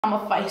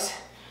on my face.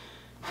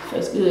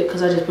 Face good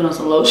because I just put on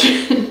some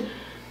lotion.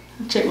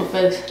 Check my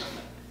face.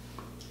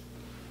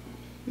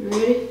 You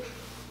ready?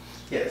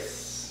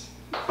 Yes.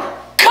 Yo,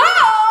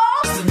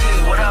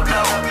 what up,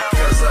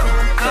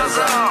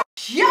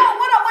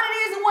 what it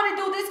is and what it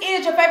do? This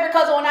is your favorite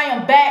Cuzzo and I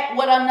am back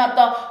with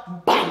another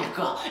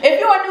banger. If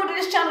you are new to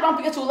this channel, don't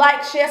forget to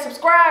like, share,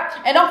 subscribe,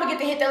 and don't forget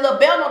to hit that little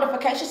bell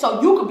notification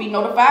so you can be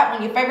notified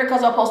when your favorite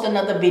Cuzzo posts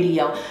another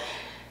video.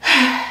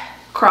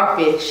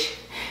 Crawfish.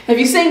 If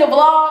you seen the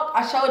vlog,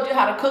 I showed you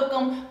how to cook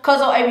them.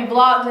 Cuzzo AB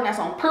Vlogs, and that's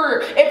on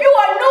Purr. If you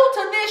are new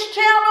to this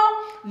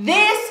channel,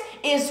 this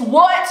is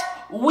what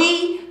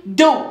we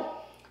do.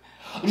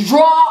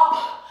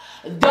 Drop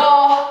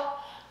the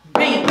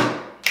beat.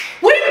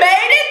 We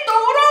made it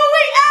through the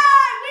week.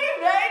 We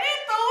made it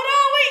through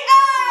the week.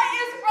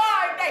 It's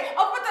Friday.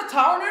 I'm about to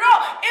turn it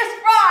up. It's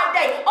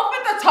Friday. I'm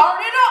about to turn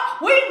it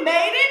up. We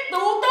made it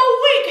through the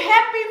week.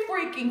 Happy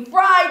freaking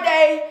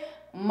Friday.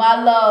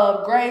 My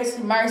love, grace,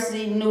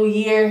 mercy, new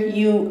year,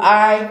 you,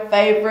 I,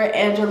 favorite,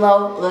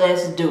 Angelo,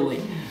 let's do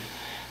it.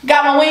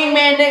 Got my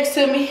wingman next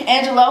to me,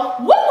 Angelo.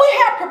 What we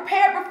have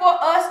prepared before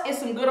us is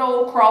some good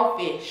old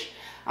crawfish.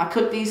 I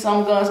cooked these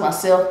some guns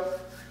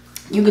myself.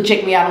 You can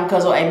check me out on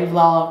Cuzzo AB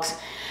Vlogs.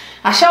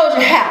 I showed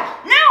you how.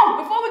 Now,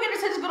 before we get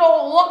into this good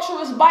old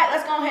luxurious bite,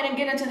 let's go ahead and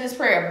get into this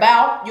prayer.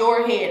 Bow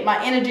your head. My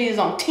energy is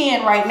on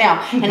 10 right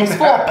now, and it's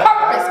for a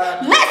purpose.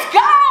 Let's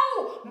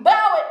go!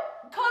 Bow it.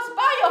 Cuz,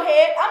 bow your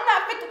head. I'm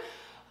not fit to...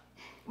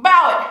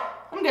 Bow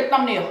it. Let me get a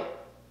thumbnail.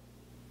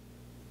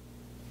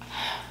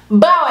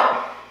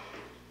 Bow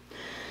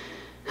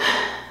it.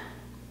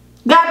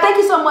 God, thank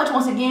you so much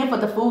once again for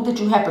the food that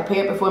you have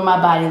prepared before my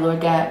body,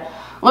 Lord God.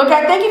 Lord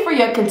God, thank you for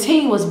your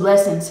continuous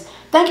blessings.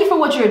 Thank you for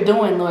what you're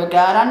doing, Lord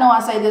God. I know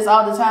I say this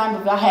all the time,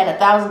 but if I had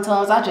 1,000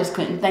 tongues, I just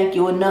couldn't thank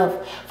you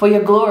enough for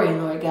your glory,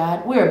 Lord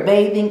God. We're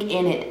bathing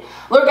in it.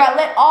 Lord God,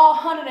 let all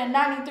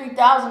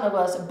 193,000 of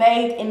us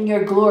bathe in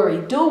your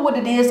glory. Do what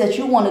it is that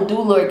you want to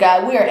do, Lord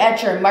God. We are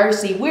at your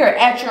mercy. We are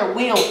at your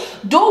will.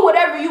 Do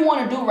whatever you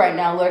want to do right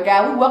now, Lord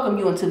God. We welcome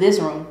you into this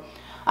room.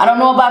 I don't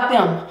know about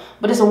them,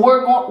 but it's a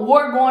war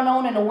going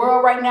on in the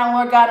world right now,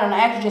 Lord God, and I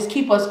ask you just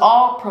keep us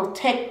all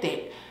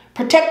protected.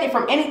 Protected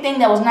from anything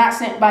that was not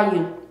sent by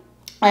you.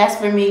 As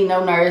for me,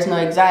 no nerves, no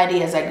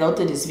anxiety as I go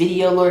through this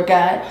video, Lord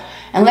God.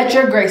 And let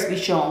your grace be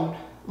shown.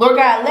 Lord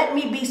God, let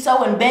me be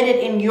so embedded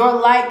in your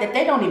light that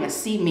they don't even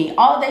see me.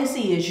 All they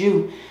see is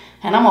you.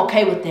 And I'm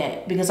okay with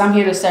that because I'm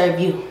here to serve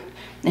you.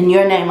 In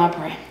your name I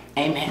pray.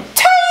 Amen.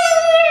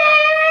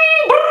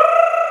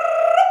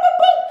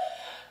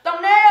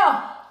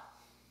 Thumbnail.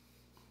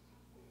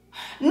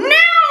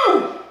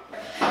 Now.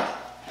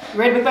 You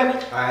ready, big baby?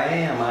 I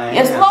am.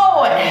 Yes,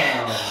 Lord.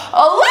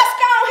 Let's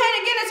go ahead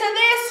and get into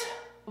this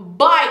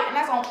bite. And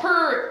that's on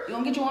Purr. You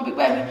gonna get you one, big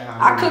baby?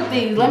 I cooked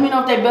these. Let me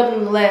know if they better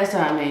than the last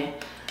time, man.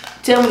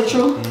 Tell me the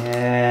truth.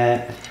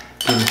 Yeah.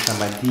 Give me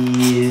some of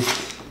these.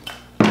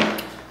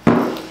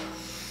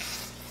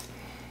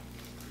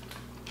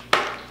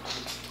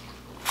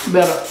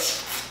 Better.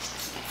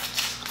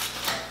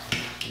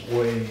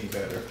 Way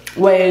better.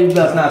 Way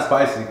better. It's not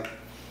spicy.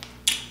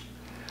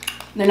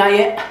 They're not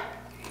yet?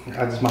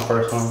 That's just my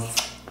first one.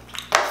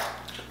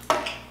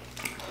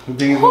 You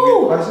think it's gonna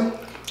be spicy?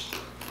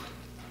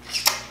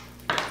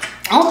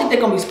 I don't think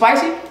they're gonna be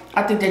spicy.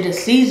 I think they're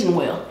just seasoned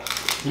well.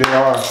 They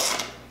are.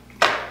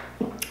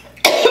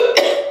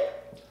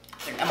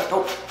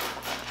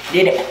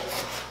 Did it.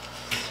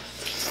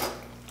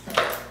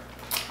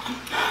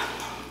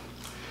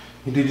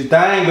 You did your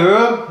thing,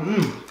 girl.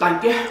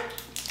 Thank you.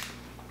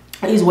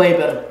 He's way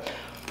better.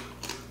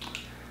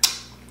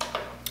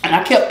 And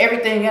I kept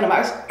everything in them.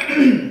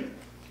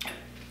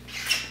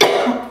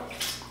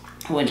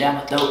 Went down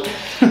my throat.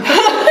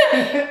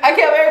 I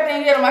kept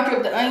everything in them. I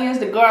kept the onions,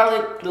 the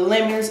garlic, the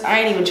lemons. I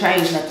ain't even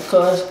changed nothing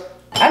because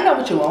I know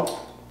what you want.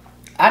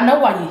 I know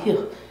why you're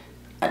here.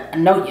 I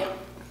know you.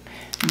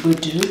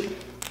 Badoop.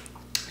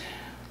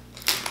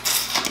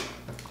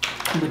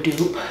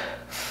 Badoop.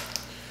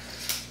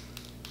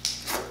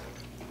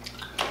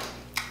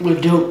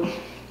 Badoop.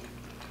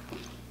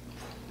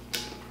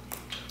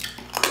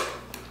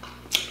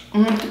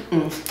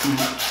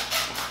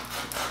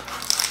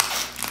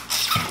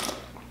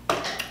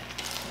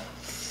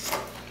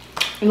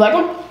 You like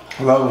them?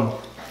 I love them.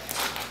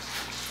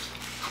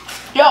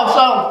 Yo,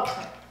 so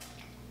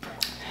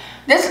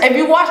this, if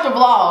you watch the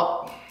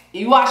vlog,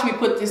 you watch me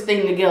put this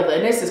thing together,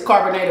 and this is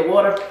carbonated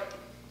water.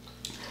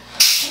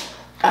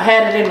 I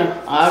had it in the,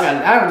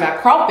 I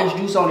got crawfish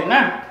juice on it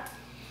now.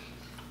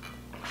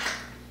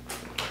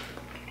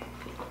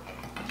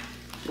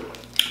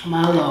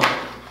 My Lord.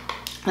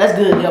 That's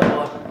good, yeah,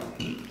 boy.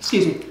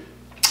 Excuse me.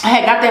 I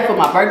had got that for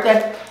my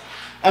birthday,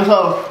 and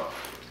so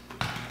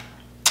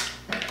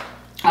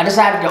I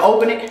decided to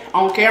open it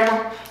on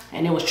camera,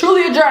 and it was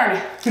truly a journey.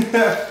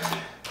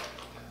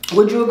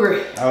 Would you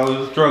agree? I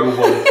was a struggle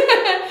bus.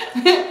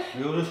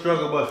 It was a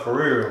struggle bus for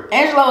real.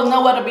 Angelo was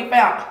nowhere to be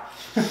found.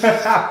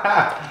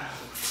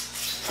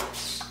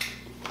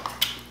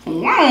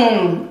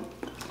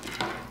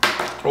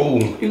 Oh.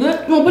 You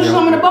good? You wanna put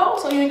some in the bowl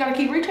so you ain't gotta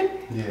keep reaching?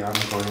 Yeah, I'm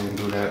gonna go ahead and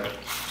do that.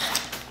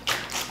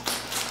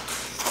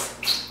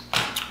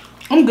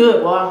 I'm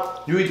good, boy.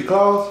 You eat the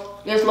claws?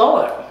 Yes,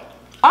 Lord.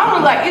 I don't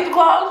really like eat the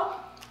claws,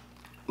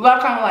 but I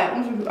kind of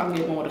like, I'll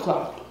get one with the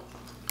claw.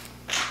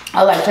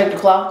 I like take the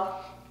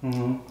claw,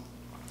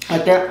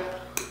 like that,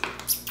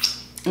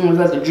 and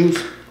let the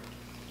juice.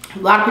 A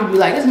lot of people be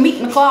like, it's meat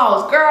in the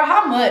claws. Girl,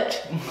 how much?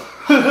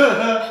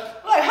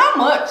 Like, how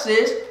much,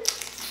 sis?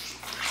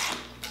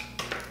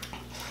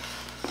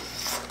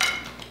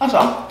 That's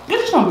all. Get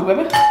your stomach,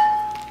 baby.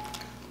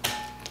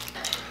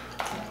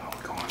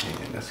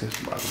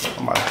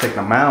 I'm about to take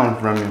the mound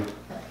from you.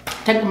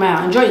 Take them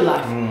out. Enjoy your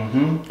life.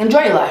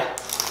 Enjoy your life.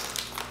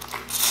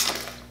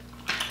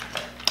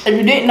 If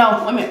you didn't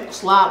know, let me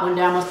slide one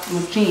down my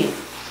chin.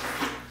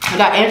 I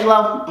got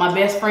Angelo, my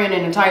best friend in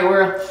the entire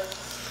world,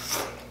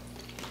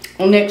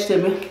 next to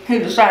me. He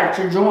decided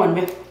to join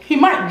me. He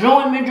might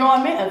join me if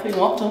he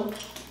wants to.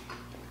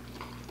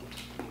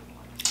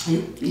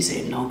 He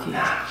said no, kids.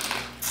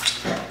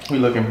 We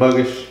looking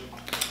buggish.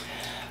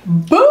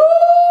 Boo!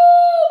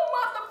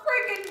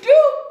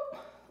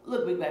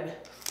 Look, big baby.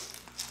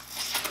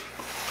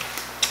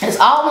 It's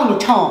all on your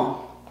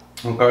tongue.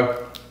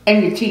 Okay.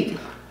 And your teeth.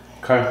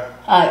 Okay.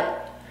 Alright.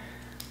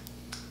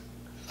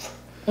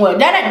 Well,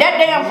 that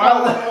damn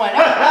flow wasn't the one.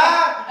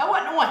 That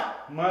wasn't the one.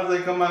 Might as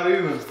well come out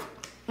even.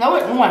 That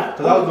wasn't the one.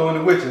 Because I was doing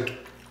it with you.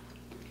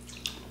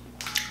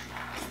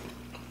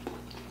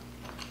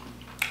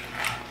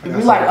 If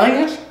you like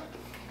onions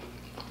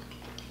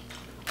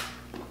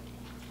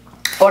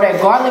or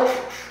that garlic,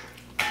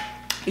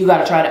 you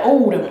gotta try that.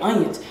 Oh, them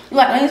onions. You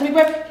like onions, big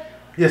baby?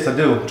 Yes, I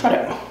do. Try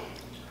that.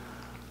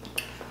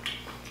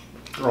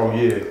 Oh,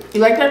 yeah. You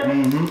like that?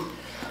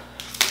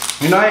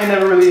 You know, I ain't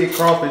never really ate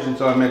crawfish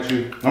until I met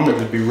you. I'm gonna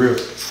just be real.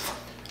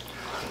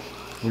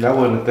 That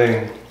wasn't a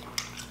thing.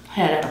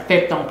 Had that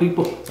effect on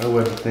people. That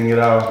wasn't a thing at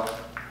all.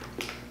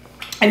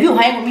 If you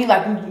hang with me,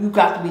 like you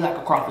got to be like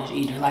a crawfish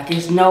eater. Like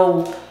it's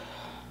no,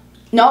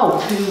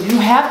 you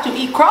have to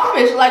eat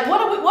crawfish. Like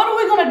what are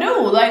we gonna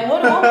do? Like how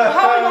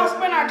are we gonna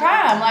spend our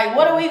time? Like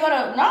what are we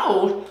gonna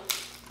know?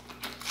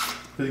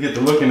 Just get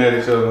to looking at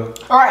each other.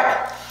 All right.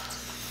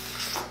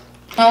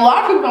 And a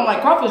lot of people don't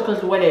like crawfish because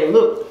of the way they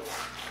look.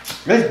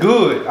 It's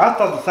good. I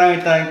thought the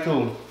same thing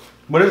too.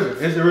 But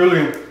it's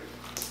really,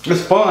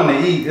 it's fun to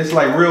eat. It's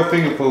like real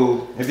finger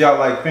food, if y'all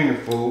like finger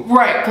food.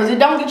 Right, because it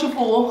don't get you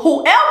full.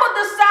 Whoever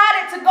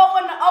decided to go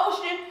in the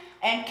ocean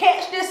and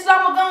catch this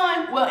summer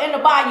gun, well, in the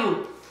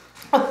bayou.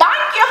 Well,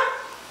 thank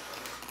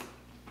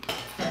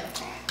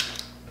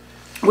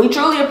you. We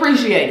truly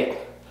appreciate it.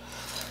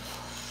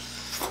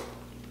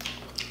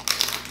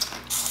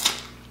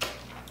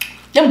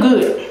 Them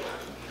good.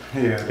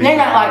 Yeah. They're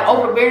not like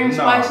overbearing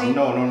spicy.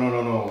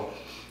 No.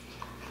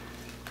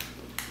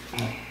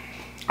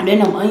 And then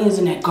them onions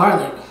and that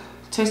garlic.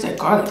 Taste that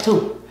garlic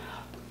too.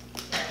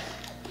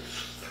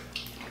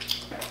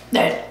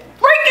 That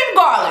freaking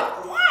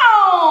garlic.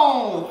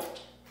 Wow.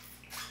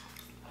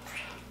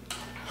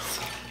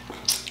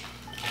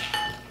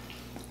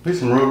 These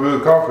some real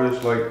good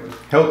crawfish, like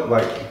health,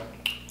 like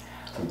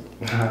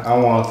I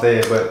don't want to say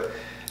it, but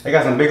they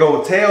got some big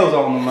old tails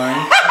on them,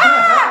 man.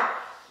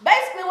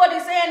 Basically, what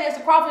he's saying is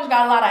the crawfish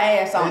got a lot of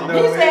ass on them.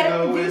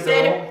 He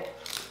said it.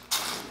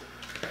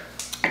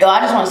 Yo,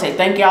 I just want to say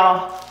thank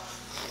y'all.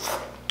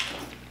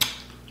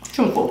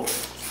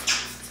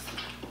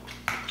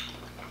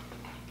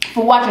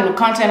 For watching the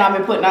content I've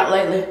been putting out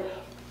lately.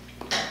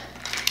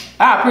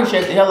 I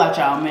appreciate the hell out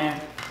y'all, man.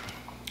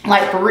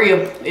 Like for real.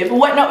 If it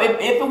wasn't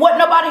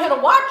nobody here to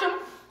watch them,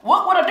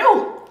 what would I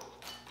do?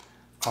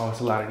 Oh,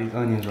 it's a lot of these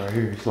onions right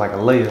here. It's like a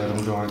layer of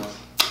them joints.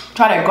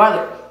 Try that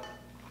garlic.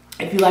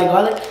 If you like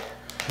garlic.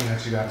 You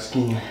actually got a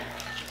skin.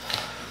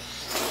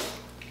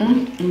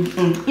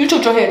 You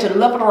took your head to the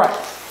left or the right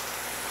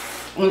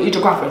when you eat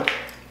your crawfish.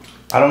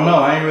 I don't know.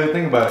 I ain't really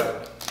think about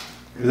it.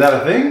 Is that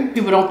a thing?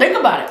 People don't think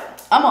about it.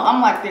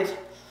 I'm like this.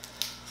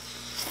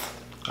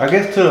 I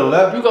guess to the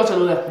left. You go to the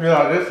left. Yeah,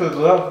 I guess to the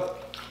left.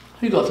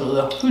 You go to the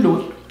left. You do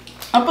it.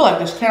 I feel like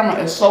this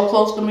camera is so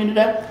close to me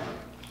today.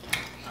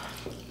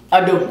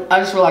 I do. I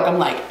just feel like I'm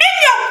like in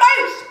your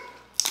face.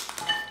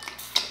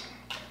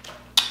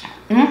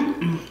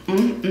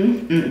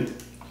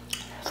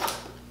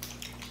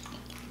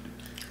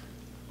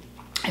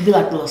 I do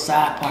like little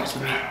side parts for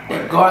me.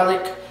 That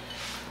garlic,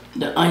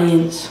 the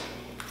onions.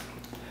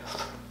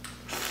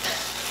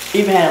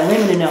 Even had a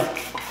lemon in there.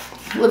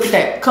 Look at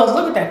that. Cause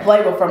look at that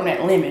flavor from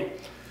that lemon.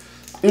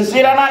 You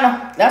see that? I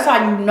know. That's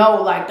how you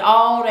know, like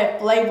all that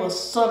flavor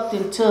sucked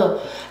into.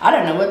 I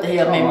don't know what the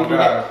hell made me do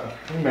that.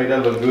 You made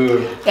that look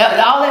good.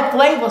 All that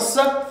flavor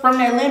sucked from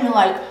that lemon,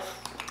 like.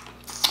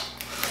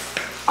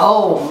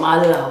 Oh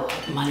my lord,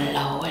 my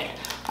lord.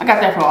 I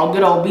got that from a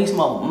good old beast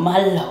mode. My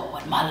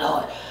lord, my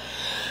lord.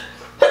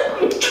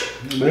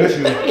 Bless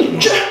you.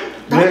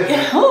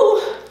 Bless you.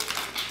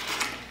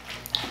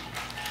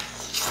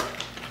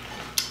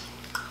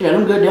 Yeah,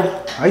 them good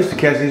there. I used to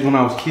catch these when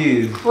I was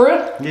kids. For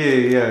real?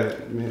 Yeah.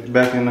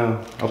 Back in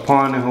a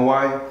pond in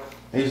Hawaii,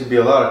 there used to be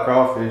a lot of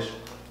crawfish.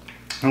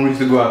 And we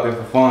used to go out there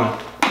for fun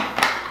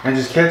and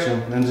just catch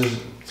them and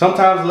just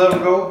sometimes let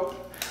them go,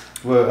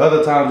 but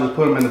other times just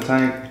put them in the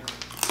tank.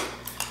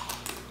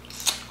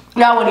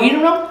 Y'all would eat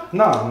them?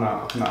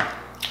 No.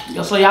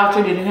 So y'all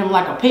treated him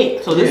like a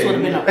pet. So this would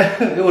have been a.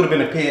 It would have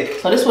been a pet.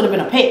 So this would have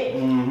been a pet.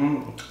 We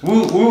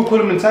would put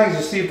them in tanks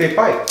to see if they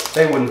fight.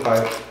 They wouldn't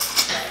fight.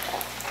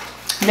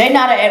 They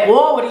not at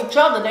war with each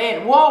other. They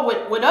at war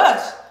with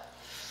us.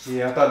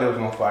 Yeah, I thought they was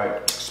gonna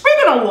fight.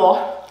 Speaking of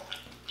war.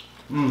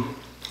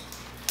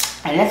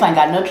 And that ain't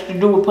got nothing to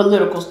do with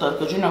political stuff,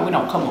 because you know we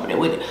don't come over there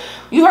with it.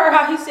 You heard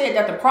how he said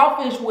that the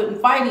crawfish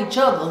wouldn't fight each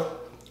other,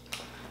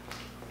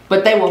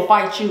 but they will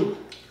fight you.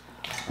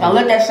 Now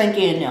let that sink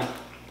in now.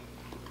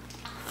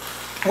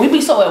 We be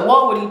so at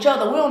war with each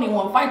other, we don't even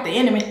want to fight the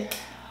enemy.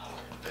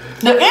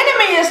 The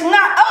enemy is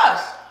not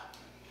us.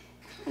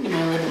 Give me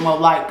a little bit more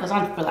light, because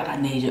I feel like I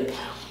need it.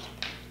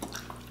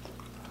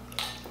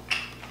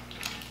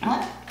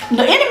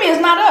 The enemy is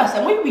not us,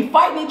 and we be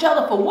fighting each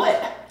other for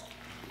what?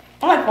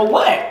 I'm like, for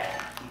what?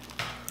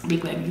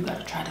 Big baby, you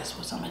gotta try this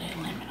with some of that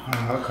lemon on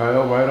it. Okay,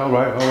 all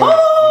right.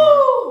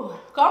 Ooh!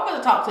 I'm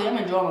gonna talk to you. I'm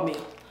enjoying my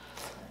meal.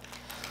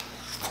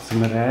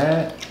 Some of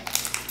that.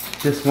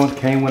 This one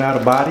came without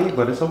a body,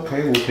 but it's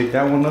okay. We'll pick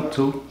that one up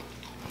too.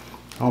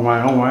 All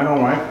right.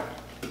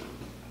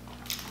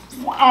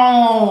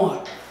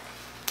 Wow.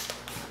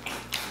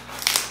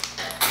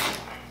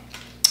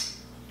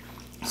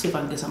 See if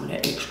I can get some of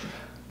that extra.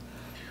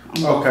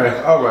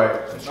 Okay, all right.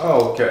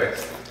 Okay.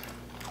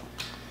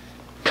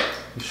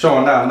 You're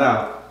showing out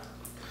now.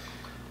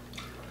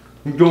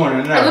 You're doing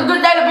it now. It's a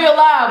good day to be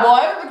alive, boy.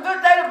 It's a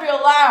good day to be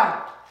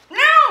alive.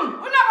 No, we're not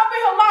gonna be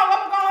here long. I'm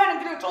gonna go ahead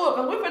and get into it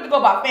because we're fit to go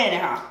by Fanny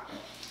House.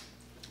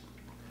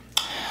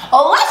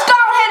 Let's go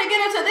ahead and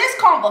get into this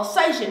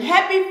conversation.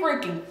 Happy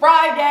freaking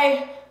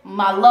Friday,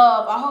 my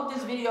love. I hope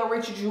this video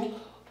reaches you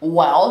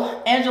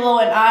well. Angelo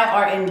and I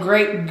are in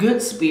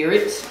good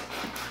spirits.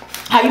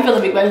 How you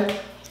feeling, big baby?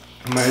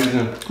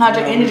 Amazing. How's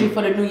your energy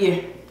for the new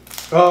year?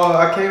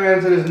 I came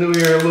into this new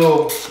year a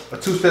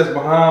 2 steps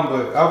behind,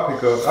 but I'll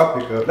pick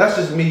up. That's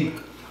just me.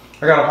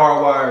 I got a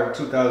hardwired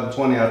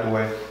 2020 out the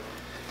way.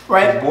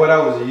 Right. Boy, that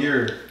was a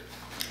year.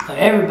 For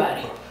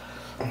everybody.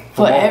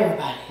 For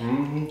everybody.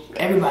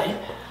 Everybody.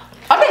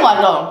 I think like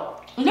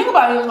think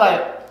about it, it's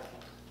like,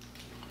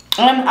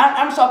 and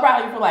I'm so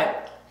proud of you for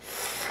like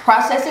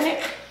processing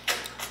it.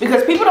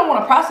 Because people don't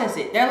want to process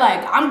it. They're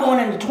like, I'm going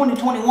into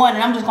 2021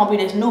 and I'm just going to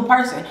be this new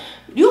person.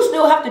 You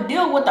still have to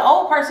deal with the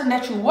old person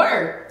that you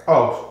were.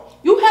 Oh.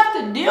 You have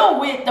to deal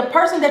with the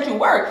person that you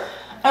were.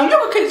 And you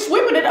can keep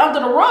sweeping it under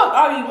the rug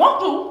all you want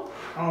to.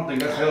 I don't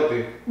think that's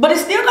healthy. But it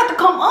still got to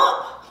come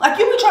up. Like,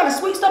 you be trying to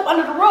sweep stuff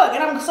under the rug.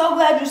 And I'm so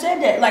glad you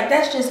said that. Like,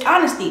 that's just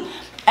honesty.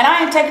 And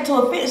I ain't taking to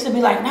offense to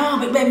be like, nah,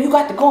 big baby, you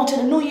got to go into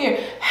the new year.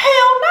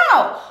 Hell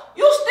no.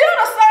 You still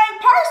the same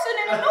person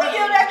in the new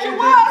year that you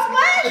was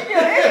last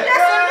year. It's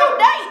just a new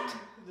date.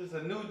 Just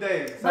a new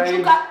date. But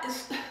you got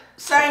this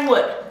same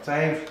what?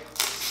 Same.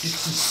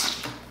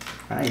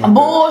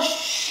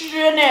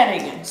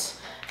 Bullshenanigans.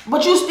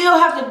 But you still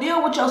have to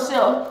deal with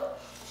yourself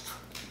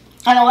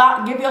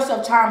and give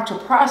yourself time to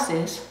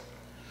process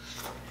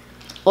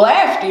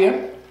last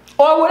year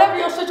or whatever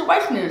your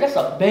situation is. That's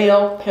a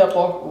bell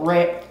pepper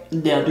right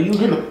there. Do you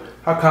hear me?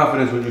 How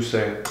confident would you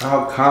say?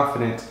 How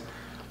confident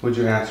would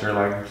you answer?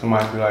 Like, if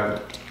somebody be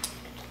like,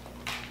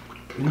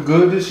 you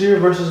good this year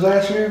versus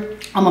last year?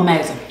 I'm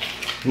amazing.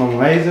 I'm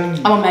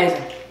amazing? I'm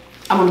amazing.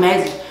 I'm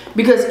amazing.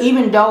 Because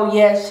even though,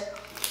 yes.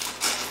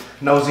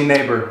 Nosy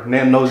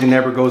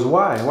neighbor goes,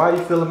 why? Why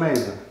you feel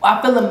amazing?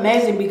 I feel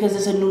amazing because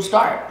it's a new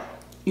start.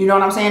 You know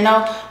what I'm saying?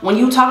 No, when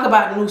you talk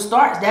about new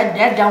starts,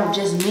 that don't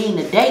just mean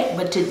the date,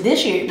 but to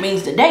this year it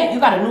means the date. You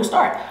got a new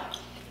start.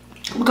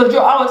 Because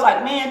you're always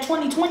like, man,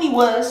 2020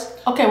 was,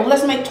 okay, well,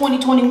 let's make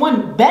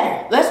 2021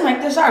 better. Let's make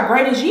this our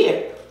greatest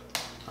year.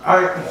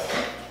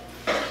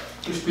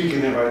 You're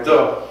speaking it right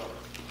though.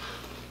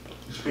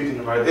 You're speaking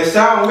it right. It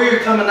sounds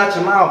weird coming out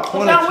your mouth.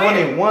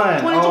 2021.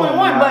 2021, oh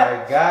my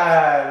but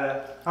God.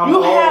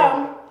 You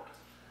have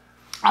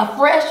a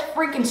fresh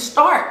freaking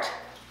start.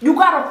 You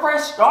got a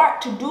fresh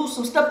start to do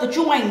some stuff that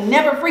you ain't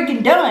never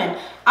freaking done.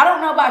 I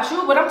don't know about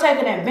you, but I'm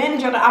taking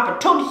advantage of the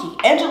opportunity.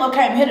 Angelo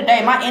came here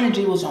today. My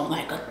energy was on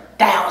like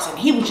 1,000.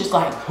 He was just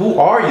like, who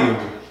are you?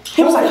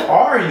 He was like, who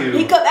are you?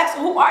 He kept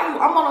asking, who are you?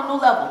 I'm on a new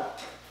level.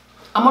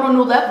 I'm on a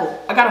new level.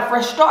 I got a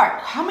fresh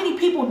start. How many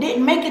people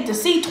didn't make it to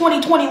see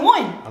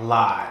 2021? A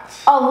lot.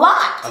 A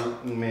lot. A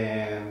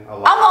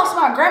lot. I lost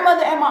my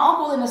grandmother and my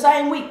uncle in the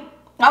same week.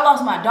 I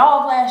lost my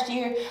dog last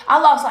year. I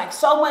lost like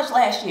so much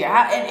last year.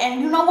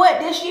 And you know what?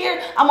 This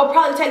year, I'm going to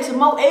probably take some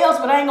more L's,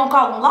 but I ain't going to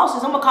call them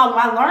losses. I'm going to call them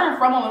I learned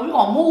from them, and we're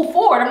going to move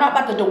forward. I'm not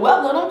about to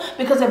dwell on them,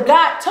 because if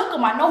God took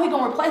them, I know He's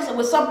going to replace it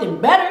with something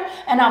better,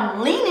 and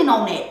I'm leaning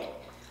on it.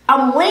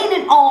 I'm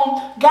leaning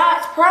on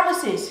God's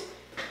promises.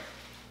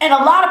 And a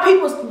lot of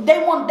people, they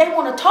want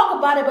to talk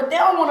about it, but they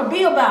don't want to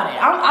be about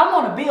it. I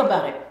want to be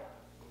about it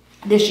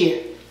this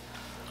year.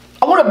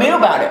 I want to be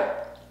about it.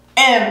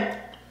 And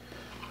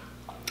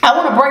I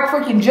want to break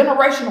freaking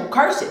generational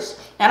curses.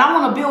 And I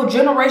want to build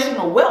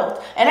generational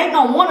wealth. And ain't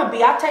no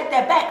wannabe. I take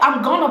that back.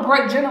 I'm going to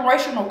break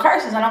generational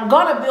curses. And I'm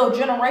going to build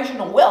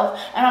generational wealth.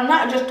 And I'm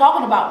not just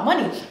talking about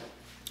money.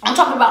 I'm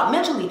talking about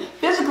mentally,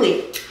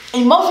 physically,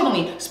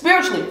 emotionally,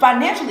 spiritually,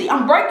 financially.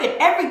 I'm breaking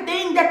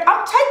everything that,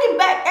 I'm taking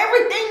back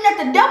everything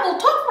that the devil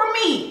took from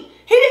me.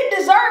 He didn't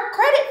deserve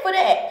credit for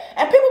that.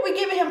 And people be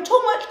giving him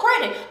too much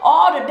credit.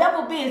 Oh, the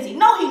devil busy.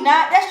 No, he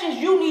not. That's just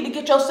you need to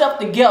get yourself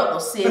together,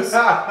 sis.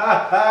 And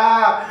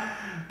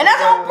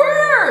that's on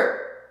purge.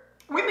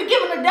 We be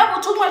giving the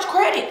devil too much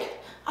credit.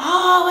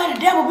 Oh, well, the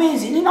devil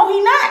busy. No,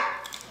 he not.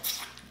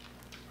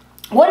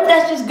 What if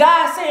that's just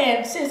God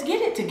saying, sis,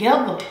 get it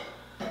together.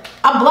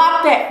 I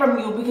blocked that from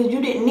you because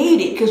you didn't need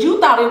it. Because you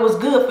thought it was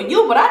good for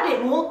you. But I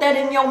didn't want that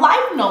in your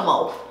life no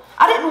more.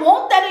 I didn't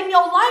want that in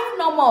your life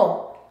no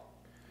more.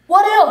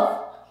 What else?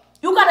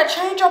 You got to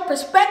change your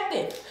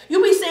perspective.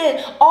 You be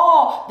saying,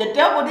 oh, the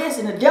devil this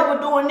and the devil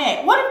doing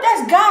that. What if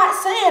that's God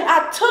saying,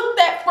 I took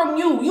that from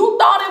you.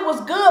 You thought it was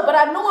good, but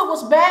I knew it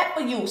was bad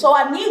for you. So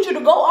I need you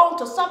to go on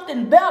to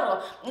something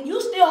better. And you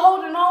still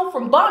holding on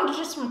from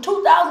bondages from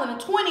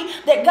 2020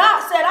 that God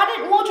said, I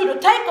didn't want you to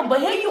take them,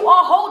 but here you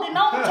are holding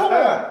on to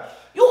them.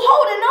 You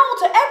holding on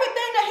to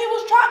everything that he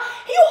was trying.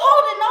 You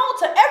holding on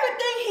to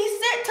everything he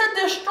sent to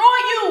destroy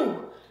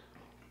you.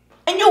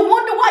 And you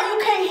wonder why you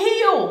can't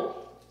heal.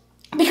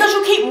 Because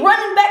you keep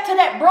running back to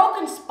that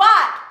broken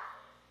spot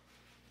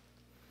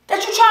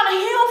that you're trying to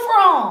heal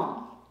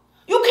from.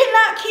 You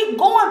cannot keep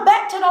going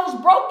back to those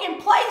broken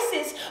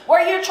places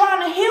where you're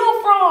trying to heal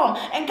from.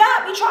 And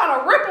God be trying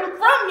to rip them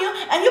from you.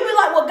 And you be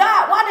like, well,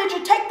 God, why did you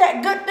take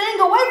that good thing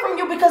away from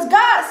you? Because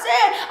God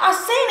said, I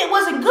seen it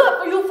wasn't good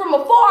for you from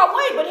afar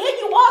away. But here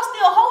you are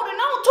still holding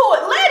on to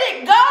it. Let it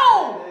go.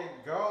 Let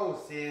it go,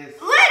 sis.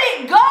 Let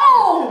it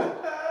go.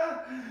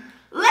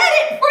 Let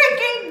it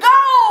freaking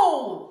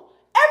go.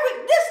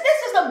 This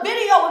is a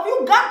video. If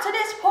you got to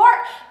this part,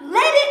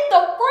 let it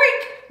the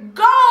freak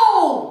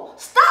go.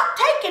 Stop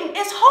taking.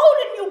 It's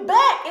holding you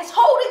back. It's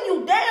holding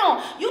you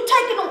down. You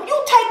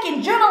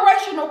taking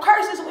generational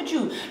curses with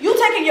you. You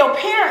taking your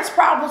parents'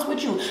 problems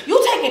with you.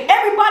 You taking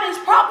everybody's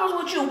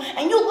problems with you.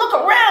 And you look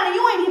around and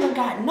you ain't even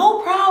got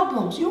no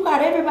problems. You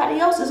got everybody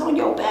else's on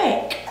your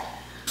back.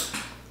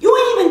 You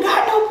ain't even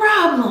got no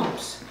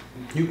problems.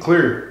 You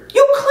clear.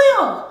 You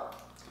clear.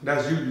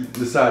 That's you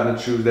deciding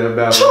to choose that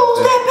battle. Choose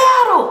that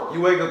battle.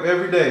 You wake up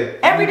every day.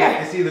 Every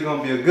day. It's either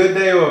going to be a good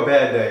day or a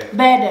bad day.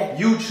 Bad day.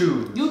 You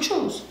choose. You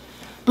choose.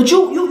 But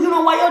you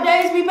know why your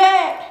days be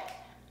bad?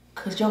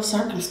 Because your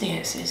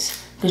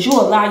circumstances. Because you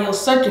allow your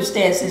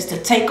circumstances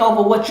to take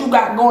over what you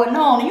got going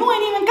on. And you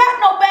ain't even got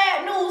no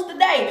bad news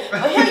today.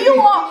 But here you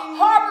are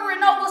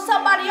harboring over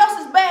somebody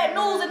else's bad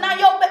news and now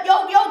your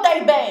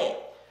day bad.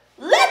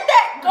 Let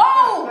that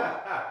go.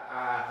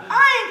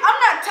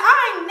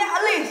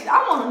 Listen,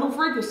 I want a new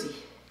frequency.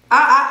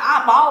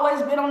 I've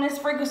always been on this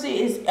frequency.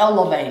 It's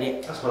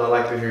elevated. That's what I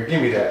like to hear.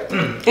 Give me that.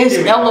 It's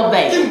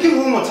elevated. Give me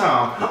one more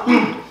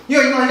time. You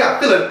know, you got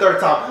to feel it the third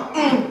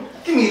time.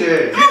 Give me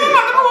that.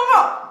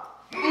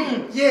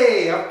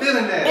 Yeah, I'm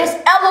feeling that. It's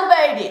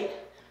elevated.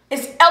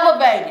 It's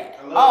elevated.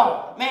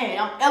 Oh, man,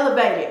 I'm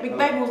elevated. Big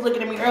Baby was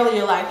looking at me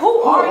earlier like,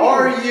 who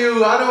are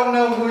you? I don't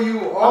know who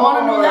you are. I'm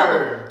on a new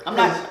level. I'm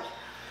not.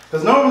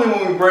 Because normally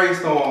when we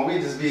brainstorm, we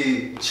just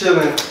be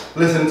chilling,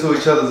 listening to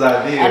each other's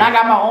ideas. And I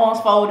got my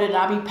arms folded and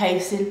I be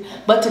pacing.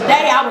 But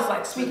today I was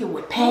like speaking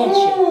with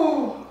passion.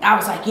 Ooh. I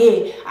was like,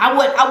 yeah, I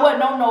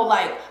wasn't on no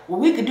like, well,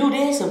 we could do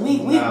this and we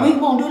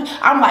gonna do this.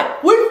 I'm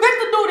like, we fit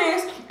to do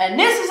this and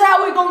this is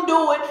how we gonna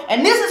do it.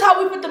 And this is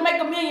how we fit to make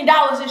 $1 million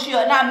this year.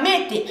 And I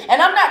meant it.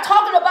 And I'm not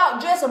talking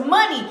about just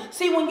money.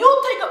 See, when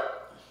you take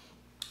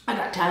I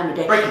got time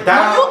today. Break it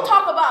down. When you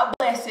talk about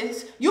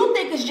blessings, you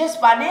think it's just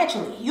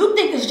financially. You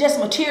think it's just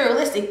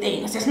materialistic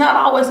things. It's not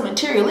always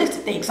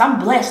materialistic things. I'm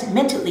blessed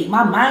mentally.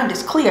 My mind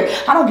is clear.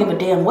 I don't give a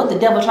damn what the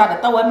devil tried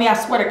to throw at me. I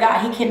swear to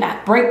God, he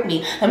cannot break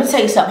me. Let me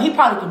tell you something. He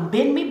probably can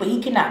bend me, but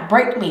he cannot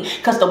break me.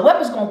 Because the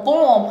weapon's going to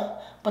form,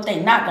 but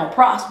they not going to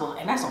prosper.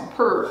 And that's on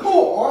purpose.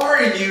 Who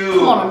are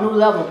you? I'm on a new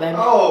level, baby.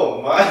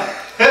 Oh, my.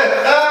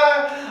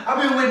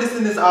 I've been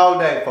witnessing this all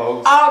day,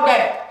 folks. All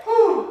day.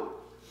 Whew.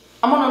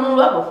 I'm on a new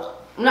level.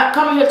 I'm not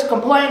coming here to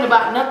complain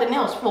about nothing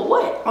else. For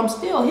what? I'm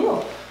still here.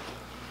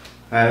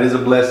 That is a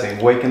blessing.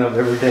 Waking up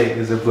every day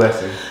is a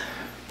blessing.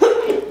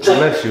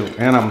 Bless you.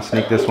 And I'm going to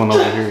sneak this one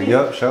over here.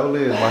 Yup, sure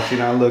is. While she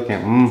not looking.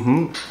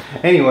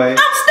 Anyway.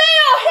 I'm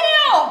still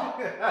here.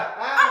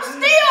 I'm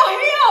still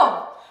here.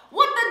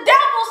 What the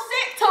devil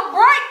sent to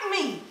break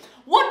me.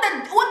 What the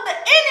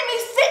enemy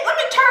sent. Let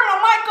me turn my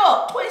mic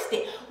up. Twist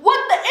it. What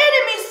the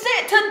enemy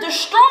sent to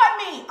destroy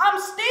me.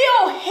 I'm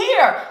still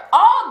here.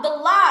 All the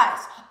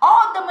lies.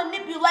 All the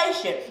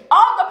manipulation,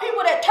 all the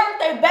people that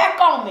turned their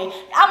back on me,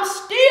 I'm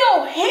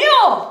still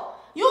here.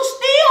 You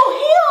still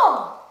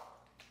here.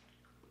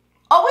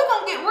 Oh, we're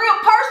going to get real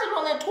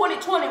personal in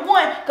 2021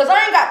 because I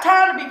ain't got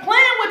time to be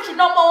playing with you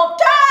no more. I'm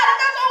tired. I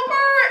got no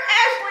bird.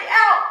 Ashley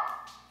out.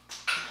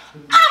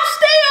 I'm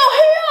still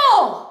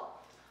here.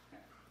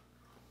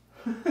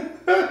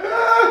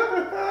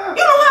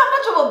 You know how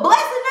much of a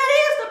blessing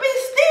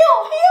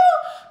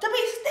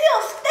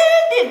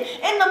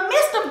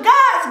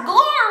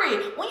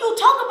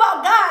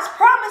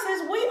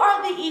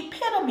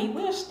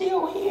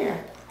still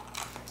here.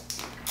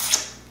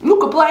 You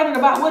complaining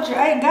about what you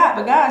ain't got,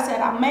 but God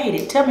said, I made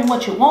it. Tell me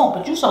what you want.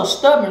 But you so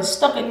stubborn,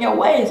 stuck in your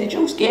ways that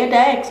you scared to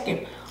ask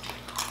him.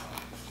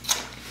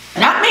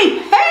 Not me.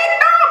 Hey,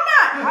 no,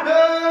 I'm not.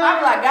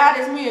 I'm like, God,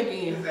 it's me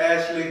again. It's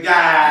Ashley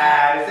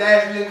God. It's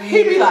Ashley again.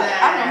 He be like,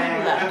 I know he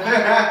be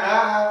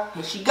like,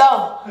 here she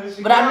go.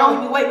 But I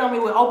know he be waiting on me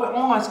with open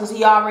arms because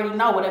he already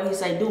know whatever he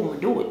say, do, I'm going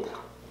to do it.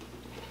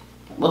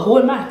 But who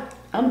am I?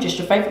 I'm just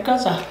your favorite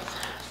cousin.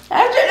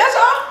 That's it, that's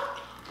all.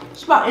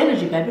 It's about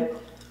energy, baby.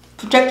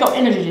 Protect your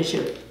energy this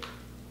year.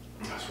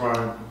 That's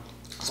right.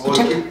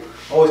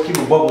 Always keep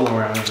a bubble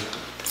around you.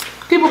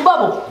 Keep a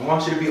bubble. I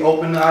want you to be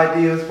open to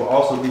ideas, but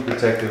also be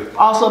protective.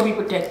 Also be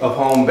protective. Of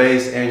home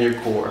base and your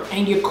core.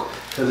 And your core.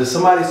 Because if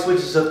somebody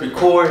switches up your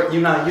core,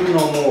 you're not you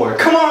no more.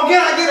 Come on,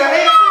 can I get a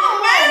hand? Come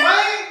on,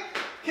 man.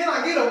 Can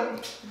I get a...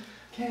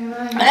 And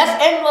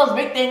that's Angela's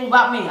big thing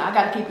about me. I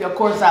gotta keep your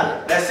core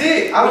solid. That's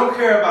it. I don't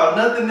care about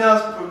nothing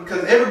else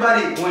because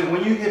everybody,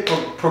 when you hit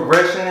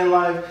progression in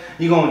life,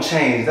 you're gonna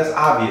change. That's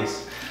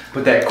obvious.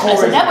 But that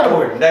core is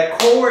important. That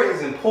core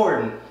is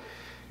important.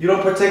 You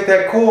don't protect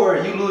that core,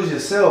 you lose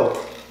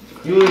yourself.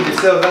 You lose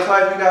yourself. That's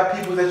why if you got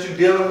people that you're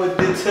dealing with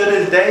to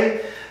this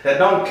day that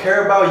don't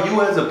care about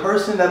you as a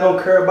person, that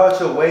don't care about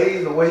your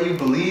ways, the way you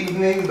believe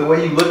things, the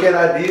way you look at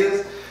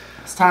ideas.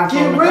 It's time for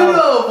them to go. Get rid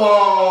of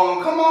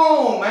them. Come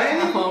on,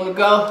 man. Time for them to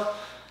go.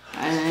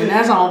 And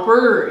that's on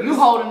purr. You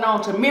holding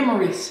on to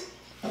memories.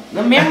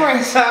 The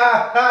memories.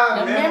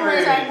 The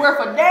memories ain't worth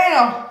a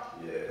damn.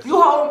 Yes.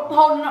 You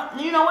holding on.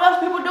 You know what else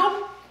people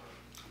do?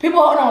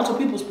 People hold on to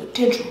people's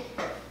potential.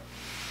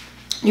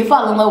 You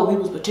fall in love with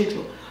people's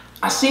potential.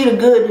 I see the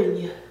good in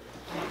you.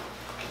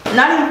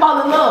 Not even fall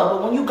in love,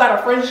 but when you got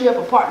a friendship,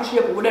 a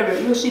partnership, or whatever,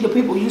 you see the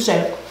people you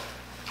say,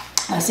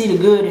 I see the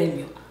good in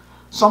you.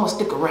 So I'm gonna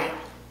stick around.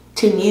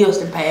 10 years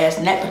to pass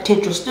and that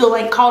potential still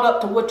ain't caught up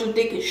to what you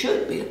think it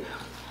should be.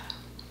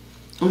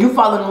 When you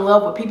falling in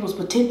love with people's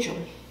potential,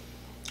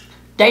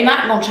 they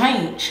not gonna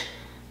change.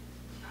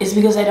 It's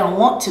because they don't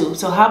want to.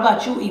 So how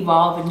about you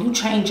evolve and you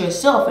change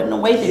yourself in the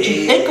way that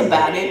you think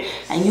about it,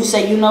 and you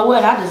say, you know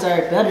what, I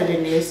deserve better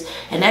than this.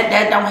 And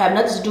that don't have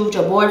nothing to do with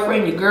your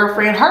boyfriend, your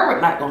girlfriend.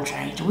 Herbert not gonna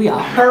change. We all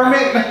know.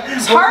 Hermit.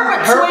 It's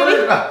Herbert,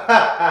 sweetie.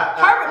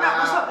 Herbert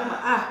not something in my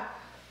eye.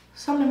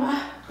 Something in my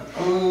eye.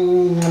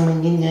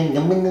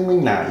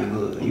 Nah, you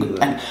good. You good.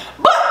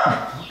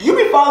 But you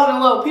be falling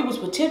in love with people's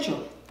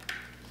potential.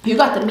 You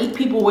got to meet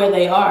people where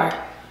they are.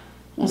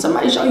 When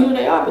somebody show you who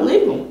they are,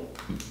 believe them.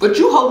 But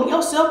you holding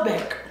yourself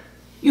back.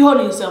 You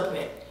holding yourself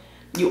back.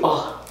 You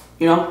are.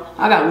 You know,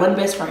 I got one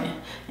best friend,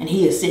 and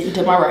he is sitting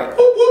to my right.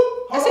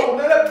 That's it. I'm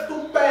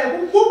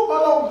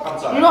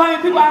sorry. You know how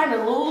many people I had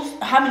to lose?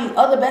 How many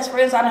other best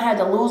friends I done had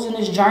to lose in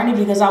this journey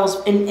because I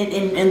was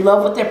in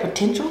love with their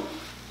potential?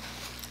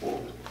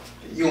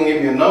 You gonna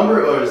give me a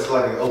number or it's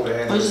like an open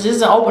answer? This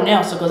is an open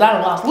answer because I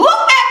done lost. Look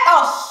at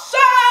the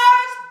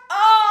size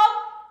of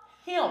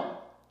him.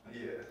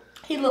 Yeah.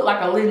 He looked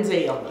like a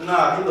Lindsay.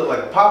 Nah, he looked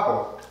like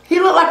Papa. He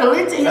looked like a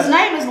Lindsay. His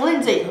name is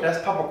Lindsay.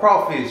 That's Papa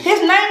Crawfish.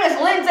 His name is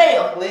Lindsay.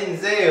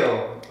 Lindsay.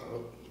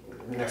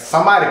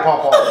 Somebody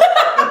Papa.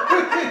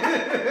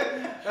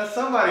 That's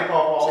somebody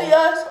Papa. See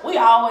us? We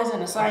always in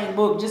the same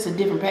book, just a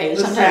different page.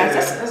 Sometimes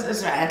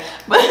that's right.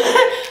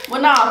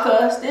 But nah,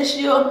 cuz this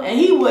year, and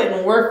he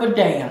wasn't worth a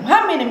damn.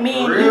 How many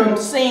men you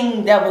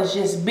seen that was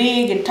just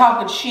big and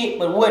talking shit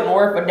but wasn't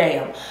worth a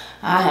damn?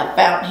 I have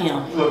found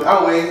him. Look,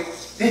 I'll wait.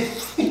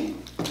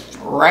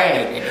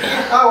 Raggedy.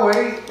 I'll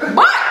wait.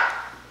 But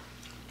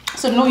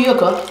it's a new year,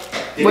 cuz.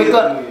 Wake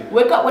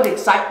up with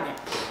excitement.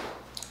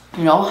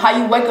 You know, how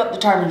you wake up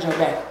determines your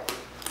day.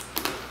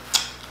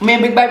 Me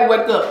and Big Baby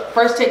wake up.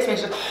 First text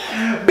message.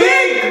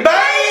 Big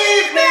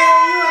Baby!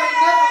 You ain't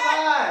never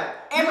lied.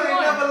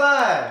 Never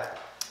lied.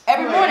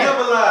 Every morning.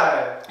 Never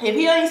lied. If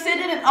he ain't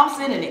sending it, I'm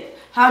sending it.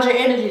 How's your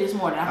energy this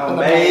morning? I feel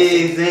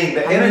amazing.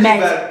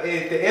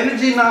 If the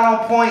energy not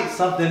on point,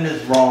 something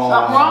is wrong.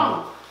 Something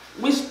wrong.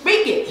 We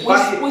speak it.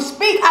 We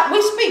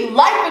speak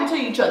life into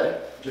each other.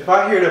 If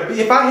I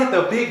hit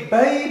the Big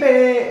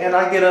Baby and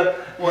I get a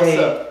what's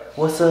up?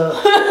 What's up?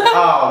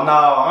 Oh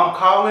no, I'm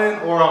calling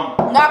or I'm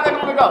knocking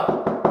on the door.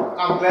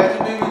 I'm glad you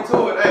beat me to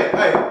it.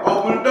 Hey,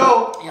 open the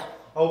door. Yeah.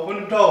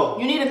 Open the door.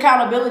 You need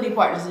accountability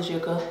partners this year,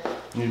 cuz.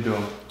 You do.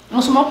 No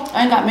smoke?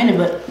 I ain't got many,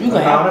 but you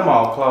got them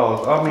all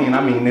closed. I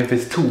mean, if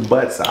it's 2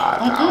 butts,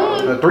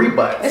 the 3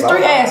 butts. It's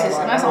 3 asses,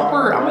 and that's on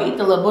purr. I'm gonna eat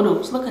the little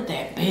boo-doos. Look at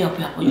that bell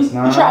pepper. You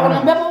try one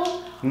of them peppers?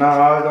 No,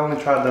 I only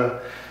tried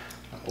the.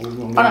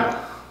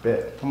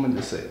 Bet. I'm gonna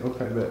just say,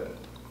 okay, bet.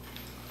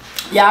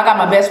 Yeah, I got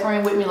my best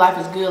friend with me. Life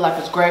is good. Life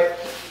is great.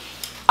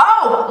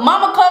 Oh,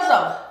 Mama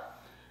Cuzzo,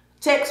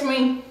 text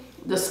me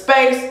the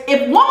space.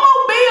 If one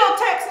more bill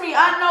text me,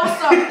 I know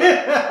something.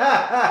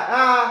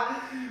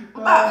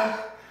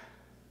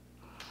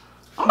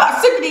 I'm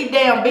about sick of these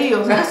damn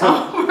bills. That's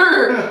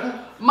over.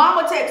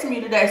 Mama texted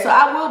me today, so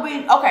I will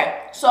be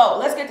okay. So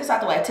let's get this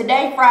out the way.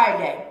 Today,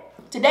 Friday.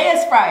 Today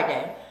is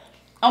Friday.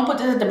 I'm gonna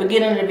put this at the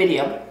beginning of the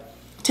video.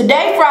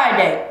 Today,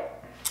 Friday.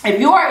 If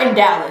you are in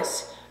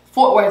Dallas,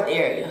 Fort Worth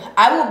area.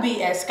 I will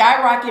be at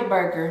Skyrocket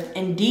Burger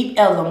in Deep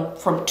Ellum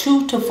from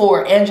 2 to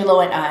 4,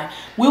 Angelo and I.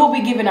 We will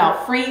be giving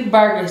out free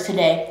burgers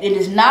today. It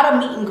is not a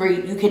meet and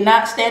greet. You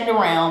cannot stand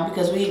around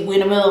because we're in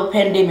the middle of a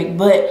pandemic.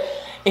 But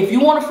if you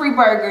want a free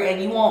burger and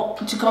you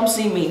want to come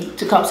see me,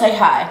 to come say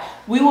hi,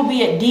 we will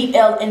be at Deep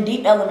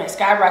Ellum at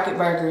Skyrocket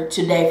Burger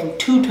today from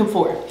 2 to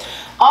 4.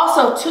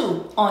 Also,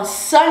 too, on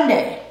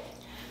Sunday,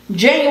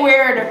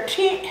 January the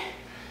 10th,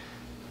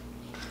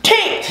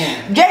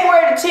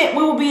 January the 10th,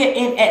 we will be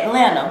in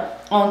Atlanta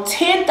on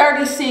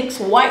 1036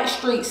 White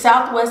Street,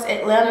 Southwest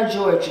Atlanta,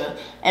 Georgia.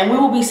 And we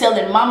will be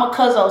selling Mama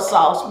Cuzzo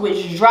sauce,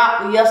 which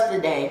dropped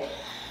yesterday.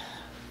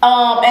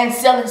 And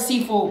selling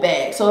seafood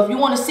bags. So if you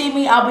want to see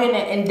me, I'll be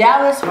in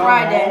Dallas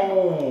Friday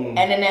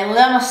and in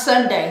Atlanta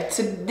Sunday.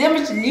 To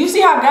demonstrate, you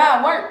see how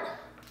God works.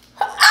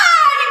 Your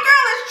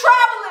girl is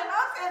traveling. I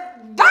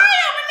said, damn,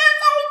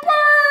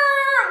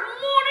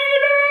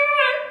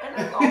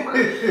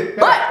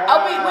 but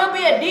we'll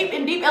be at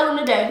Deep Ellum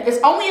today. It's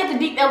only at the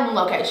Deep Ellum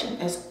location.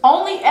 It's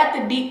only at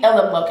the Deep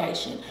Ellum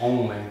location.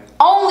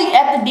 Only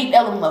at the Deep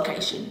Ellum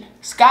location.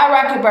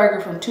 Skyrocket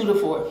Burger from 2 to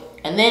 4.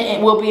 And then it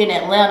will be in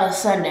Atlanta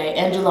Sunday.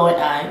 Angelo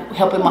and I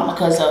helping Mama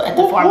Cuzzo at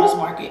the farmers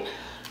market.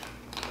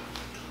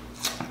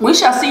 We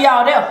shall see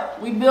y'all there.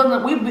 We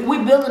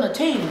building a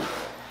team.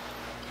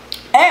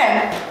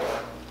 And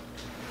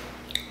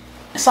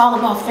it's all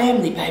about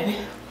family, baby.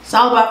 It's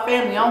all about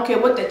family. I don't care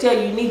what they tell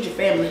you. You need your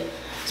family.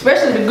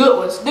 Especially the good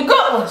ones. The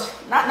good ones.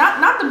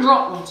 Not the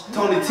drunk ones.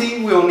 Tony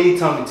T, we don't need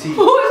Tony T.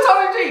 Who is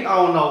Tony T? I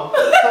don't know.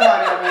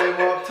 Somebody out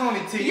there,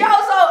 Tony T. Yo,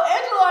 so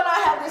Angelo and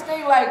I have this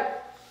thing like,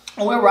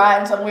 when we're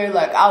riding somewhere,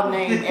 like, I'll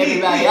name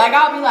everybody. Like,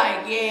 I'll be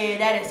like, yeah,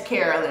 that is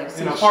Carolyn.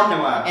 In a parking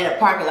lot. In a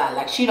parking lot.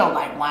 Like, she don't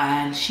like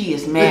wine. She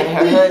is mad at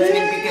her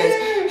husband because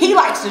he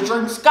likes to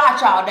drink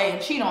scotch all day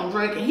and she don't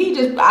drink it. He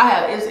just,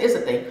 it's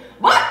a thing.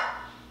 What?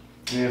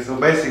 Yeah, so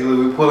basically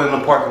we pull in the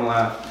parking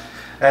lot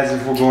as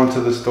if we're going to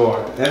the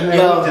store. And then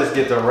we just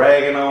get to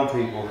ragging on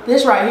people.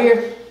 This right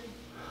here.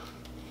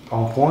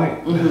 On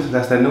point.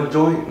 That's that new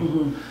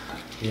joint?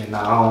 Yeah,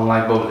 nah, I don't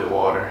like bubbly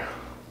water.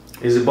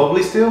 Is it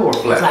bubbly still or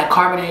flat? It's like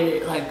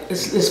carbonated, like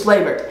it's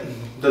flavored.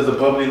 Does the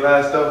bubbly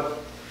last though?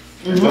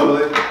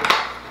 Bubbly?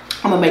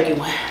 I'm gonna make you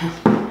one.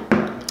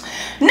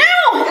 No,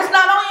 it's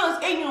not only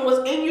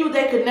what's in you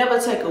they could never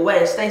take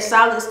away. Stay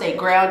solid, stay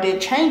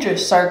grounded, change your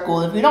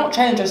circle. If you don't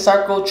change your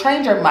circle,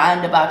 change your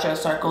mind about your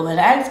circle and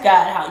ask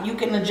God how you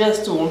can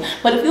adjust to them.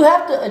 But if you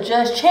have to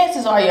adjust,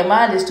 chances are your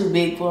mind is too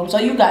big for them, so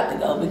you got to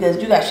go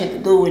because you got shit to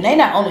do and they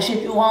not on the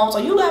shit you want, so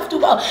you have to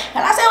go.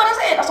 And I said what I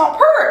said, that's on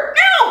purr.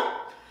 No!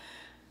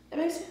 That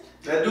makes sense?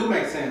 That do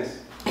make sense.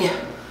 Yeah.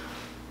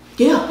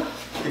 Yeah.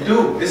 It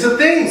do. It's a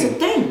thing. It's a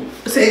thing.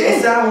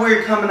 It sounds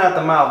weird coming out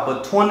the mouth,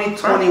 but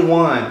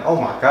 2021. Oh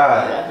my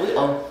God. Yeah, we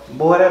own.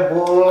 Boy,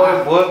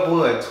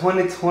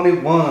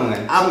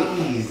 2021. I'll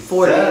be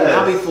 40.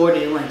 I'll be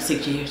 40 in like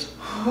 6 years.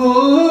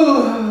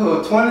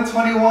 Ooh,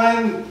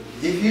 2021.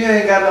 If you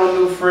ain't got no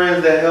new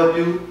friends that help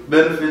you,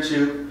 benefit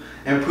you,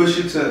 and push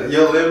you to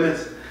your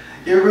limits,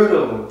 get rid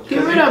of them.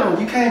 Get rid of them.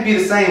 You can't be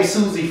the same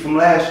Susie from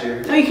last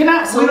year. No, you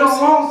cannot. We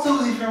don't want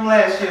Susie from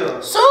last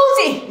year.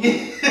 Susie!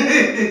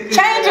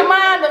 Change your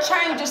mind or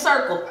change your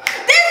circle.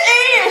 This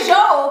is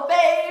your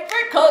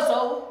favorite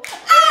Cuzzo.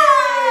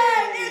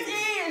 This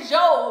is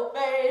your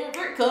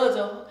favorite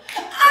Cuzzo.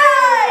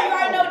 You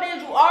already know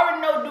this. You already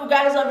know dude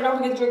got us up and don't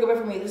forget to drink a bit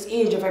for me. This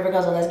is your favorite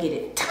Cuzzo. Let's get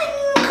it.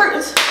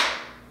 Curtains.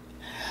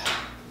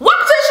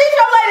 Welcome to the Sheet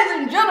Show, ladies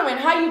and gentlemen.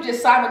 How you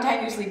just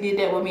simultaneously did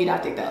that with me? I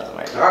think that was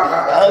right.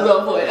 I was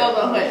on point.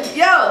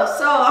 Yo,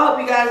 so I hope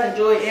you guys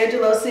enjoyed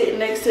Angelo sitting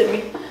next to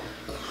me.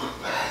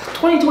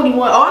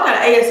 2021. Oh, I got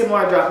an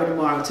ASMR dropping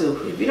tomorrow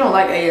too. If you don't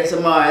like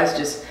ASMR, it's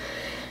just,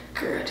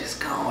 girl, just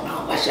go on.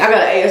 I got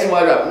an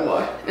ASMR dropping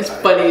tomorrow. It's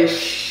funny as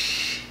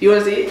shh. You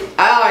want to see it? I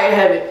already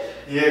have it.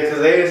 Yeah, because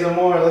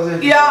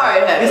ASMR, yeah, I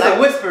already have it. It's the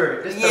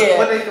whisper. It's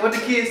the, what the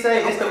kids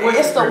say? It's the whisper.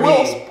 It's the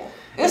whisper.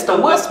 It's the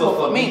whisper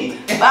for me.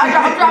 But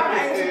I'm dropping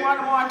ASMR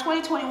tomorrow.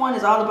 2021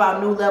 is all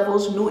about new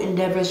levels, new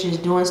endeavors,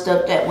 just doing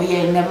stuff that we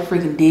ain't never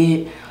freaking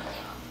did.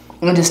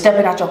 And just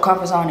stepping out your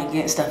comfort zone and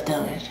getting stuff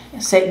done.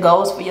 And set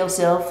goals for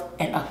yourself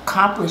and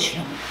accomplish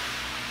them.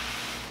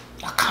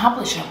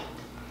 Accomplish them.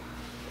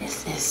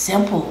 It's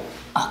simple.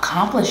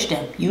 Accomplish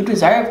them. You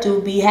deserve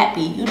to be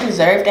happy. You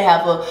deserve to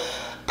have a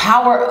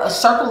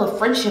circle of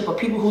friendship of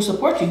people who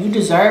support you. You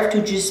deserve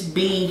to just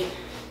be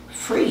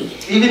free.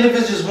 Even if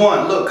it's just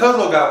one. Look,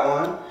 Cuzzo got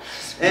one.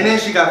 And then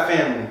she got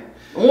family.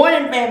 One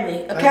in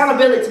family.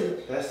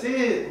 Accountability. That's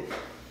it.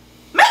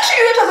 Make sure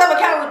you get yourself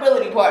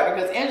accountability partner,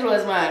 because Angelo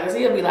is mine. Because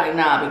he'll be like,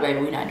 nah, big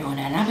baby, we're not doing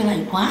that. And I'll be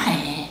like,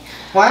 why?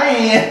 Why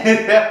you I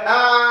just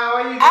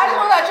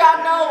want to let y'all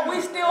know we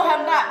still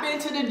have not been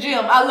to the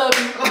gym. I love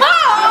you.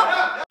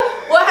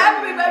 What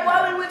happened, baby?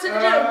 Why we went to the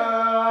gym?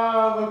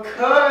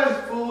 Because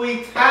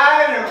we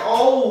tired and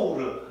old.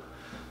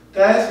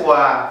 That's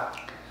why.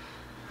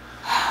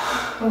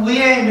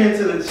 We ain't been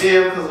to the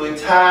gym because we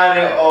tired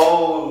and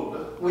old.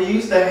 We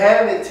used to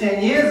have it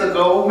 10 years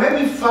ago,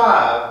 maybe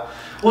 5.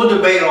 We'll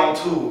debate on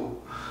 2.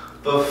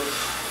 But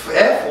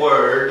F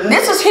word.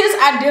 This was his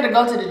idea to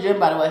go to the gym,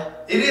 by the way.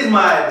 It is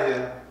my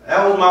idea.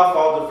 That was my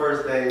fault the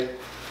first day.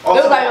 Also,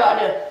 it was like your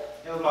idea.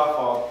 It was my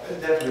fault. It's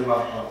definitely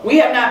my fault. We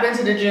have not been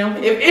to the gym.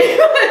 If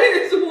anyone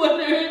is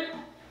wondering,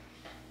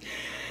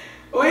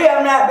 we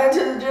have not been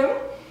to the gym.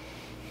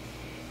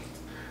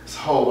 It's a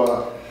whole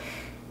lot.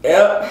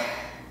 Yep.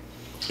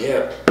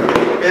 Yep.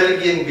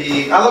 Belly getting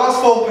big. I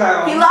lost 4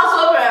 pounds. He lost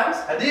 4 pounds.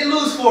 I did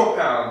lose 4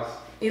 pounds.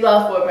 He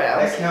lost 4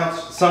 pounds. That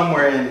counts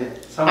somewhere in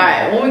it. Somewhere.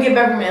 Alright, when we get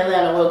back from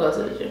Atlanta, we'll go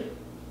to the gym.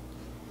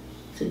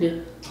 To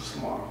do?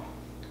 Tomorrow.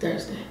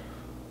 Thursday.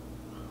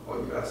 Oh,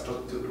 you got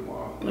stuff to do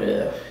tomorrow.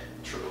 Yeah.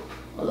 True.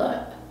 A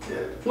lot. Yeah.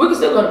 We can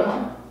still go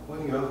tomorrow. We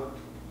can go.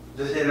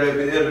 Just hit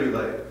it. It'll be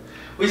late.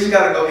 We just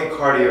gotta go hit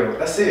cardio.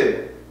 That's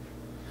it.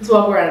 Let's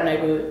walk around the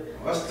neighborhood.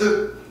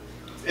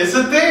 It's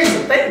a thing. It's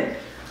a thing.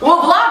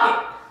 We'll vlog it.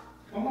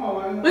 Come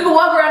on, man. We can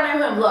walk around the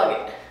neighborhood and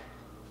vlog it.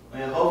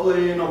 Man, hopefully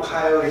there ain't no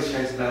coyotes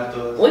chasing after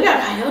us. We got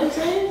coyotes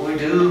in? We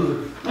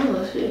do.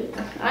 Oh shit.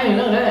 I didn't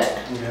know that.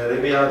 Yeah,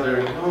 they be out there.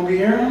 You don't be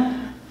hearing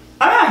them?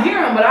 I don't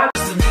hear them, but I.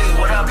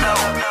 What up, though?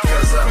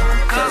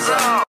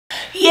 Cuzzo.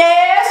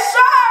 Yes,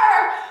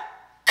 sir!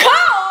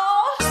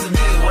 Call!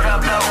 What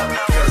up, though?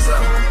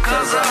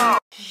 Cuzzo.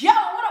 Yo,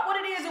 what up, what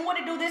it is and what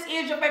it do? This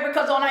is your favorite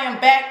Cuzzo and I am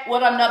back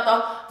with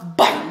another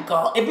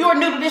banger. If you are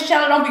new to this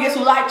channel, don't forget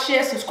to like,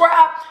 share,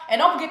 subscribe, and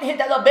don't forget to hit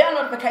that little bell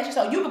notification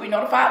so you can be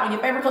notified when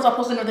your favorite Cuzzo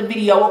posts another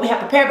video. What we have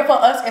prepared for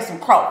us is some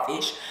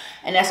crawfish,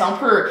 and that's on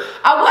purr.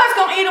 I was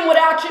gonna eat them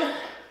without you.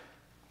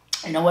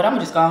 You know what? I'm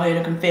just going ahead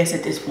and confess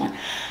at this point.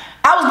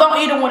 I was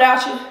gonna eat them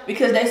without you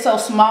because they so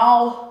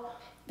small.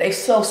 They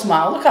so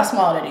small. Look how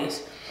small that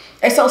is.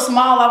 They so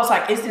small. I was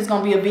like, is this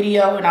gonna be a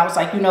video? And I was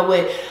like, you know what?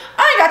 I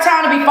ain't got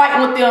time to be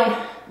fighting with them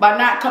by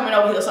not coming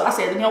over here. So I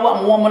said, you know what?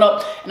 I'm warming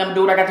up and I'm gonna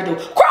do what I got to do.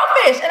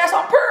 Crawfish, and that's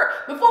on purr.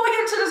 Before we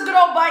get into this good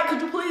old bite, could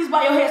you please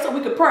bow your head so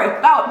we could pray?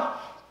 Now,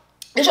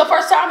 it's your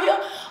first time here?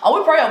 Oh,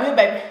 we pray over here,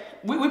 baby.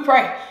 We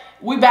pray.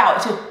 We bow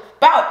it too.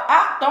 Bow it.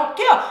 I don't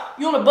care.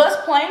 You on a bus,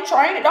 plane,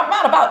 train, it don't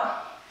matter about it.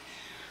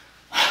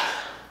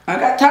 I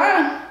got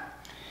time.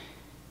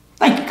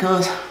 Thank you,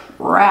 cuz.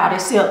 Wow,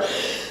 that's it.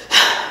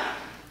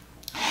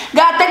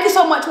 God, thank you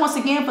so much once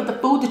again for the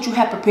food that you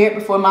have prepared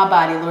before my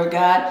body, Lord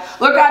God.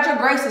 Lord God, your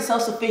grace is so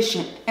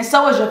sufficient, and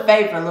so is your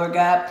favor, Lord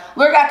God.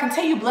 Lord God,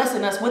 continue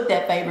blessing us with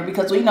that favor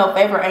because we know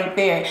favor ain't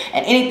fair.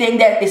 And anything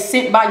that is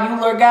sent by you,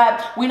 Lord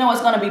God, we know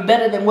it's going to be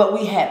better than what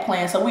we had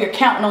planned. So we are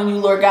counting on you,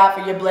 Lord God,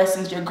 for your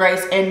blessings, your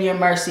grace, and your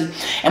mercy.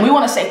 And we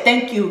want to say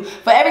thank you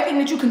for everything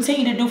that you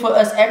continue to do for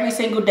us every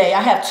single day.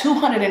 I have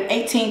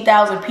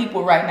 218,000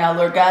 people right now,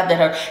 Lord God,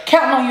 that are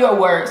counting on your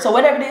word. So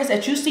whatever it is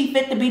that you see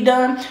fit to be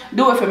done,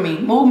 do it for me.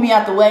 Move me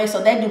out the way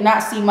so they do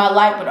not see my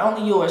light, but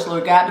only yours,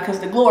 Lord God, because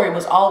the glory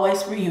was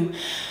always for you.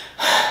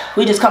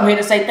 We just come here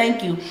to say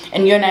thank you.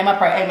 In your name I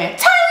pray, amen.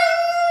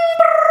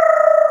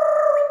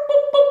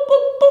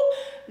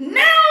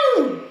 Now,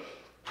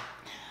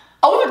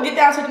 we're going to get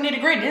down to the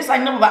nitty gritty. This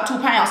ain't number about 2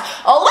 pounds.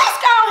 Let's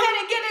go ahead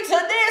and get into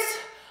this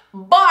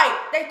bite.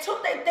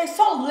 They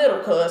so little,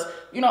 cuz,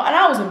 you know, and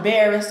I was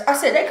embarrassed. I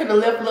said they could have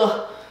left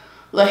little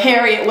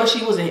Harriet where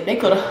she was at. They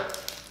could have.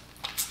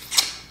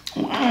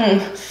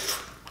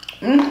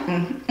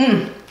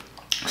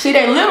 See,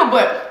 they little,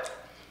 but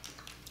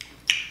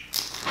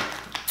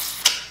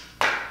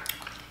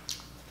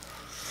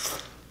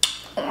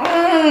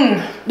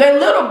they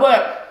little,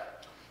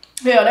 but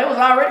yeah, they was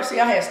already. See,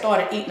 I had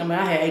started eating them,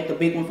 and I had ate the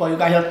big one before you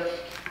got here.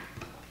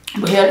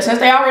 But yeah, since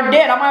they already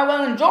dead, I might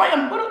well enjoy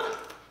them.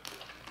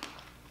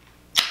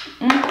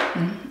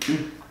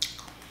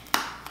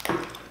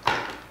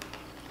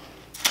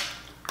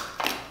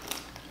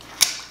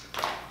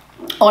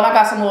 Oh, and I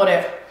got some more of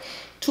that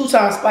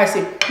 2-time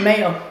spicy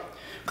mayo,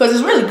 because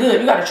it's really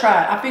good. You got to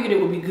try it. I figured it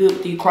would be good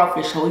with the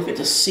crawfish, so we fit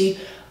to see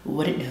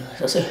what it does.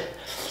 That's it.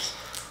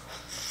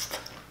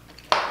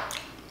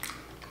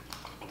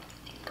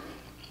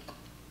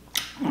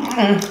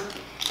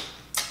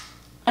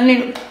 I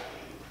need,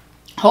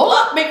 hold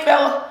up, big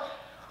fella.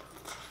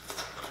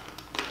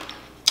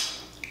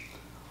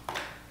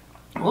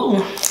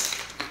 Ooh.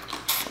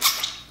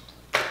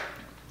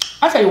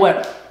 I tell you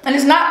what, and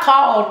it's not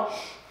called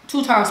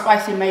 2-time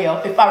spicy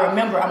mayo. If I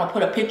remember, I'm gonna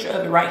put a picture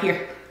of it right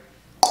here.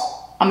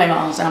 I made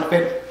my own sound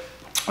effect,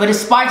 but it's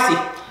spicy.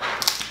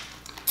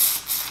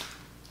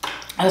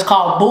 And it's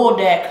called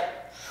Bulldog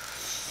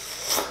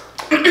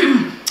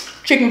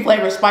chicken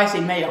flavored spicy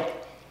mayo.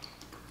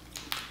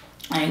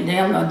 I ain't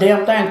a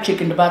damn thing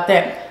chickened about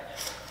that.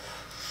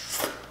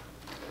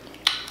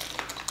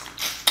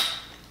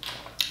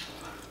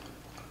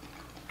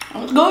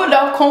 It's good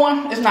though.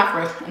 Corn, it's not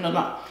fresh. No,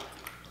 no.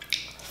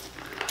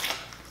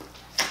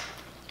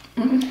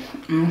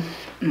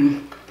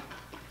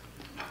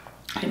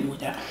 Hit me with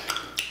that.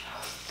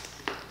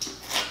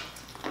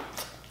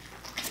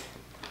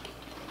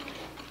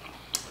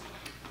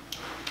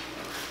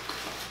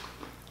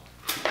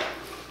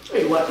 Tell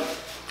you what,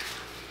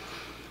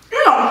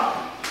 you know,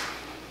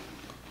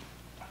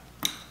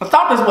 I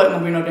thought this wasn't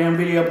gonna be no damn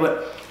video,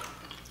 but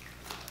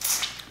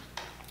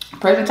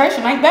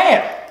presentation ain't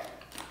bad.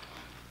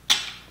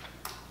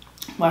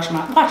 Watch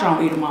I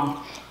don't eat them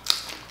all.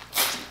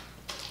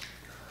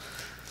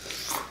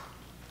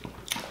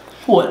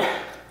 What?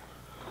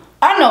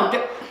 I know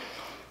that.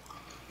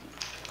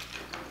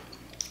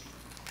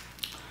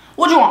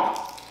 What you want?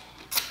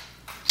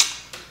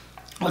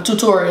 A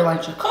tutorial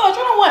like you. Cause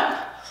you know what?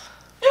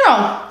 You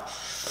know.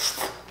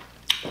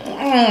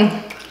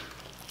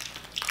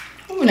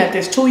 I've been at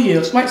this 2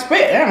 years. Might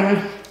spit.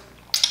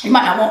 You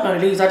might not want none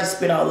of these. I just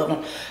spit all of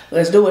them.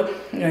 Let's do it.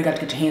 You know, you got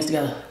to get your hands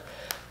together.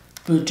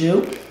 We'll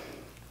do.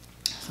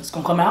 So it's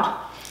gonna come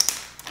out.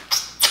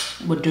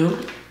 We'll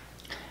do.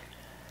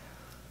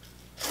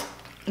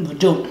 We'll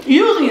do.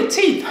 Using your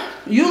teeth.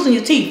 Using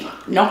your teeth.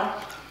 No.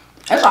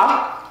 That's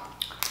all.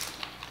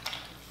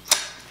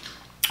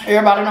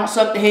 Everybody don't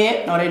suck the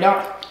head. No, they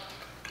don't.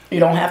 You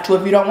don't have to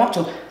if you don't want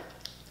to.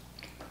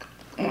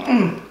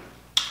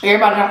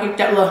 Everybody don't eat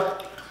that little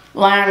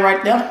line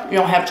right there. You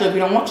don't have to if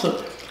you don't want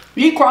to.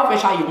 You eat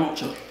crawfish how you want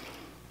to.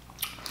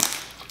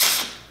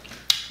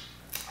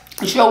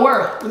 It's your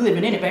world. We're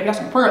living in it, baby. That's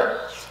some pearl.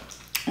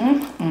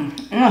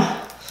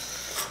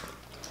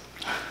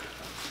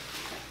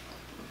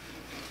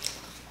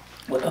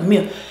 With a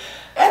meal.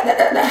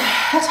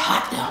 That's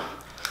hot though.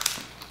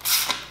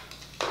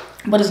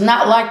 But it's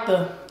not like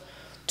the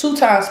 2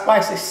 times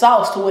spicy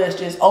sauce to where it's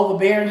just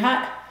overbearing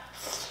hot.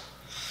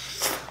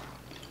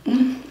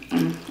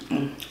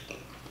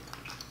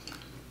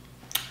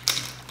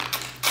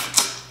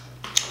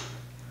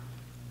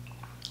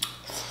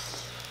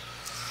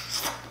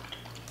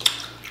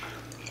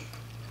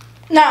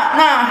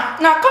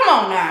 Now, come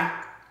on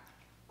now.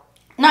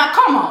 Now,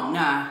 come on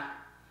now.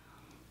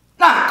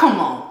 Nah, come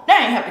on. They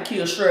ain't have to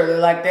kill Shirley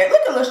like that.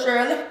 Look at little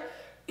Shirley.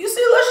 You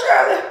see little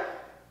Shirley?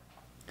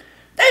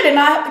 They did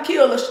not have to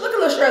kill little. Look at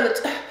little Shirley.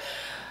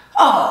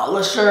 Oh,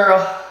 little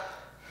Shirley.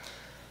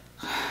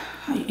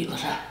 How you eat little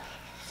Shirley?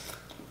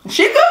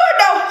 She good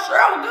though.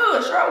 Shirley was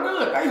good. Shirley was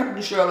good. I ain't have to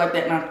do Shirley like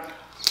that now.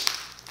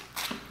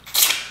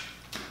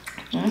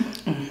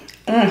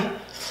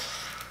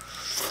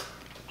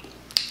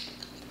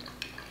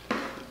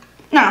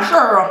 Now,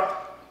 Shirley.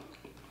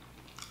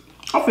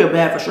 I feel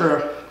bad for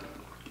Shirley.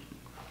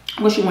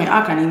 Where she went,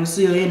 I can't even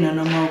see her in there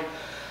no more.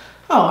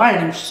 Oh, I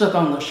ain't even suck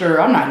on the Shirley.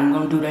 I'm not even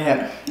gonna do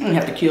that. I don't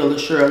have to kill the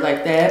Shirley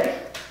like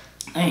that.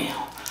 Damn.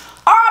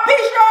 R.I.P.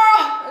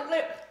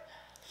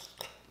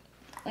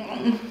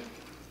 Shirley!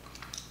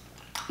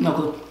 No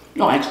good.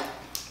 No ask.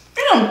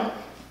 You know,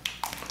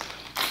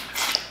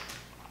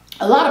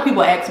 a lot of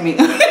people ask me.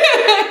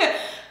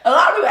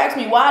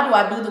 Why do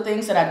I do the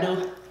things that I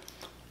do?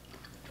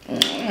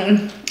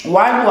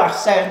 Why do I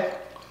say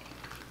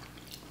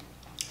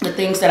the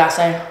things that I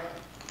say?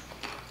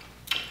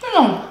 You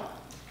know,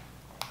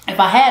 if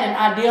I had an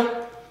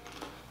idea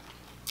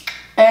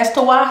as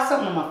to why,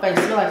 something in my face,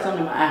 feel like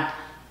something in my eye.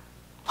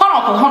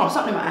 Hold on,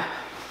 something in my eye.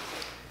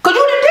 Cause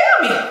you didn't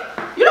tell me.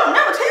 You don't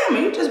never tell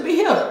me, you just be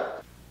here.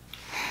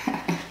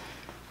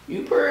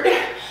 You pretty.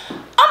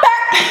 I'm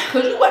back,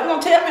 cause you wasn't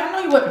gonna tell me, I know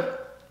you wasn't.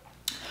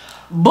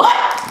 But,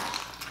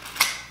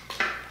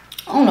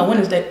 I don't know when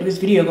is this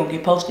video gonna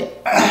get posted.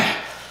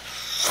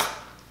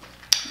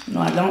 No,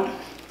 I don't.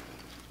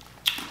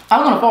 I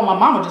was gonna phone my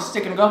mama just a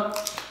second ago.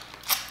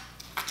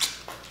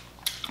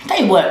 Tell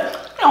you what,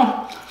 you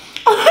know,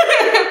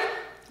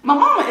 my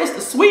mama is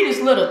the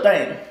sweetest little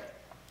thing.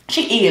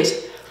 She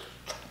is.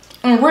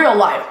 In real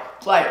life.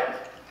 Like,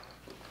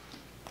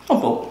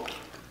 oh,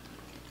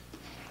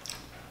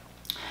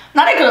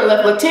 now they could have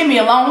left little Timmy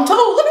alone too.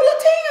 Look at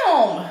little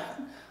Tim.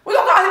 We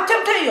gonna call him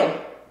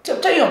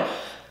Tim.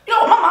 You know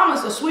what, my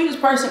mama's the sweetest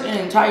person in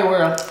the entire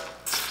world.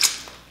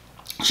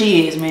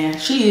 She is, man.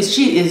 She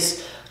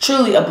is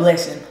truly a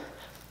blessing.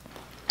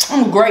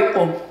 I'm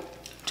grateful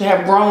to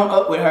have grown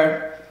up with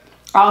her.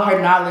 All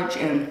her knowledge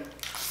and,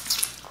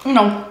 you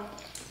know,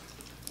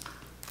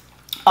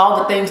 all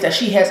the things that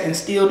she has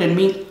instilled in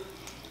me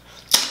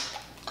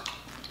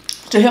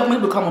to help me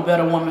become a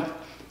better woman.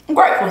 I'm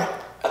grateful. Yes,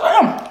 I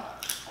am.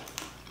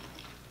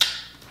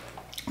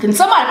 Can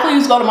somebody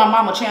please go to my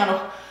mama channel?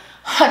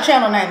 Her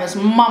channel name is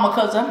Mama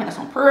Cuzzo, and that's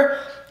on prayer.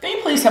 Can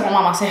you please tell my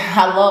mama say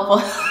I love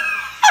her?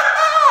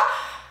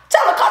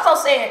 Tell her Cuzzo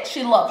said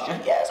she loves you.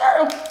 Yes,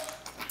 sir.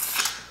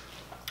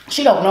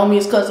 She don't know me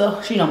as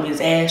Cuzzo. She know me as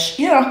Ash.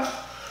 You know.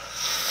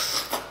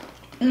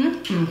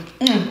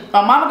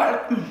 My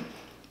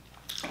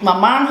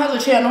mom has a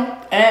channel,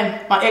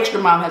 and my extra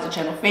mom has a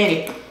channel,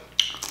 Fanny.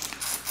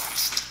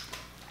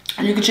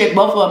 And you can check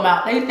both of them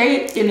out.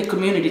 They in the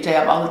community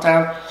tab all the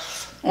time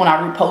when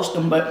I repost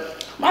them.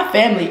 But my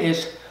family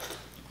is.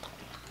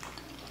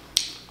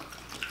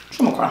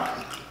 I'm gonna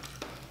cry.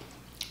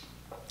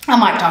 I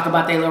might talk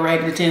about their little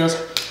raggedy tails.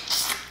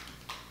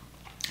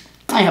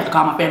 I ain't have to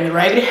call my family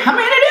raggedy. I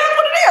mean, it is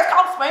what it is.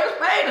 Call spade a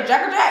spade, a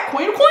jack a jack,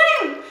 queen a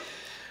queen.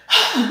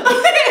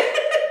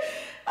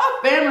 Our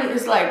family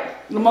is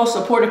like the most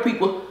supportive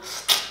people,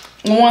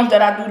 the ones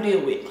that I do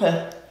deal with.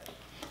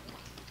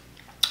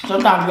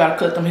 Sometimes you gotta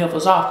cut them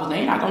heifers off because they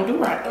ain't not gonna do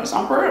right. That's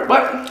on purpose.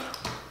 But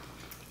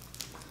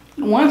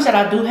the ones that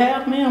I do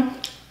have, man,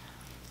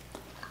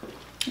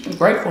 I'm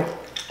grateful.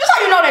 That's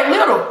how you know they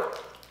little.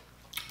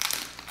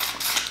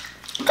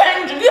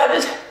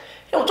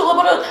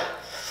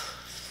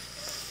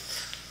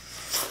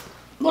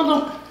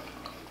 little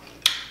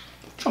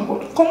chunk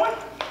of corn.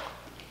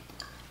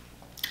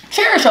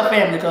 Cherish your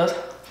family, cuz.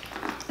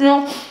 You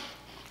know,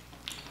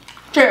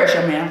 cherish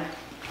your man.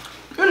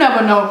 You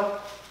never know.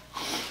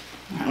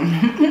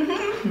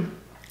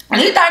 And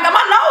these things got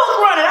my nose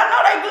running. I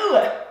know they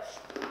good.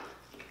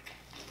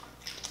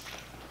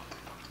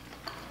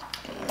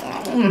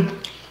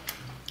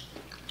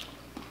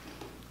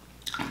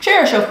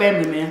 Cherish your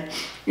family, man.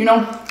 You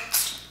know,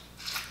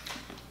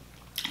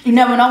 you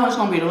never know when it's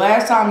gonna be the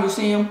last time you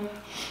see them,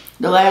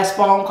 the last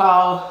phone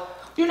call.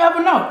 You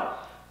never know.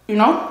 You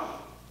know,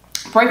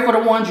 pray for the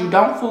ones you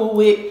don't fool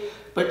with,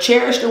 but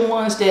cherish the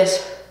ones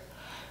that's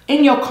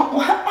in your. Oh, come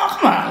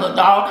on, little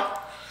dog.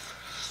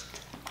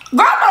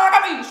 Girl, I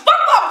got me stuck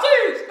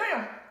overseas.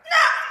 Damn. Nah.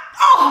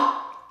 Oh.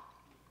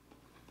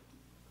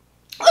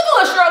 Look at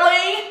little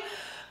Charlene.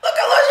 Look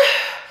at little.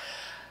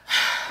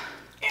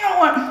 You know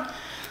what?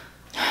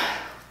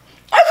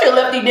 I should have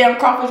left these damn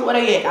crawfish where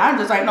they at. I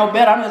just ain't no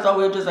better. I'm just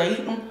over here just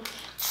eating them.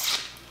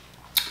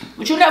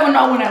 But you never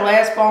know when that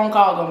last phone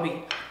call gonna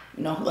be.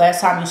 You know,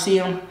 last time you see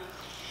them.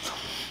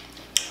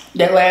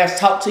 That last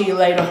talk to you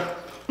later.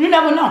 You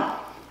never know.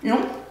 You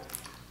know?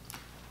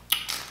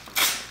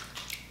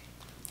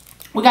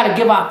 We gotta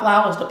give our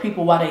flowers to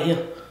people while they're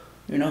here.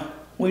 You know?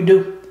 We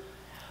do.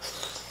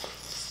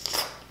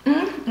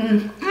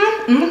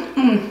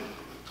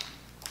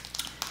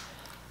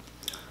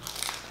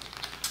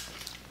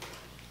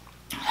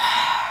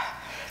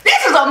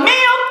 This is a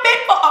meal fit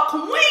for a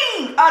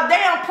queen. A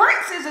damn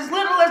princess as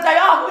little as they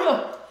are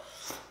here.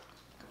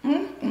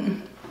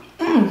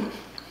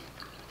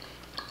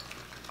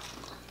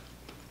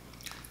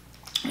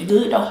 You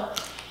good though?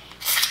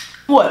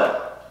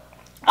 What?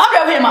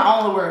 I'm over here in my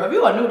own world. If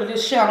you are new to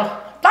this channel,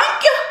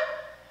 thank you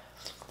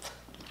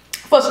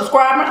for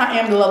subscribing. I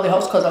am the lovely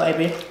host, Cuzzoab.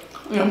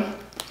 You know,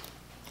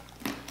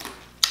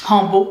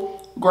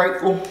 humble,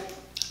 grateful,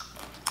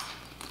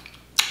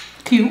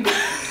 cute.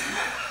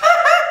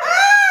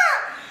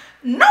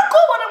 No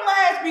clue where them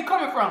lies be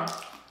coming from.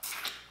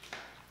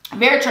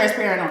 Very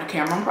transparent on the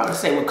camera. I'm probably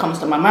say what comes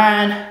to my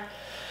mind.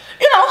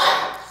 You know,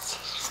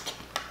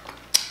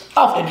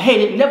 often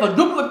hated, never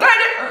duplicated.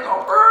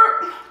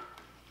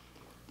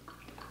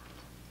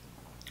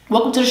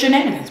 Welcome to the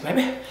shenanigans,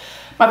 baby.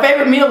 My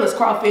favorite meal is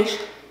crawfish.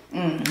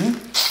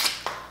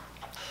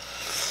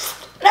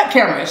 That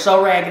camera is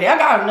so raggedy. I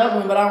got another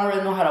one, but I don't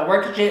really know how to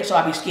work it yet, so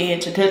I be scared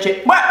to touch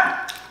it.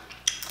 But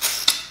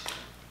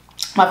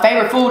my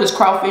favorite food is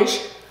crawfish.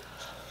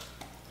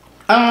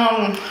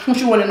 What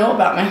you want to know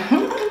about me?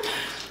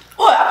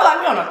 Boy, I feel like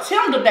we're on a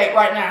Tinder date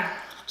right now.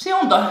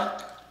 Tinder.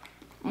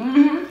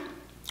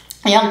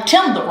 Yeah, I'm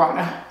Tinder right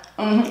now.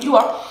 You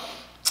are.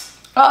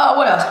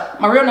 What else?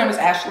 My real name is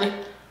Ashley.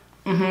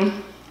 I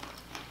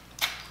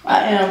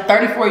am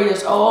 34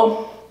 years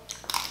old.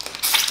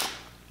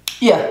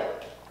 Yeah,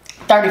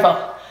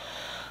 34.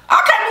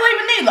 I can't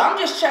believe it neither. I'm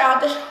just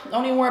childish.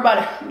 Don't even worry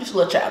about it. I'm just a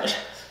little childish.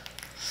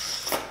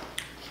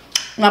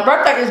 My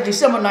birthday is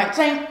December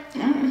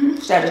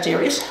 19th.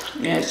 Sagittarius.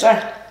 Yes,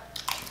 sir.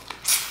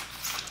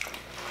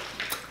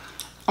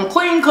 I'm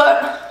clean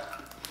cut.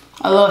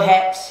 I love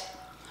hats.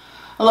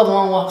 I love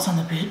long walks on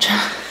the beach.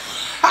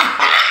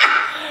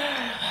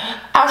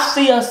 I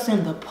see us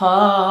in the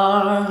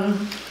park.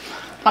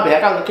 My bad,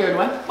 I got a little carried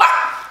away.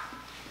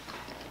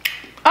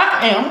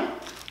 I am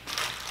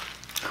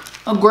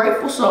a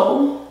grateful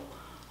soul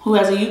who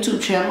has a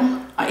YouTube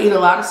channel. I eat a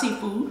lot of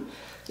seafood.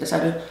 Yes, I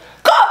do. God,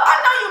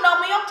 I know you know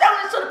me. I'm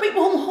telling this to the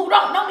people who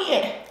don't know me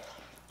yet.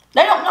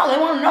 They don't know. They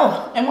want to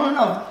know. They want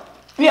to know.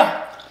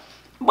 Yeah.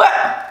 But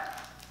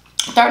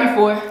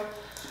 34.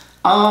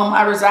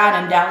 I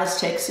reside in Dallas,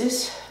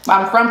 Texas.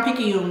 I'm from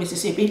Picayune,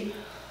 Mississippi.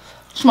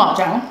 Small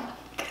town.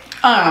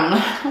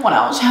 What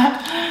else?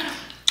 That's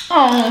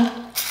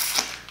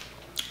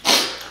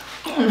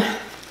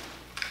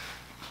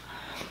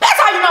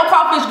how you know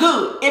crawfish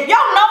good. If your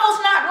nose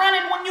not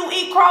running when you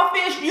eat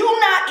crawfish, you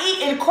not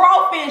eating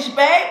crawfish,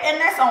 babe.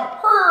 And that's on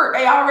purr.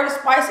 They already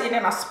spicy, and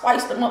then I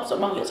spiced them up some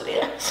more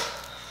yesterday.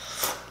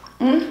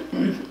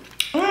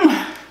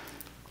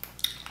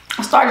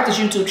 I started this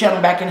YouTube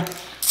channel back in,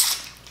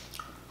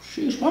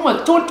 when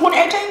was it?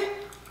 2018?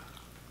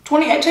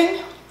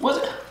 2018? Was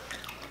it?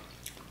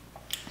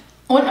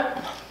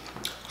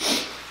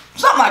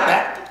 Something like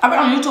that. I've been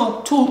on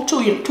YouTube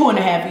two and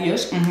a half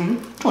years.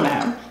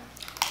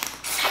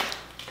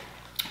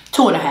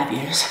 2.5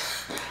 years.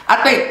 I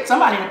think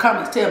somebody in the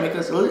comments tell me,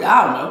 because I don't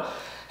know.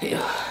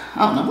 Hell,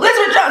 I don't know.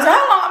 Elizabeth Johnson,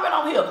 how long I've been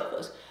on here?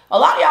 Because a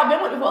lot of y'all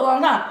been with me for a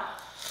long time.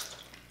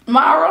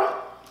 Mara,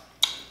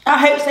 I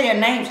hate saying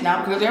names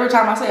now, because every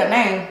time I say a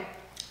name,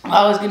 I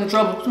always get in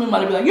trouble.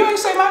 Somebody be like, you ain't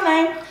say my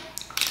name.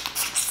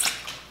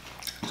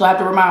 So I have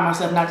to remind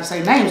myself not to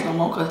say names no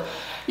more, because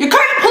you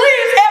can't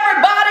please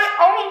everybody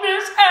on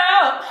this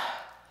app.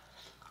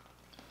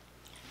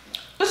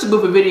 This is a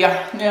goofy video.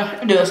 Yeah,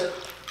 it does.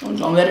 I'm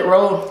just gonna let it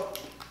roll.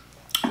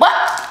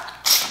 But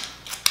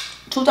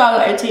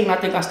 2018, I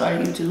think I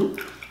started YouTube.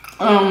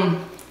 The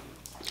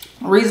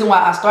reason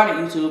why I started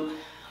YouTube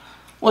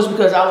was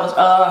because I was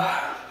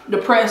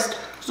depressed,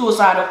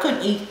 suicidal,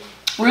 couldn't eat.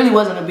 really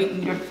wasn't a big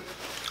eater.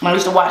 I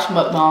used to watch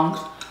mukbangs.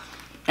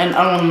 And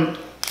I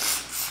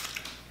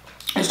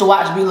used to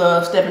watch Be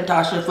Love, Steph and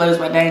Tasha, Flavors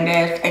by Dang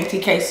Dash,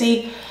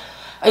 ATKC.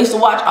 I used to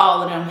watch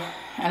all of them.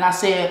 And I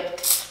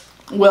said,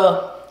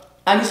 well,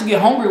 I used to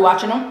get hungry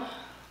watching them.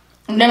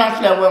 And then I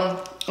said,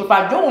 well, if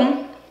I do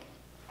them,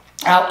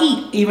 I'll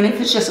eat, even if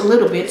it's just a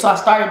little bit. So I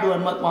started doing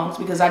mukbangs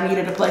because I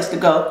needed a place to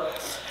go.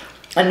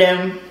 And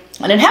then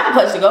I didn't have a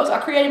place to go, so I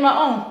created my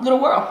own little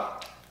world.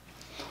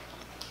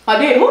 I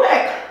did. Who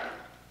that?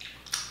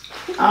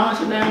 I don't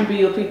sit down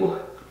bill people.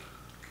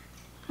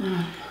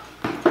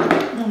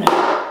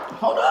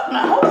 Hold up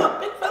now, hold up,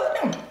 big fella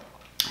down.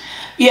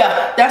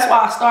 Yeah, that's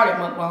why I started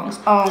mukbangs.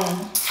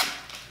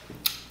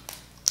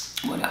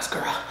 What else,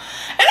 girl?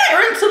 It ain't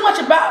really too much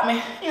about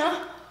me, you know.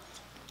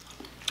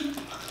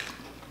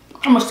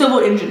 I'm a civil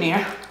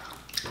engineer.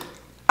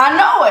 I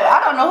know it.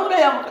 I don't know who the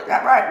hell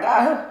got right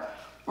guy.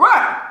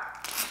 Right.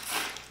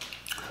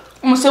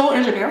 I'm a civil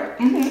engineer.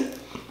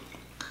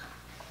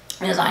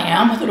 Yes, I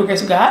am, through the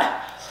grace of God.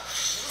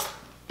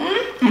 I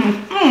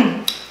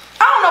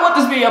don't know what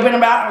this video been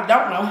about. I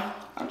don't know.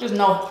 I just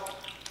know.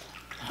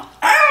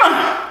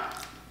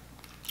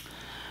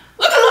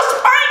 Look at little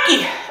Spanky.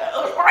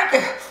 Little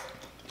Spanky.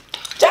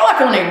 Tell like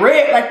when they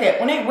red like that.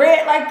 When they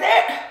red like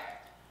that,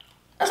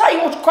 that's how you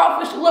want your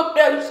crawfish to look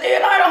there. You see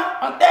it,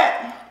 like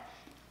that.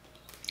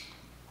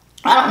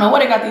 I don't know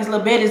where they got these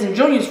little betties and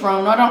juniors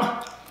from. No, I don't.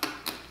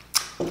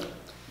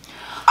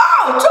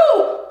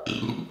 Oh,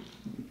 two.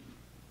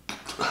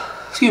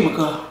 Excuse me,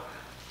 cuz.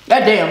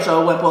 That damn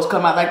show wasn't supposed to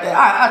come out like that.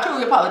 I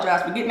truly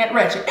apologize for getting that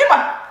ratchet.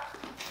 Anyway,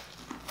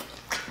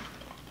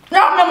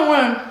 y'all remember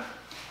when?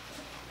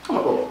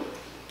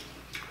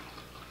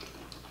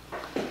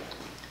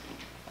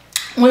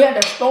 We had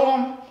that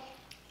storm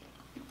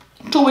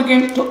 3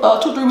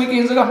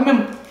 weekends ago.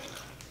 Remember?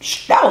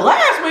 That was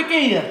last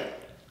weekend.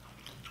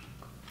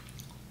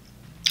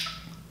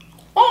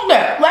 On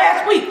that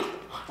last week,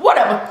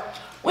 whatever.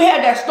 We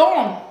had that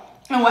storm,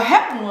 and what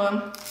happened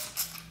was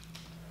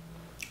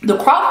the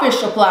crawfish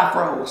supply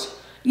froze.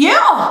 Yeah,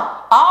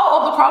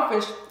 all of the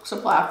crawfish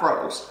supply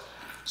froze.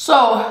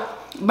 So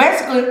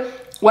basically,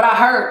 what I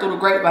heard through the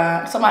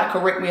grapevine, somebody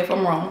correct me if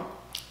I'm wrong,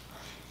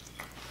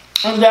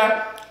 is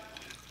that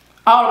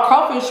all the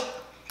crawfish,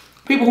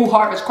 people who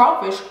harvest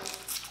crawfish,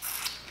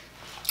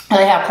 and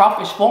they have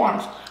crawfish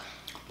farms,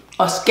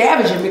 are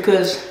scavenging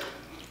because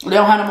they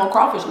don't have no more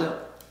crawfish left.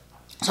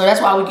 So that's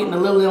why we're getting the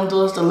little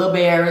Lindals, the little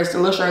Barrys, the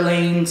little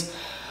Charlene's,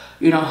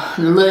 you know,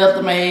 the little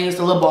Ethamays,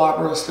 the little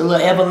Barbaras, the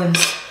little Evelyns.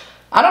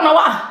 I don't know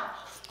why.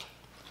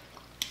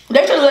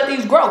 They should let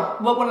these grow.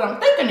 But what I'm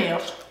thinking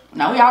is,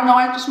 now we all know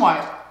I ain't the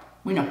smartest.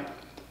 We know.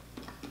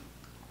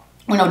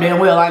 We know damn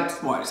well I ain't the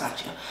smartest out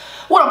here.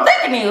 What I'm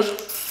thinking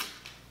is,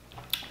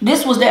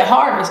 this was that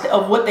harvest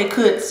of what they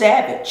could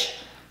salvage.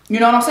 You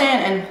know what I'm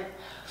saying? And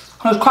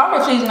because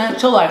crawfish season ain't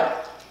until like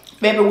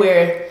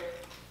February,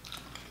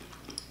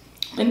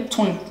 I think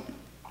between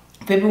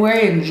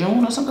February and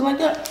June or something like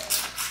that.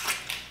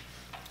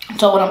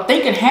 So what I'm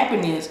thinking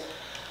happened is,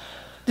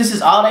 this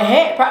is all they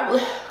had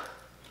probably.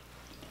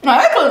 No,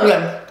 they could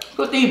have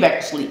put these back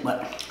to sleep,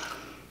 but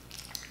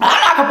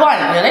I'm not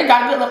complaining. They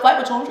got a good little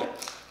flavor to them.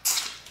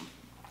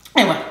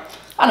 Anyway,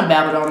 I done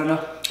babbled on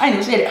enough. I ain't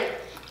even said it.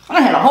 I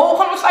done had a whole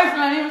conversation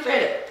and I didn't even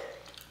say it.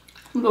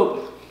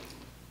 Look.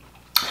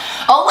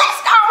 Oh,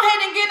 let's go ahead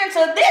and get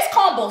into this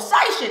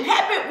conversation.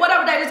 Happy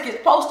whatever day this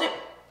gets posted.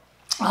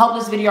 I hope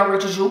this video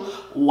reaches you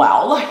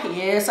well.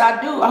 Yes,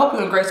 I do. I hope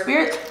you're in great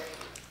spirits.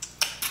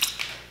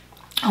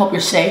 I hope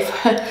you're safe.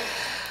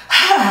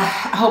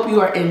 I hope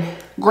you are in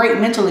great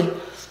mentally.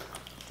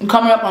 I'm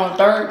coming up on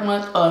the 3rd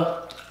month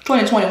of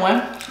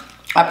 2021.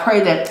 I pray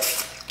that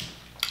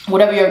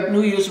whatever your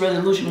New Year's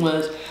resolution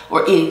was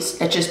or is,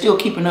 that you're still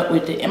keeping up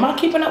with it. Am I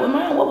keeping up with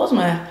mine? What was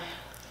mine?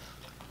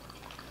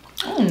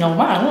 I don't know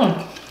mine.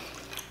 I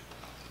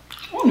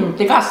don't even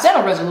think I set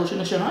a resolution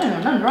and shit. I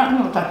ain't got nothing right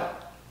all the time.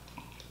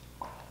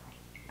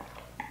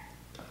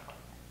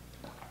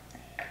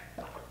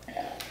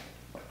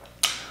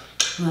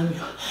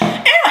 Anyway,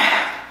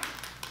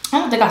 I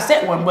don't think I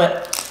set one,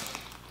 but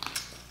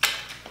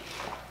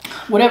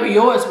whatever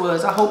yours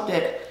was, I hope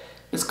that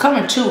it's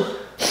coming true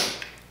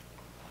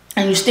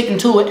and you're sticking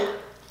to it.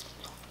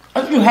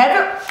 If you have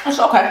it, it's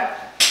okay.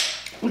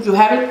 If you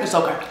have it, it's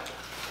okay.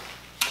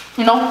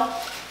 You know?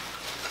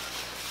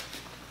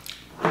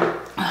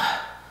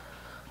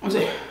 What's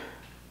it?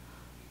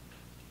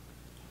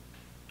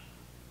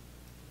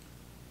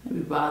 It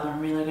be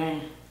bothering me like I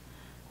ain't.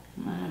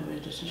 Mind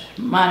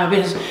my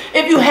business.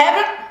 If you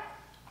haven't,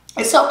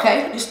 it's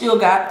okay. You still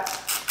got.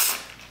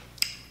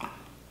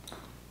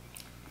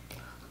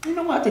 You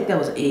know what? I think that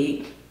was an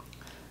egg.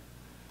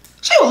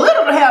 She was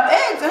little to have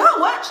eggs in her,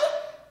 wasn't she?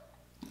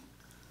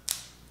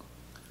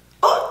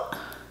 Oh.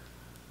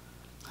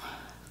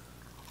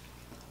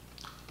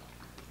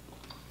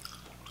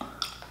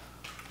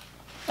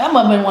 That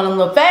must have been one of them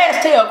little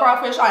fast tail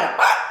crawfish.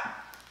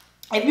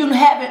 If you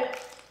haven't,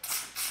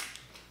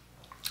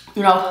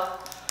 you know.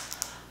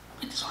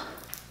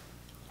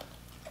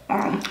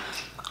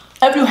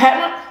 If you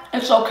haven't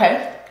It's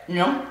okay. You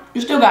know,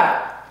 you still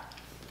got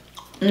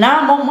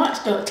 9 more months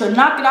to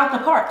knock it out the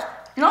park.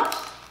 You know?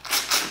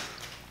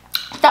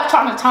 Stop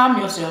trying to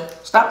time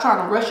yourself. Stop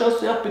trying to rush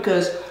yourself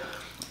because,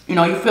 you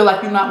know, you feel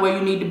like you're not where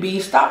you need to be.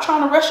 Stop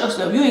trying to rush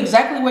yourself. You're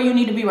exactly where you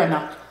need to be right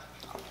now.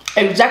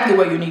 Exactly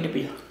where you need to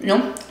be. You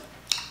know?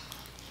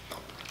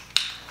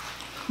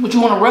 But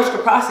you want to rush the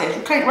process.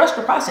 You can't rush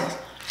the process.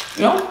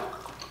 You know?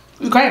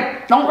 You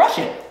can't. Don't rush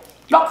it.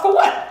 Not for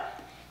what?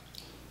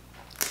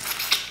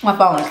 My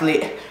phone is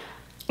lit.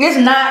 It's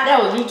not.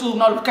 That was YouTube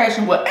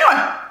notification. But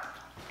anyway,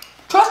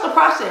 trust the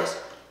process.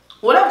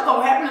 Whatever's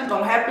going to happen is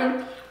going to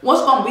happen.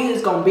 What's going to be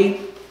is going to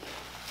be.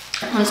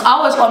 And it's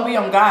always going to be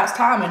on God's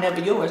time and never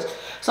yours.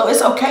 So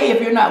it's okay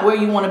if you're not where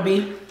you want to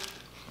be.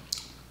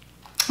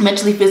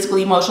 Mentally,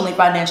 physically, emotionally,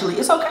 financially.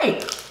 It's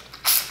okay.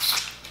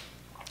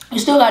 You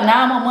still got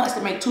 9 more months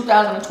to make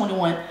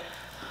 2021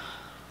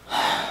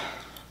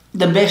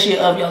 the best year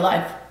of your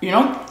life. You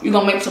know? You're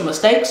going to make some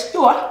mistakes.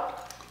 You are.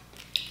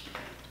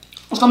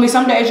 It's going to be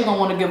some days you're going to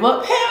want to give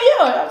up. Hell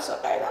yeah. That's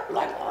okay. I'll be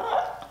like,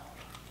 what?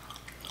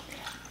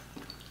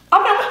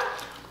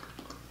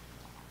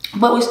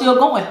 But we still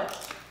going.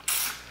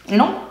 You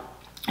know?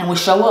 And we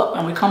show up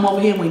and we come over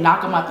here and we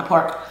knock them out the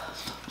park.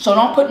 So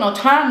don't put no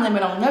time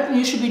limit on nothing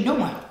you should be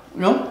doing.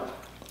 You know?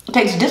 It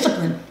takes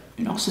discipline.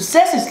 You know?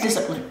 Success is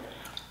discipline.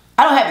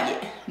 I don't have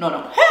it yet. No.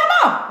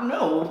 Hell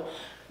no.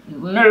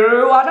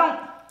 No, I don't.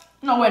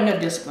 Nowhere near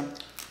discipline.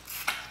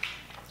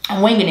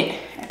 I'm winging it.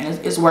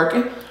 And it's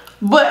working.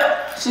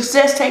 But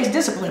success takes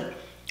discipline.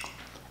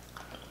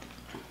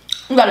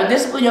 You got to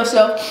discipline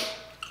yourself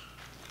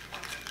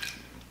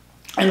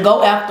and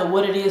go after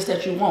what it is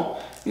that you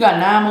want. You got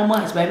 9 more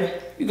months, baby.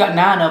 You got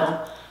 9 of them.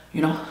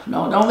 You know,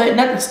 no, don't let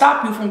nothing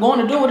stop you from going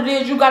to do what it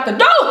is you got to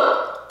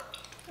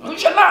do. You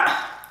should not.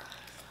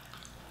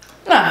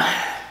 Nah,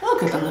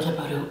 look at the little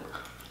boo-doo.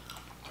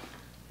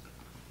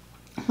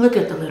 Look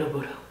at the little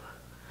boo-doo.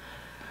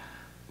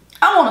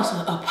 I want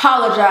to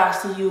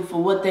apologize to you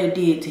for what they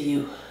did to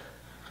you.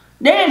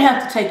 They didn't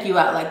have to take you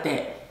out like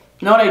that.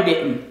 No, they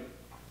didn't.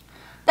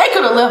 They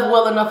could have left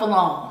well enough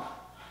alone.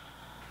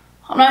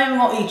 I'm not even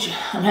going to eat you.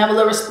 I'm going to have a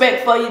little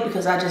respect for you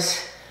because I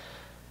just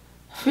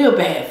feel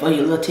bad for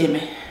you, little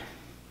Timmy.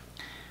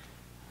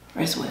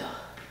 Rest well.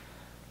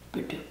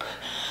 Ba-doop.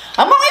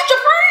 I'm going to eat your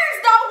friends,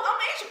 though. I'm going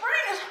to eat your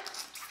friends.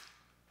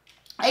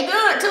 They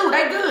good, too.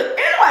 They good.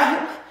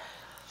 Anyway,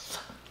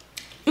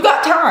 you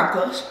got time,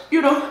 cuz.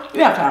 You know,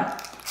 you have time.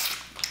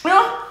 You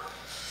know?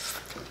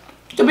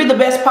 To be the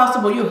best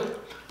possible you.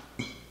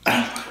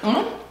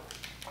 And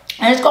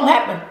it's going to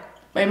happen.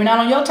 Maybe not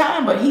on your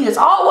time, but he is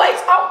always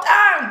on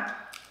time.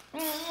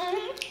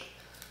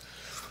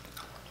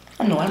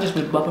 I know, I just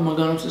been bumping my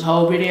gums this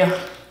whole video.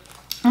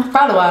 That's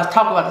probably why I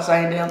talk about the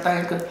same damn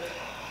thing, because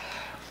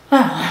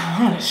I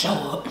gotta show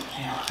up.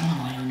 I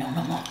don't even know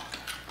no more.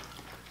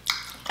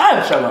 I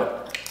gotta show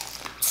up.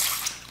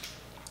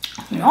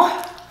 You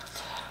know?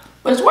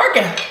 But it's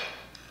working.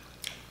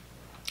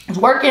 It's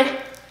working.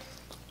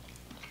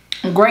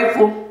 I'm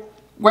grateful.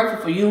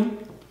 Grateful for you.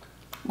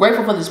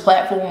 Grateful for this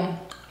platform.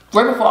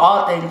 Grateful for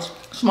all things.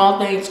 Small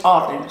things,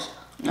 all things.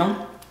 You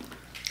know?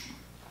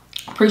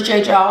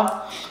 Appreciate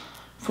y'all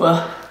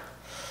for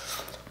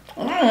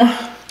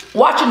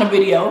watching the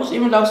videos,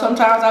 even though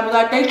sometimes I be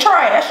like, they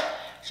trash.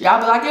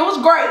 Y'all be like, it was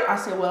great. I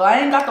said, well, I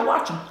ain't got to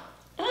watch them.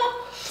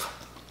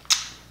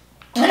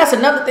 And that's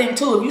another thing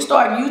too. If you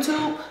start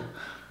YouTube,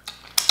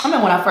 I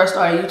mean, when I first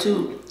started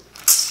YouTube,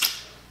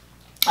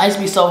 I used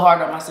to be so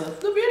hard on myself.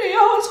 The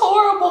video is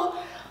horrible.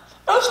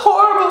 That's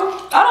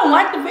horrible. I don't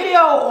like the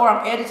video, or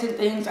I'm editing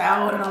things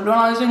out and I'm doing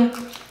all these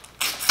things.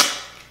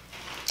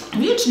 If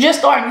you just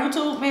start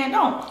YouTube, man,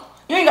 don't.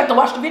 You ain't got to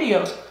watch the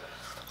videos.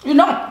 You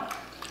don't.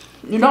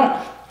 You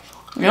don't.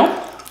 You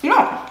know? You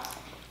don't.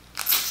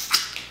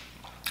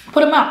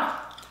 Put them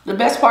out. The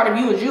best part of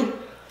you is you.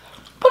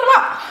 Put them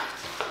out.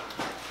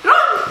 You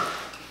know?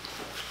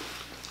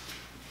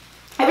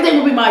 Everything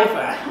will be mighty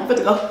fine. I'm fit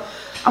to go.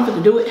 I'm fit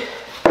to do it.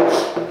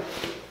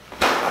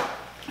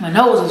 My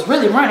nose is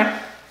really running.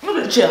 Look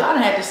at the chair. I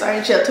done had the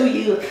same chair 2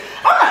 years.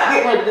 I'm not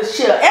getting rid of this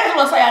chair.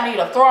 Angelo say I need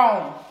a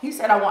throne. He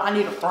said I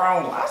need a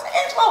throne. I said,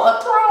 Angelo, a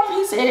throne?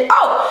 He said,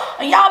 oh,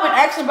 and y'all been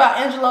asking about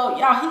Angelo.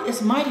 Y'all, he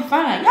is mighty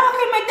fine. Y'all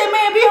can't make that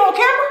man be on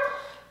camera.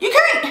 You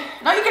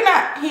can't. No, you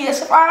cannot. He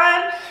is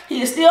fine.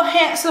 He is still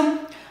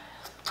handsome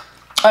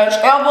as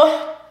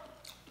ever.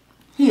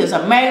 He is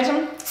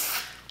amazing.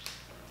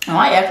 And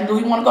I asked him, do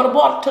he want to go to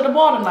the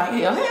bar tonight?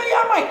 Hell yeah,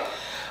 I might.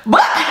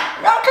 But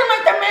y'all can't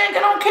make that man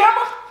get on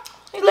camera.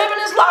 He's living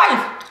his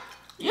life.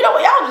 You know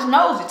what? Y'all just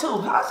nosy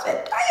too. I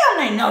said, damn,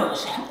 they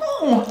nosy.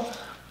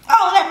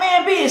 Oh, that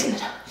man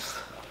business.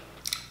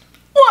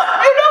 What?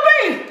 You do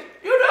me.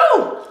 You do.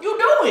 You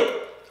do it.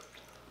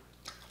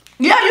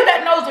 Yeah, you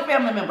that nosy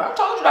family member. I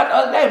told you that the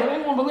other day, but they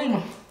didn't want to believe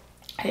me.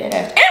 Head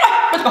ass. Anyway,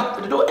 let's go.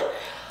 Let's do it.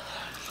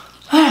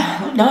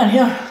 We're done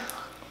here.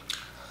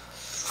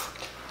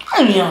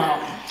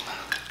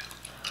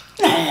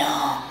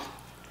 Damn.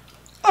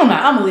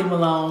 I'm gonna leave him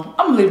alone.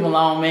 I'm gonna leave him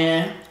alone,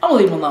 man. I'm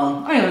gonna leave him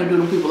alone. I ain't gonna do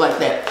them people like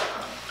that.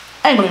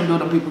 I ain't gonna do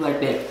them people like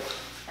that.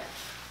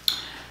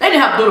 They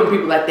didn't have to do them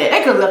people like that. They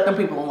could have left them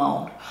people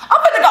alone.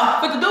 I'm finna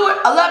go. Finna do it.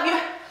 I love you.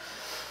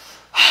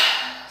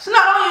 So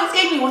not only is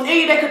ignorant with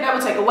ignorant, they could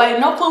never take away.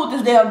 No clue what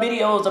this damn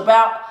video is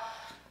about.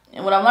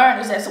 And what I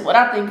learned is that what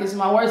I think is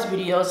my worst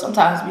videos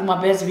sometimes be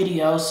my best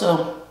videos.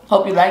 So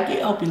hope you like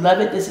it. Hope you love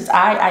it. This is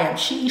I am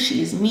she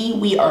is me.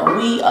 We are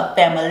we, a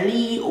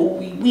family.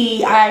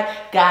 We. I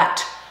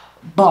got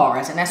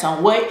bars. And that's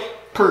on what?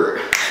 Per.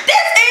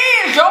 This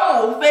is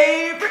your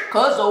favorite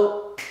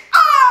Cuzzo.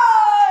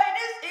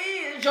 This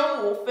is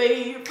your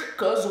favorite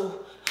Cuzzo.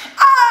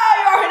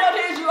 You already know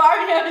this. You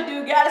already know to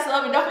do. Gotta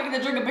love it. Don't forget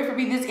to drink a bit for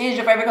me. This is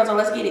your favorite Cuzzo.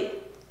 Let's get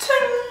it.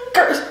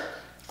 Tinkers.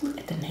 Look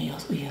at the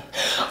nails we have.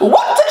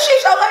 Welcome to the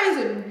shit show, ladies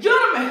and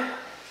gentlemen.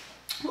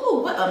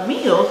 Ooh, what a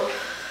meal.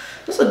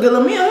 This is a good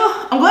little meal.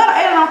 I'm glad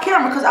I ate it on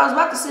camera because I was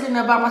about to sit in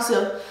there by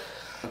myself.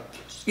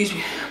 Excuse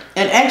me.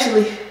 And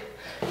actually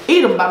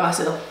eat them by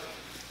myself.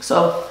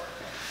 So,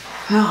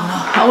 I don't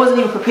know. I wasn't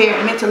even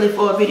prepared mentally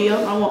for a video.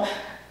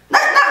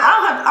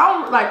 I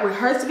don't like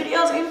rehearse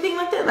videos or anything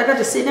like that. Like I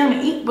just sit down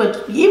and eat.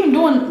 But even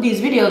doing these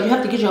videos, you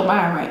have to get your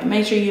mind right and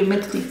make sure you're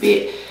mentally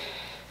fit.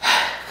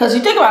 Because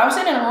you think about it, I'm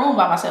sitting in a room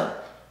by myself.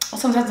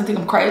 Sometimes I think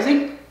I'm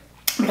crazy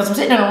because I'm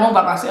sitting in a room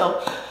by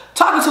myself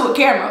talking to a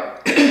camera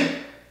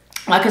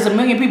like there's a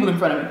million people in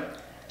front of me.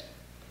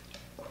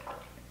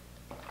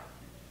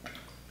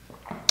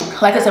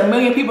 Like there's a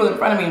million people in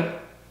front of me.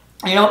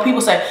 And you know,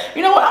 people say,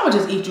 you know what, I'm gonna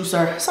just eat you,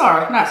 sir.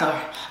 Sorry, not sorry.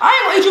 I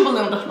ain't gonna eat you,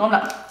 Belinda. No, I'm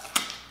not.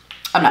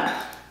 I'm not.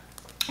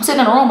 I'm sitting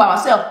in a room by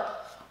myself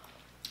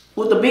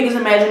with the biggest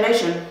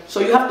imagination. So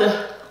you have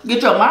to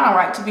get your mind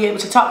right to be able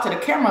to talk to the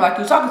camera like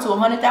you're talking to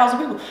 100,000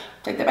 people.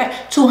 Take that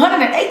back.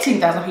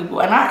 218,000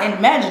 people. And I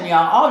imagine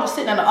y'all all just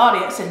sitting in the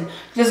audience and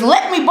just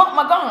let me bump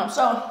my gums.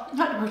 So I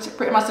have to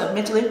prepare myself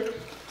mentally.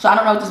 So I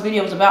don't know what this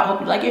video is about.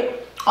 Hope you like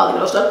it. All of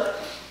those stuff.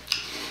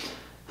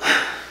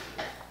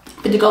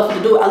 Good to go for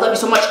the do it. I love you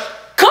so much.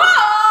 Call!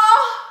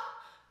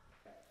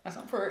 That's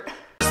not for it.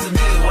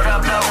 What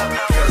up,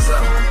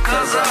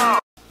 Cuzzo?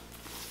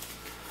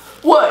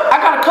 What? I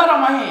got a cut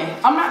on my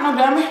hand. I'm not no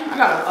dummy. I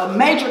got a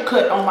major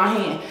cut on my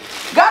hand.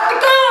 Got the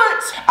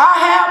goods. I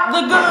have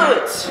the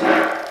goods.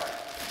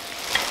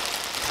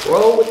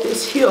 Roll with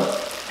this here.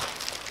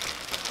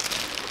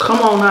 Come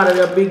on out of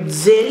there, big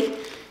zitty.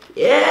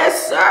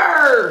 Yes,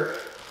 sir.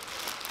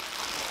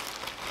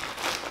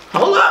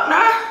 Hold up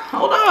now.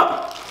 Hold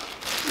up.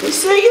 We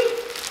see you.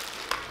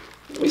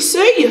 We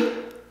see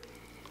you.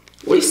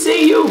 We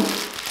see you.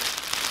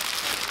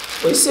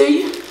 We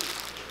see you.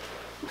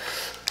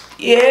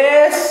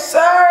 Yes,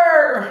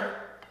 sir.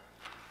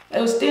 It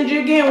was stingy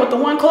again with the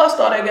one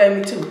cluster they gave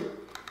me too.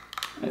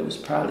 It was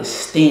probably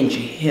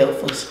stingy,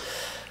 helpers.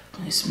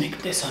 Let's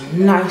make this a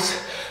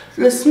nice.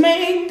 Let's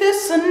make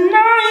this a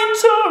night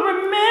to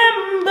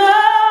remember.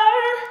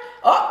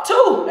 Up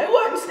two. They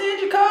wasn't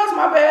stingy, cause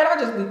my bad. I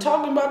just be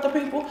talking about the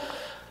people.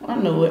 I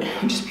knew it.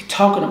 I just be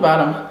talking about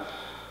them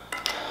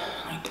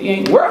like they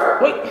ain't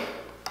worth it. Wait.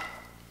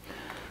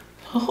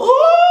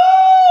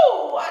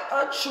 Oh, what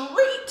a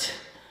treat.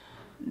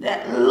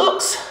 That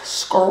looks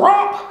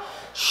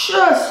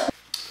scrumptious.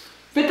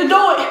 Fit to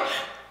do it.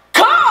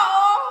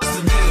 Call!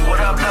 What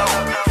up,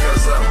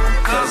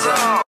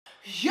 Cuzzo?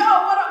 Yo,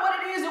 what up, what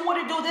it is and what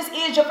it do? This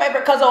is your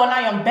favorite Cuzzo and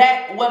I am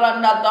back with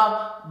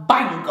another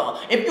banger.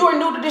 If you are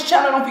new to this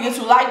channel, don't forget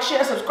to like,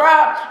 share,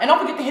 subscribe, and don't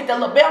forget to hit that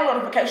little bell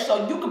notification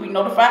so you can be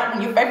notified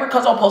when your favorite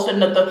Cuzzo posts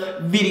another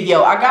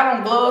video. I got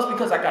on gloves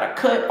because I got a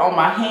cut on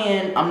my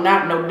hand. I'm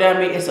not no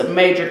dummy. It's a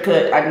major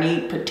cut. I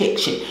need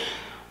protection.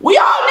 We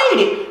all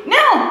need it.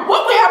 Now,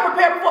 what we have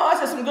prepared for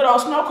us is some good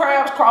old snow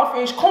crabs,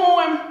 crawfish,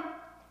 corn,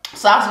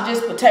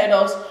 sausages,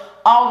 potatoes,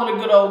 all of the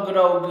good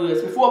old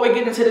goods. Before we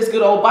get into this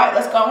good old bite,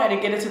 let's go ahead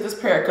and get into this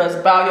prayer because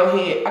bow your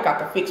head. I got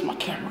to fix my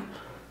camera.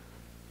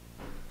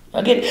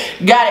 I get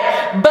it. Got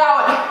it.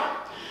 Bow it.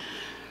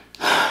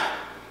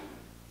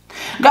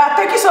 God,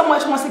 thank you so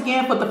much once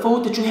again for the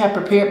food that you have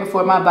prepared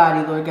before my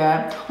body, Lord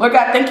God. Lord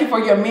God, thank you for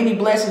your many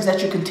blessings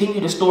that you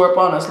continue to store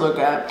upon us, Lord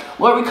God.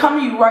 Lord, we come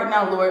to you right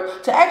now, Lord,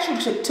 to ask you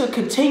to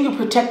continue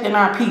protecting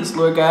our peace,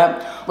 Lord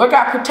God. Lord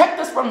God, protect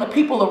us from the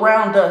people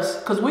around us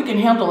because we can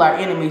handle our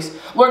enemies.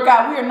 Lord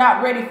God, we are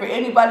not ready for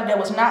anybody that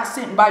was not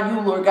sent by you,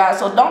 Lord God,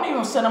 so don't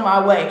even send them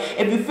our way.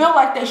 If you feel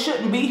like they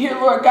shouldn't be here,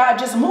 Lord God,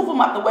 just move them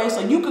out the way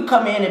so you could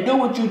come in and do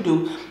what you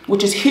do,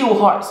 which is heal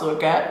hearts, Lord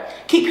God.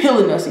 Keep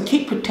healing us and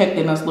keep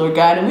protecting us, Lord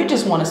God. And we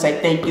just want to say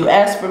thank you.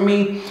 As for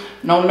me,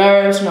 no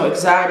nerves, no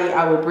anxiety.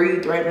 I will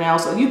breathe right now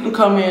so you can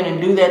come in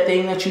and do that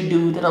thing that you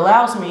do that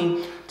allows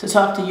me to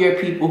talk to your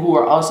people who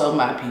are also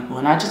my people.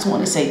 And I just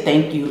want to say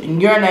thank you.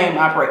 In your name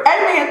I pray.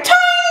 Amen.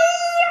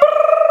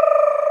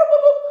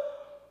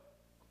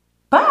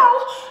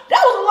 Bow.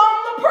 That was a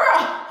long little prayer.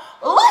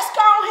 Let's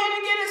go ahead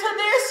and get into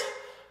this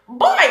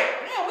bite.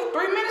 Yeah, we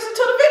 3 minutes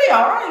into the video. I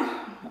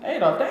ate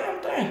a damn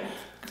thing.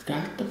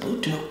 Got the blue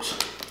jokes.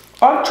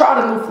 I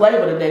tried a new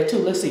flavor today too.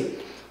 Let's see.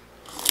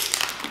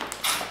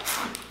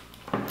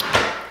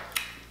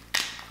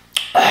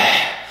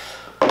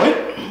 Wait,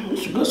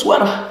 it's a good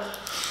sweater.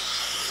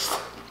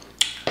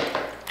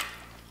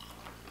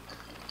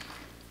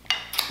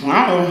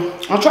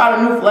 I tried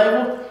a new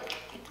flavor.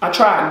 I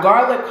tried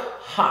garlic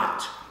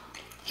hot.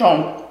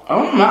 So,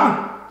 oh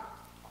my.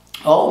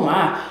 Oh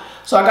my.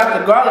 So I got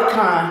the garlic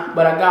kind,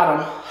 but I got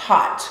them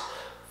hot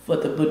for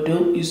the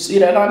badoo. You see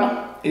that on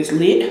them? It's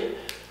lit.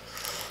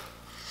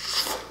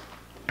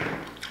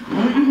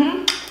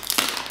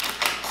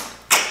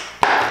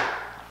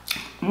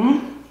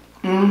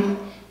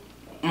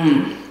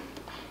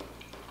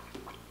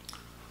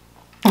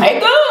 They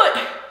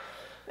good.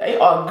 They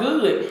are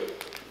good.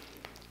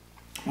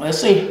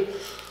 Let's see.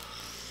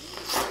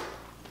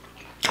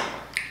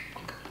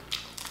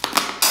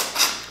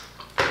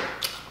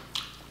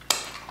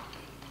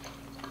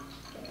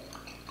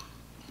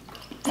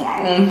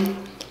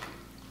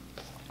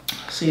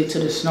 See it to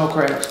the snow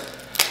crabs.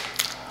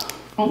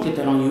 Don't get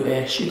that on you,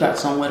 Ash. You got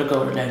somewhere to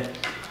go today.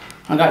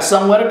 I got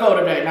somewhere to go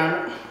today.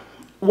 Now,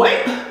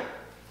 wait.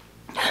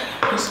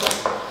 It's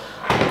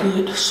a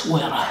good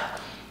sweater.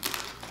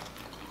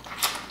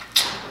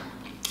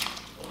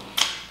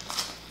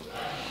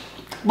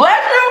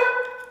 Bless you.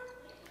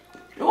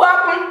 You're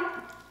welcome.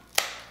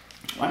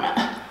 Why not?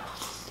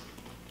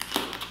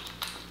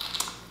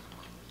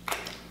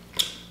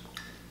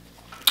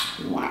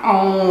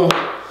 Wow.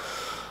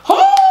 Oh.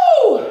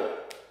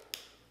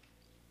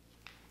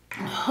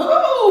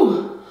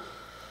 Oh.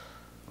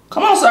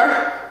 Come on, sir.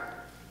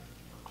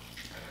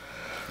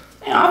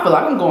 Man, I feel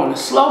like I'm going in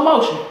slow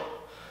motion.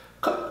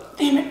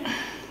 Damn it.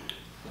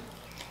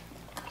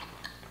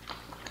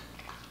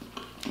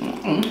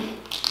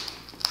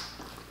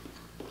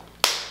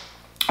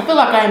 I feel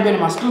like I ain't been in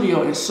my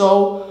studio in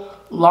so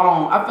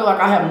long. I feel like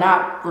I have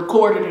not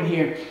recorded in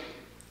here.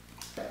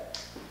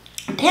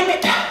 Damn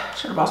it.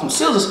 Should have bought some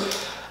scissors.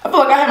 I feel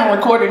like I haven't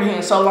recorded in here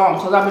in so long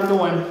because I've been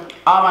doing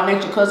all my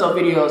Nature Cuzzo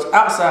videos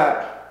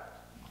outside.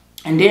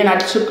 And then I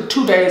took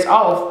 2 days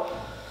off.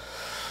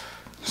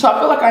 So I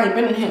feel like I ain't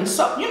been in here in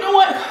so... You know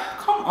what?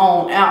 Come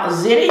on out,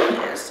 Zitty.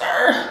 Yes,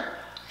 sir.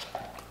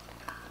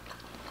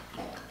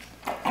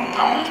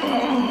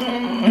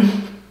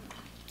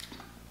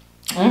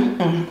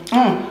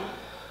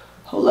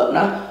 Hold up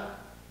now.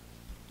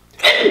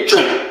 Thank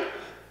you.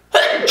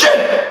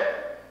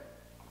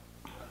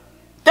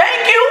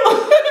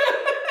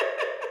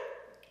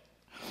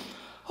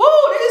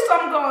 Ooh, these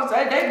something going to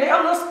say. They're a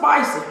little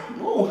spicy.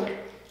 Ooh,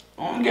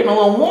 I'm getting a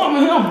little warm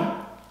in here.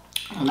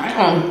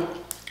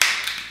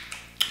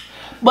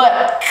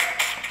 But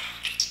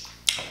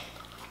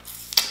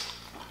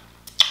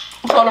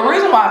so the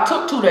reason why I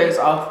took 2 days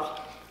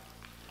off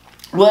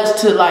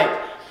was to like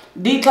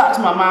detox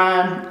my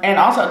mind and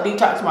also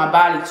detox my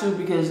body too,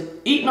 because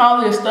eating all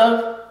this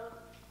stuff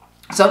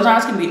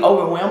sometimes can be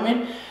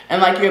overwhelming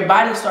and like your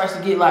body starts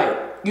to get like,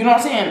 you know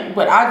what I'm saying?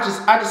 But I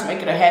just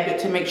make it a habit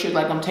to make sure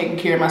like I'm taking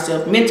care of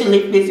myself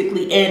mentally,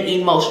 physically, and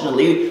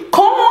emotionally.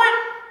 Corn!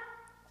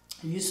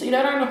 You see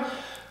that? I know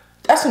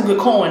that's some good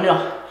corn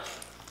there.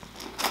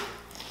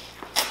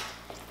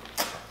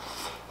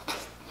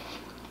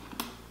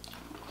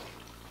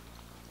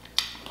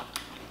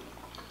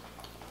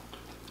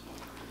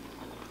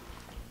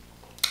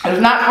 It's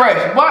not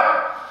fresh, but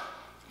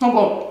I'm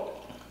going.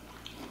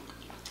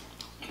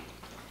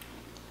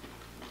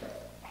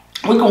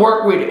 We can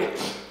work with it.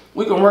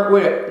 We can work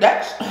with it.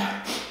 That's.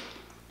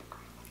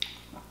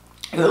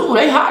 Ooh,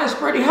 they hot. It's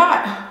pretty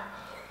hot.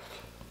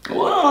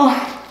 Well.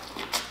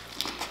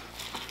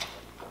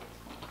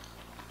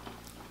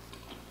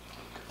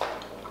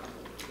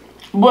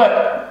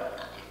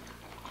 But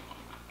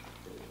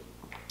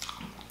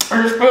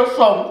I just feel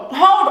so.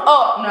 Hold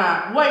up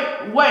now.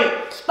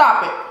 Wait.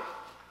 Stop it.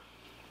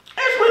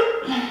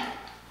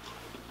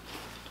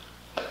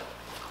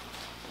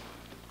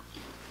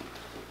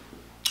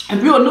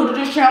 If you are new to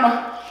this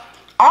channel,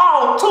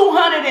 all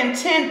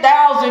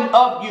 210,000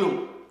 of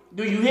you,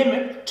 do you hear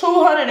me?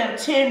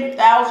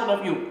 210,000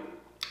 of you.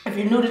 If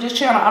you're new to this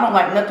channel, I don't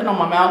like nothing on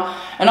my mouth.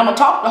 And I'm going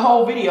to talk the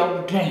whole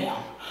video. Damn.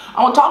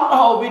 I'm going to talk the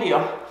whole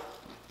video.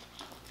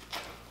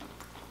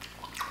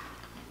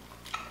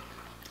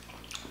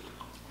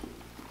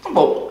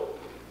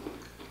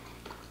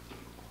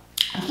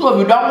 So if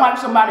you don't like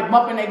somebody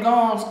bumping their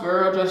gums,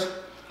 girl, just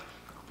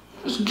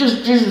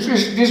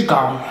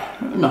gone.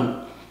 You know.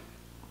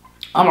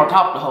 I'm gonna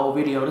talk the whole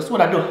video. That's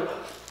what I do.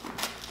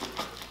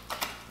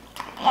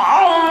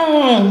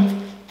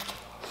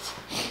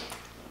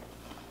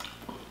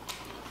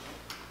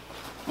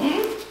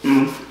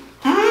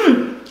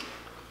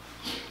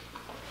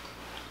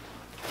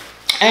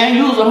 And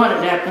use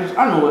 100 napkins.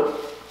 I know it.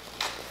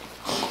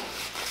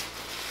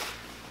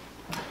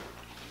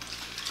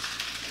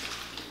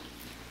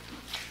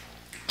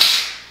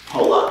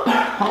 Hold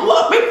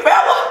up, big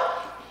fella.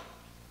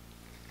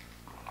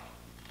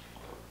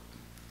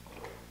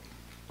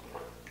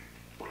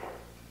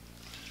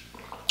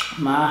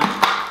 My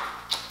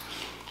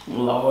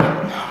Lord.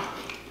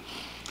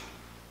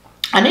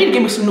 I need to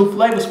give me some new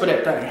flavors for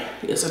that thing.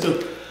 Yes, I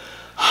do.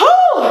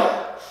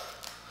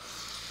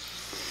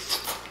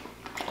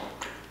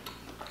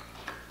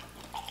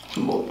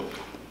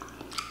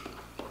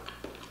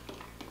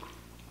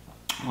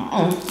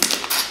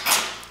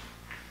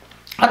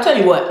 I tell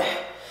you what.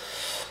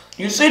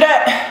 You see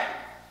that?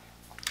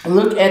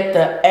 Look at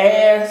the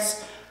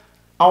ass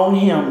on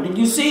him. Did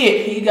you see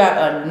it? He got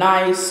a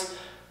nice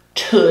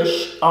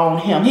tush on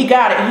him. He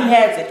got it. He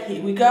has it.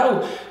 Here we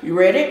go. You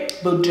ready?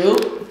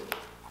 Badoop.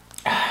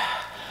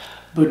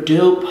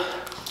 Badoop.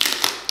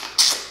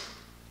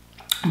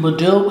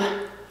 Badoop.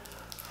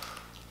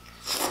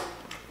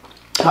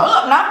 Hold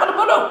up, not for the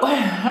badoop.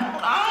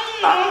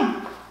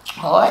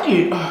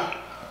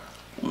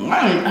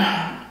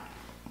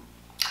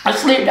 I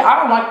sleep. I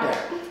don't like that.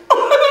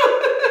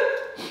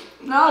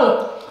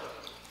 No.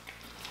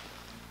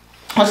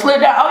 I slid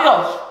down. Oh, yo.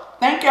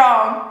 Thank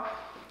y'all.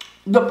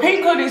 The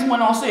pink hoodies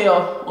went on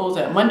sale. What was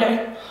that?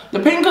 Monday? The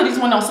pink hoodies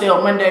went on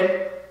sale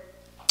Monday.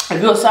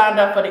 If you're signed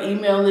up for the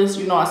email list,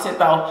 you know I sent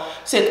out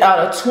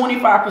a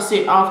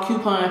 25% off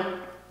coupon.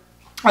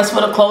 That's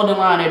for the clothing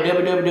line at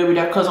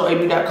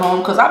www.cuzzoab.com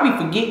because I be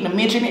forgetting to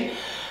mention it.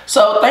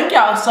 So thank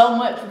y'all so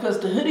much because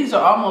the hoodies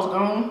are almost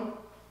gone.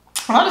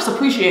 I just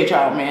appreciate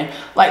y'all, man.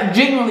 Like,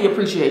 genuinely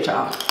appreciate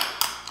y'all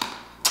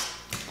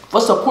for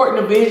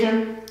supporting the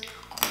vision.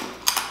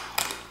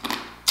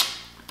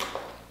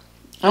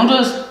 I'm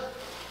just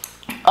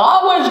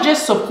always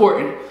just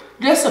supporting.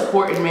 Just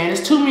supporting, man.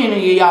 It's too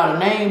many of y'all to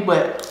name,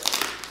 but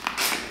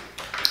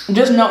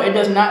just know it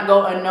does not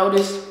go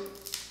unnoticed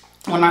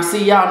when I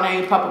see y'all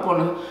name pop up on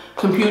the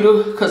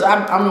computer, because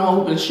I'm the one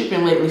who's been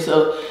shipping lately.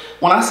 So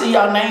when I see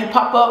y'all name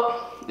pop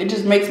up, it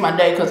just makes my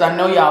day because I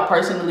know y'all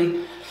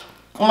personally.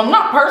 Well,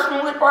 not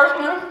personally.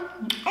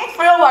 I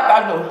feel like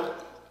I do.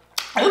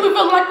 You been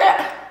feeling like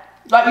that?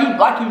 Like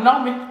you know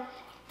me?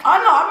 I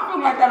know, I've been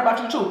feeling like that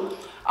about you too.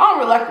 I don't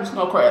really like them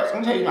snow crabs.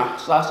 I'm tell you now,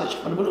 sausage.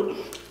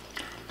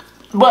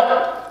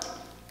 But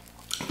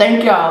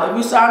thank y'all. If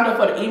you signed up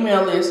for the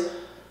email list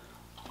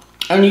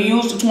and you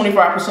used the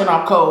 25%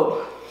 off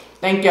code,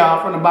 thank y'all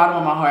from the bottom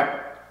of my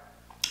heart.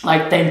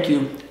 Like, thank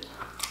you.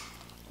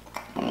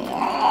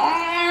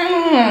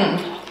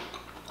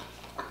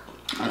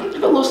 I need to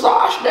get a little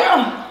sauce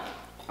down.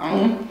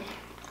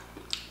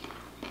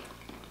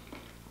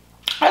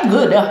 That's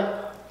good there.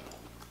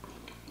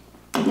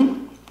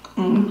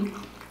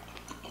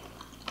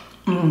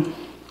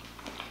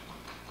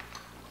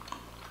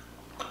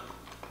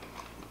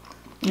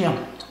 Yeah.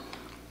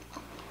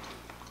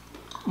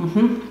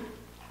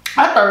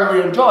 I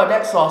thoroughly enjoyed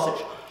that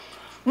sausage.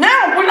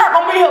 Now, we're not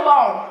gonna be here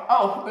long.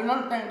 Oh,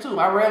 another thing too,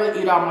 I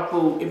rarely eat all my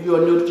food if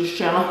you're new to this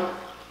channel.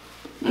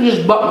 I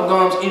just butt my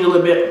gums, eat a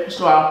little bit.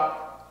 So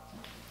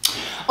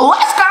let's go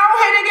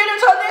ahead and get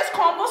into this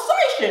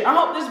conversation. I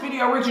hope this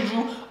video reaches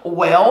you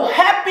well.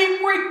 Happy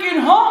freaking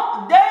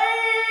hump day,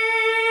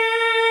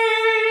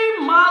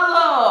 my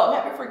love.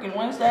 Happy freaking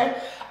Wednesday.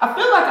 I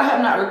feel like I have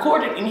not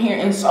recorded in here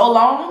in so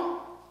long.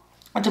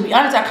 And to be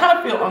honest, I kind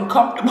of feel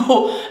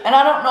uncomfortable, and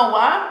I don't know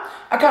why.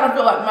 I kind of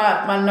feel like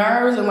my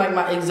nerves and like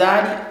my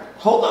anxiety.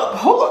 Hold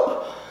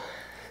up.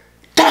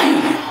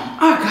 Damn,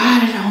 I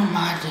got it on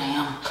my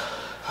damn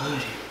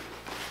hoodie.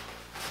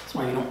 That's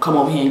why you don't come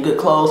over here in good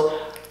clothes.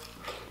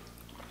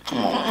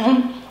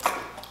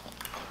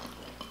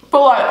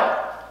 But like,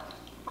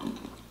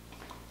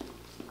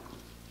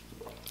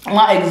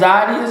 my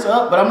anxiety is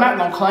up, but I'm not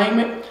gonna claim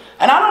it.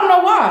 And I don't know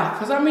why,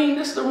 because I mean,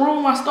 this is the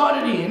room I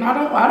started in. I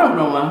don't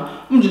know why.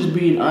 I'm just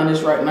being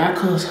honest right now,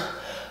 because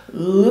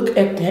look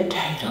at that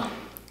tater.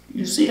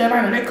 You see that?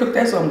 I know they cooked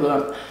that something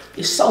good.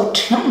 It's so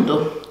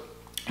tender.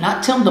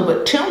 Not tender,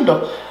 but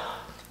tender.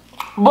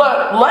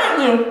 But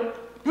lately,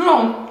 you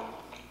know,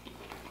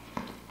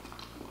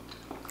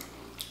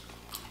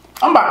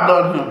 I'm about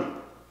done here.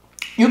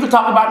 You can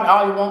talk about me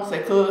all you want,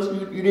 say, cuz,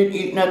 you didn't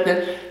eat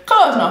nothing.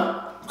 Cuz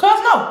no.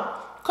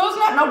 Cuz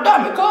not no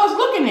dummy. Cuz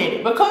looking at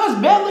it. Because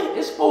belly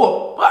is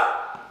full. But,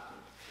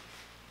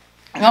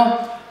 you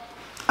know,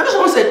 I just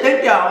want to say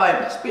thank y'all,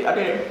 like,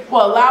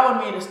 for allowing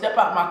me to step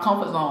out my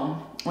comfort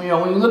zone. You know,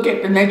 when you look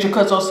at the Nature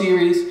Cuzzo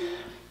series,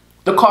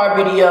 the car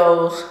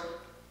videos,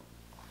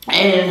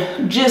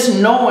 and just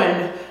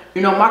knowing,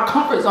 you know, my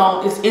comfort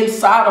zone is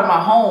inside of my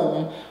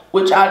home,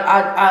 which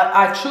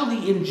I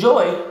truly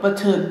enjoy, but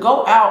to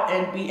go out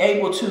and be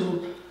able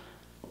to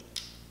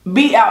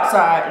be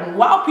outside and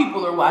while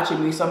people are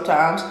watching me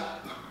sometimes,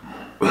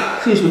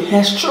 excuse me,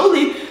 has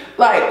truly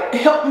like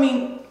helped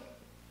me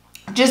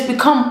just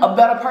become a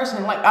better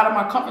person, like out of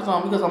my comfort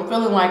zone, because I'm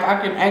feeling like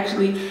I can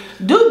actually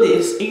do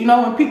this. You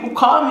know, when people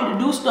call me to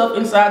do stuff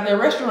inside their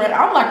restaurant,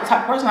 I'm like the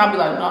type of person, I'll be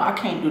like, no, I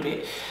can't do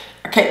that.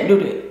 I can't do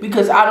that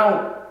because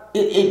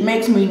it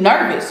makes me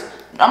nervous.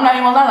 I'm not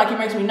even gonna lie, like it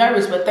makes me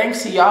nervous, but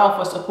thanks to y'all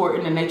for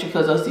supporting the Nature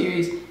Cuzzo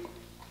series.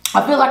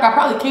 I feel like I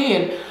probably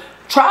can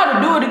try to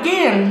do it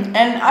again,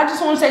 and I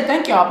just want to say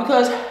thank y'all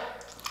because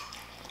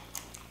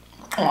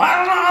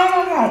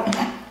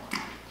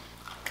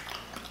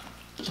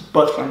it's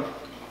busting.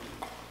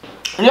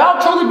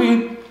 Y'all truly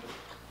be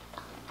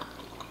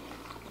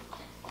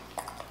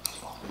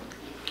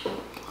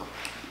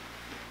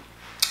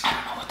I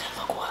don't know what that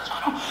look was. I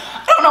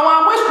don't know why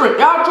I'm whispering.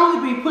 Y'all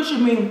truly be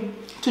pushing me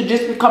to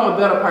just become a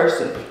better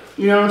person.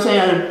 You know what I'm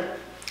saying?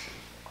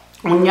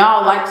 When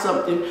y'all like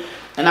something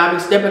and I be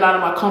stepping out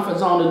of my comfort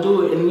zone to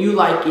do it and you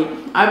like it,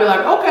 I be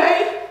like,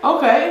 okay,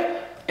 okay.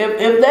 If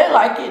they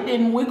like it,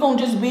 then we're gonna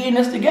just be in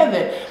this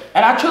together.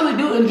 And I truly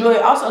do enjoy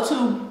it also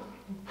too,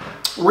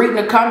 reading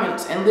the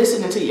comments and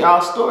listening to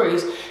y'all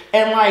stories.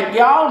 And like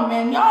y'all,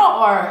 man, y'all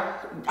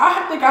are,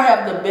 I think I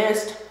have the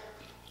best,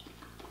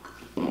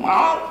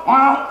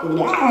 I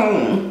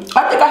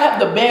think I have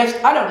the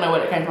best, I don't know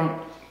where that came from,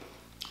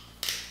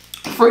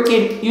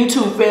 freaking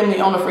YouTube family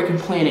on the freaking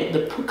planet.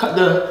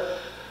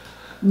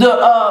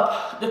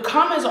 The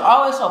comments are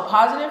always so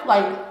positive.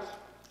 Like,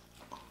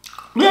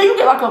 yeah, you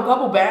get like a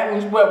couple bad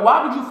ones, but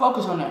why would you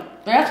focus on that?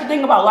 And that's the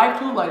thing about life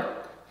too. Like,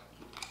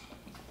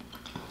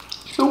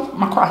 shoot,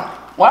 my cry.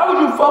 Why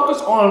would you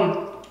focus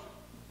on,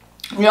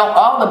 you know,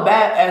 all the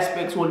bad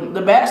aspects when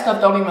the bad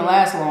stuff don't even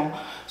last long?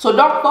 So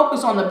don't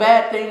focus on the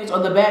bad things or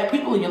the bad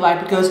people in your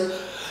life, because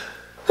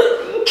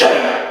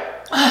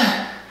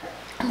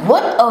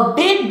what a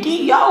big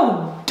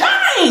deal,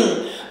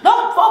 dang!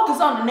 Don't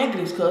focus on the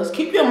negatives, cuz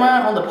keep your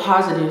mind on the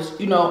positives.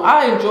 You know,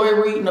 I enjoy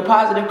reading the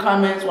positive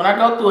comments. When I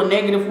go through a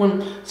negative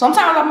one,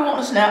 sometimes I be wanting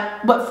to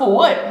snap, but for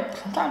what?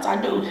 Sometimes I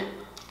do.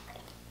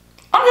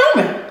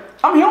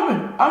 I'm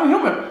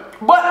human.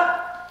 But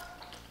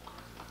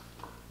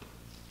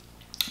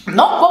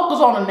don't focus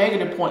on the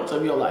negative points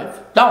of your life.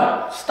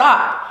 Don't.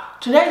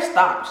 Stop. Today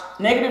stops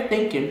negative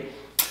thinking.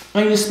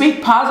 And you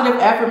speak positive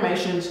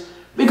affirmations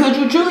because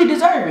you truly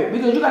deserve it.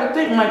 Because you gotta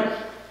think like,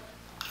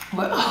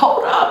 but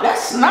hold up,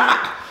 that's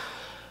not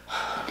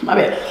my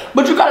bad.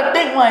 But you gotta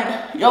think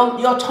like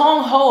your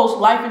tongue holds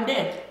life and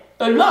death.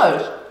 It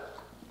does.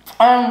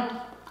 And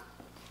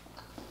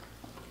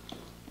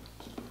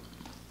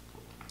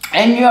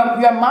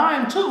your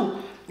mind too.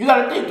 You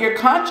gotta think your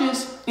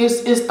conscious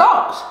is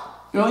thoughts.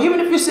 You know, even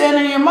if you're saying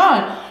it in your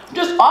mind,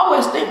 just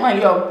always think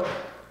like, yo,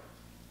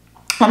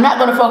 I'm not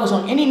gonna focus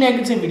on any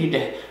negativity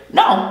today.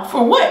 No,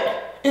 for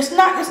what? It's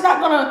not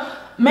gonna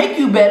make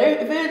you better.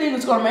 If anything,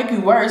 it's gonna make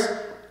you worse.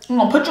 It's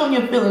gonna put you on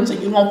your feelings, and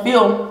you're gonna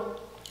feel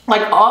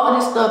like all of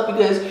this stuff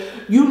because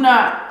you're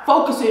not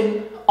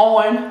focusing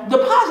on the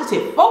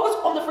positive. Focus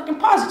on the freaking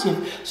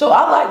positive. So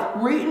I like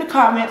reading the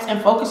comments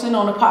and focusing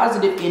on the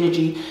positive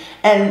energy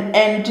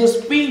and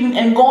just feeding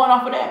and going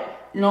off of that.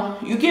 You know,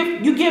 you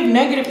give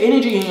negative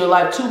energy in your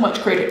life too much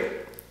credit.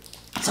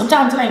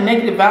 Sometimes it ain't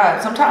negative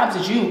vibes. Sometimes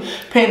it's you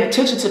paying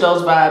attention to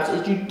those vibes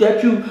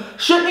that you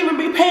shouldn't even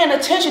be paying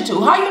attention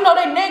to. How you know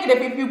they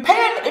negative if you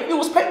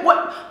was paying what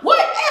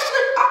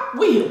Ashley?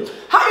 Weird.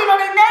 How you know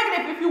they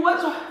negative if you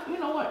wasn't? You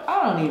know what?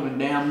 I don't even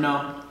damn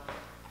know.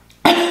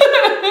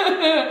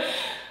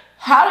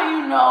 How do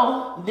you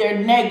know they're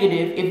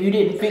negative if you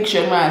didn't fix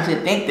your mind to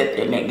think that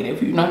they're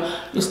negative? You know,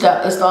 it's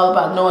all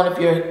about knowing if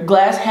your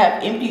glass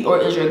half empty or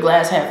is your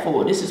glass half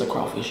full. This is a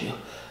crawfish here.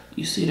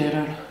 You see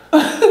that?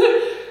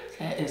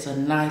 That is a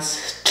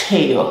nice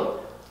tail.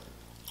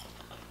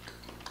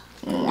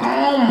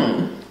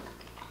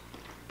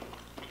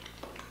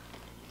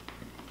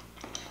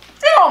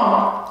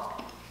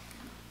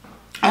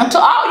 And to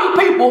all you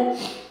people,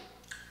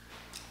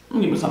 let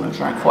me give me something to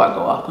drink before I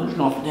go off, because you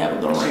know if you have a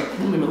little drink. Let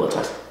me give me a little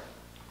taste.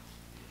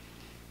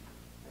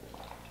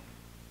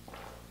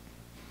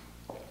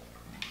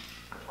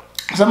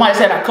 Somebody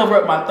said I cover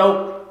up my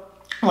throat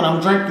when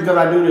I'm drinking because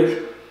I do this.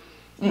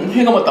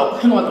 Here go my throat.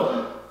 Here go my throat.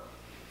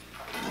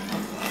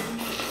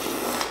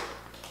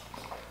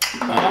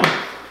 You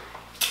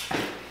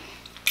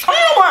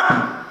know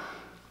what?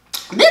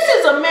 This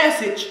is a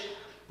message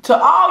to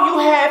all you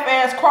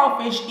half-ass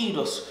crawfish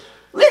eaters.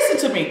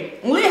 Listen to me.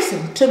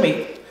 Listen to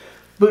me.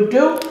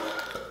 Boo-doo.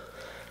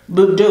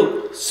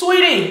 Boo-doo.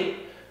 Sweetie.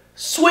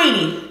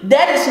 Sweetie.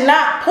 That is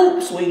not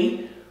poop,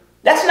 sweetie.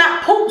 That's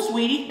not poop,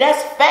 sweetie.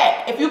 That's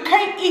fat. If you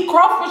can't eat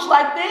crawfish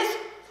like this,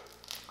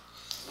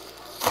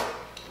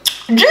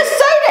 just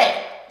say that.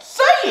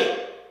 Say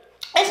it.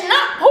 It's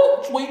not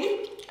poop,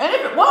 sweetie. And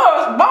if it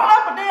was, bone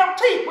up a damn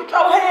teeth with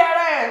your head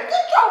ass.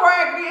 Get your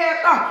raggedy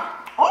ass on.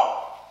 Oh,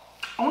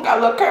 I got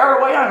a little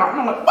carried away.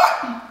 I'm like, what?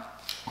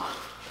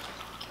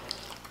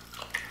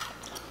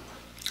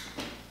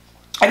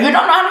 If you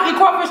don't know how to eat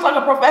crawfish like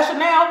a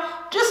professional,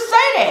 just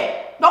say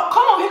that. Don't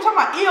come over here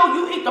talking about,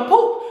 ew, you eat the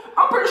poop.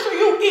 I'm pretty sure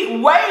you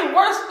eat way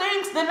worse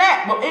things than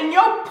that, but in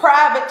your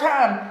private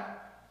time.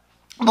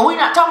 But we're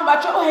not talking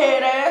about your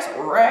head ass,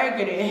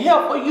 raggedy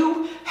hell for you.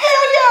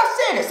 Hell yeah,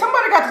 I said it.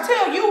 Somebody got to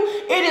tell you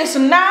it is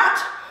not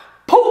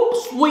poop,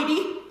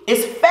 sweetie.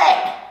 It's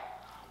fat.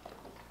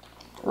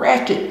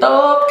 Ratchet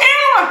thug.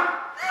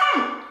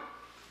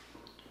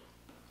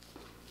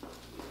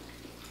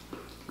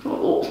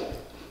 Oh.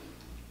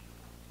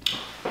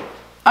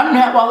 I didn't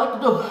have all that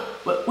to do,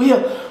 but we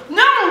have.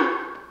 No!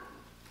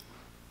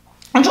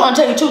 I'm trying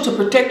to tell you too, to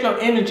protect your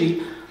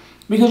energy,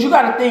 because you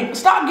got to think,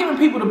 stop giving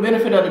people the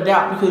benefit of the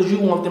doubt because you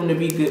want them to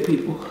be good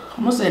people.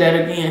 I'm going to say that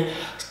again.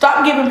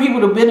 Stop giving people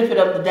the benefit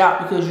of the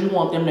doubt because you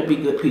want them to be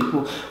good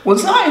people. When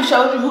somebody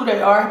shows you who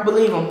they are,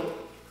 believe them.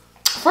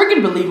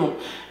 Freaking believe them.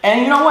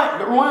 And you know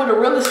what? One of the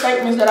realest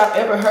statements that I've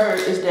ever heard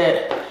is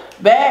that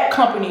bad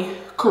company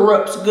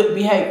corrupts good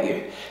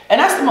behavior. And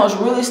that's the most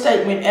realest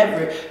statement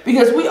ever,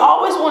 because we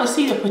always want to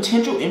see the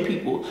potential in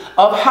people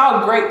of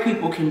how great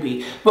people can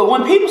be. But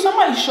when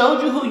somebody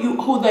showed you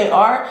who they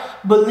are,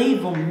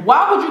 believe them.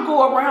 Why would you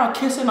go around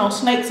kissing on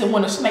snakes and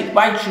when a snake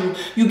bites you,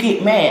 you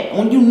get mad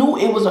when you knew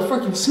it was a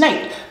freaking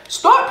snake?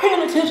 Start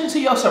paying attention to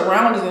your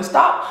surroundings and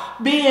stop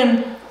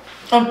being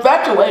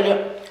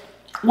infatuated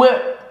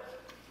with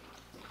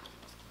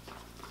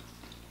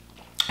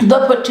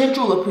the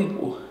potential of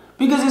people,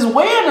 because it's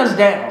weighing us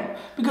down.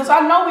 Because I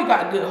know we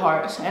got good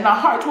hearts, and our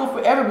hearts will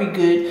forever be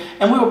good,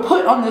 and we were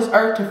put on this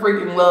earth to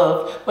freaking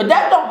love. But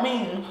that don't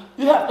mean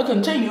you have to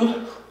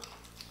continue.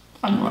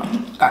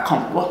 Got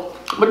comfortable.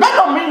 But that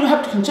don't mean you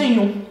have to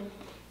continue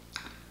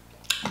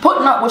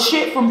putting up with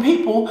shit from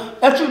people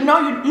that you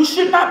know you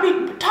should not be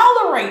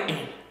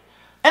tolerating.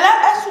 And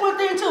that's one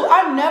thing too.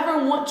 I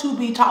never want to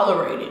be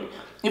tolerated.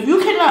 If you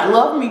cannot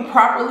love me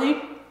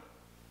properly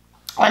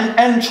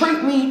and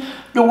treat me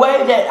the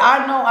way that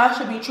I know I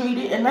should be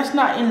treated, and that's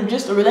not in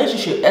just a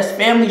relationship, that's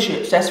family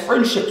ships, that's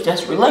friendships,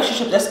 that's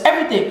relationships, that's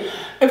everything.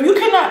 If you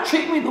cannot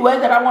treat me the way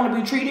that I want to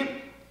be treated,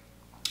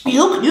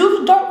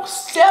 you don't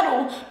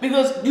settle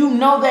because you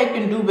know they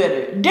can do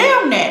better.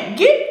 Damn that.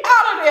 Get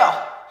out of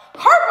there.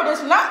 Herbert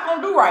is not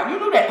going to do right. You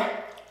knew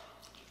that.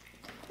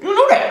 You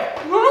knew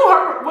that. You knew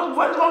Herbert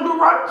wasn't going to do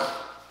right.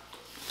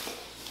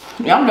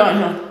 Yeah, I'm done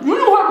here. You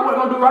knew Herbert wasn't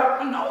going to do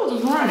right. My nose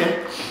is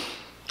running.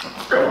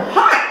 It was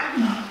hot.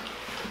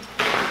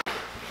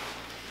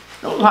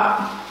 It was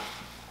hot.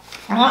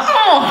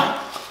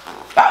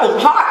 That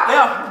was hot.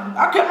 Yeah.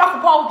 I kept my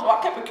composure. I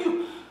kept it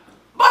cute.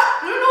 But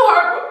you knew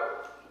Herbert.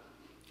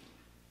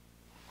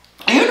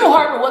 You knew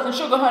Herbert wasn't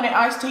sugar honey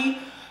iced tea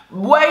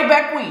way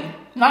back when.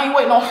 Now you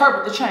waiting on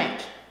Herbert to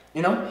change,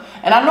 you know?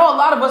 And I know a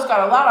lot of us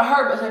got a lot of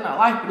Herberts in our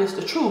life, but it's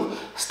the truth.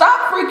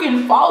 Stop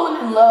freaking falling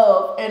in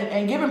love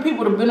and giving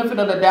people the benefit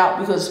of the doubt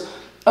because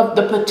of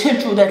the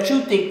potential that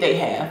you think they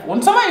have.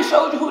 When somebody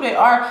shows you who they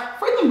are,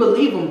 freaking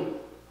believe them.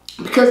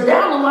 Because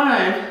down the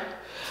line,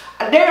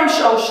 I damn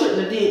sure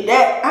shouldn't have did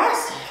that. I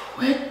said,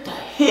 what the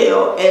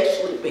hell,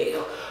 Ashley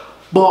Bell?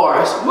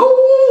 Bars.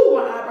 Woo,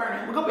 my eye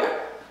burning. We'll go back.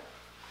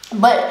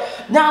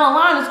 But down the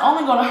line, it's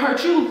only going to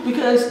hurt you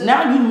because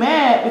now you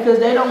mad because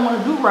they don't want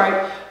to do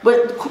right.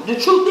 But the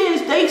truth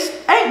is, they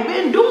ain't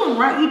been doing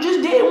right. You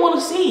just didn't want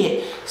to see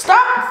it.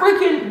 Stop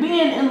freaking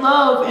being in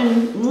love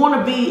and want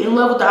to be in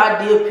love with the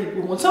idea of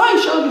people. When somebody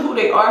shows you who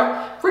they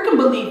are, freaking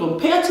believe them.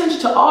 Pay attention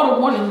to all the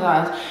warning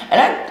signs. And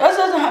that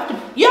doesn't have to,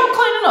 yeah, I'm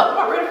cleaning up. I'm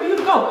not ready for you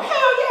to go.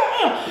 Hell yeah, I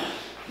am.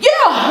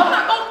 Yeah, I'm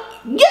not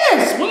going,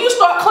 yes, when you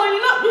start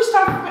cleaning up, you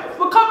start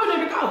for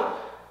company to go.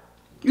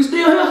 You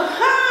still here?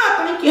 Ha,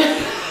 thank you.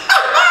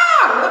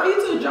 Love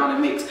you too, Johnny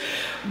Mix.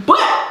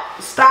 But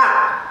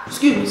stop.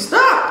 Excuse me,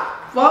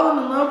 stop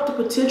falling in love with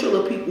the potential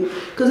of people.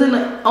 Because in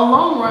the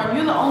long run,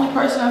 you're the only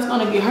person that's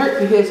going to get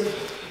hurt because,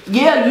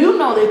 yeah, you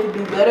know they could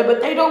do better,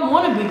 but they don't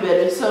want to be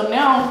better. So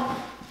now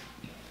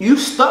you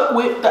stuck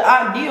with the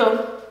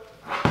idea.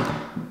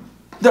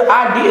 The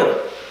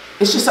idea.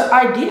 It's just an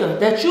idea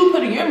that you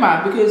put in your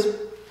mind because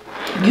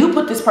you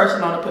put this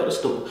person on a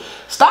pedestal.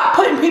 Stop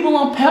putting people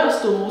on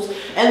pedestals,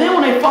 and then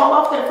when they fall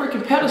off that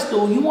freaking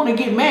pedestal, you want to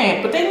get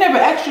mad, but they never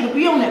asked you to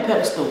be on that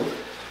pedestal.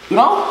 You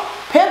know?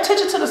 Pay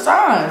attention to the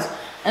signs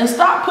and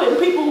stop putting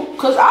people,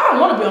 because I don't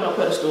want to be on a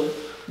pedestal.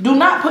 Do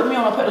not put me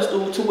on a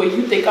pedestal to where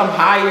you think I'm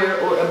higher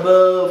or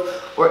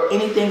above or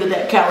anything of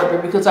that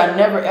caliber, because I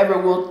never ever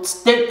will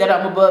think that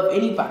I'm above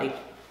anybody.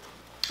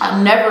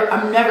 I've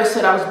never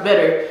said I was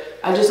better.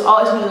 I just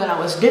always knew that I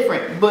was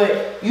different.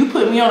 But you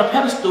put me on a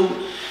pedestal,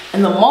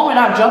 and the moment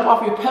I jump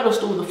off your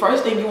pedestal, the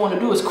first thing you want to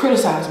do is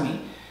criticize me.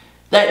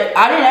 That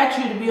I didn't ask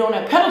you to be on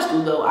that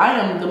pedestal though. I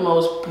am the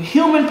most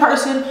human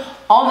person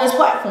on this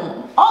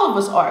platform. All of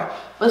us are.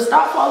 But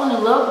stop falling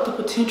in love with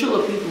the potential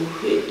of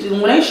people.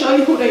 When they show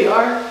you who they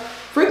are,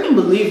 freaking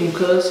believe them,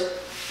 cuz.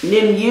 And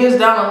then years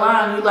down the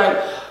line, you're like,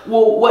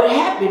 well, what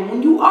happened?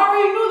 When you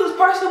already knew this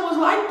person was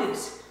like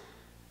this.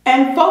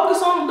 And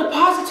focus on the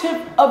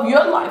positive of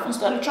your life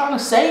instead of trying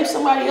to save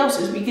somebody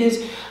else's,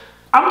 because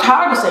I'm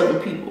tired of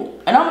saving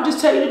people. And I'm going to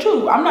just tell you the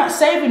truth. I'm not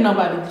saving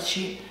nobody this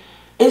year.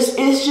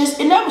 It's just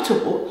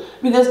inevitable.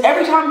 Because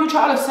every time you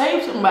try to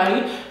save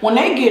somebody, when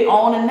they get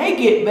on and they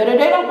get better,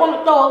 they don't want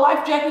to throw a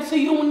life jacket to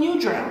you when you're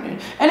drowning.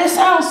 And it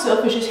sounds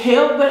selfish as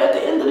hell, but at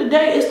the end of the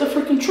day, it's the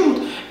freaking truth.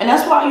 And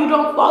that's why you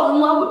don't fall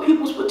in love with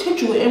people's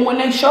potential. And when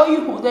they show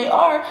you who they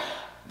are,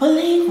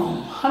 believe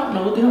them. I don't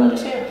know what the hell I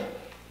just said.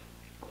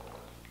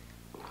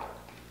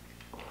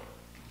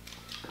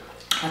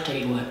 I'll tell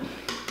you what.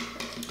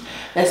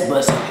 That's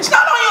busting. It's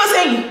not on you, it's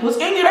in you. What's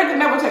in you, they can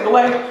never take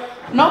away.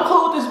 No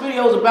clue what this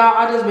video is about.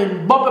 I just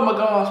been bumping my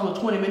gums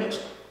for 20 minutes.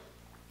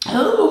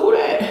 Oh, who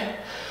that?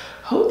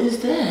 Who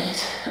is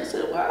that? I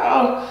said,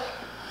 wow.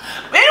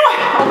 But anyway,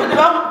 I'm gonna do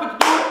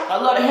it.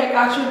 I love the heck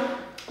out you.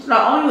 It's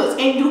not on you,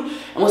 it's in you.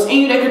 And what's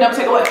in you, they can never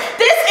take away.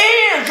 This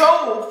is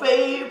your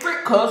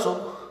favorite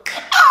Cuzzo.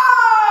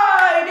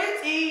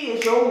 This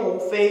is your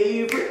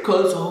favorite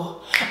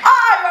Cuzzo.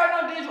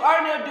 I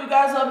already know,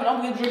 guys, love me.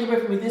 Don't forget to drink a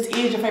bit for me. This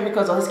is your favorite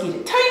Cuzzo. Let's get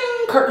it.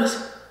 Ting,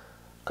 curtains.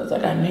 Cause I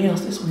got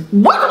nails this week.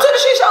 Welcome to the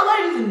shit show,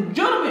 ladies and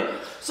gentlemen.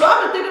 So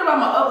I've been thinking about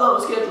my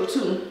upload schedule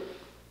too.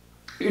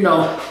 You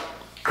know,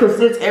 cause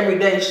this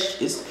everyday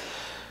is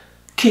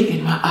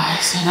kicking my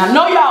ass. And I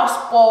know y'all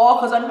spoil,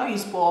 cause I know you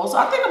spoil. So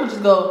I think I'm gonna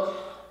just go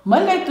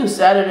Monday through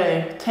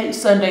Saturday, take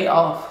Sunday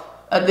off.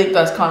 I think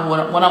that's kind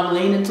of what I'm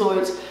leaning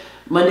towards,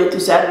 Monday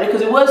through Saturday.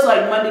 Cause it was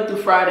like Monday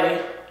through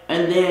Friday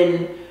and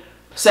then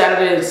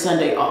Saturday and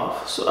Sunday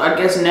off. So I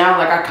guess now,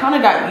 like, I kind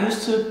of got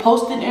used to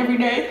posting every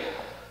day.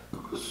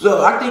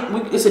 So I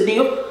think it's a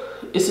deal.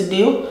 It's a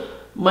deal.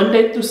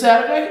 Monday through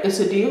Saturday, it's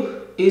a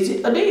deal. Is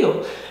it a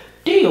deal?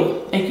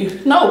 Deal. Thank you.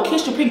 No,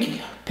 kiss your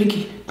pinky.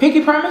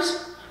 Pinky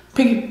promise?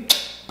 Pinky.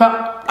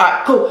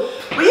 Alright, cool.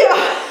 But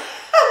yeah.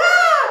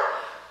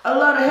 I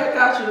love the heck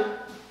out you.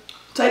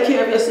 Take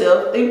care of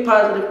yourself. Think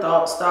positive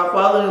thoughts. Stop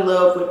falling in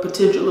love with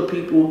potential of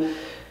people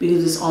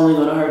because it's only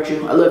gonna hurt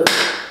you. I love you.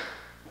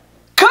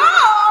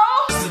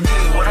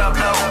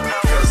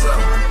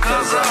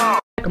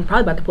 I'm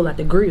probably about to pull out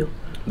the grill.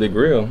 The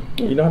grill?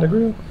 Yeah. You know how to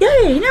grill?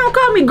 Yeah, you don't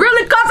call me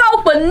Grilling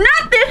Cuzzo for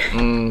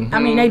nothing. I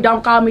mean, they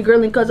don't call me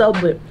Grilling Cuzzo,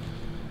 but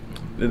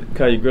they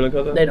call you Grilling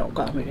Cuzzo? They don't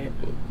call me that.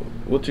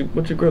 What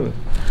you grilling?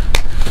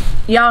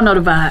 Y'all know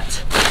the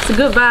vibes. It's a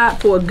good vibe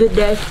for a good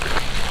day.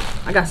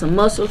 I got some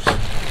mussels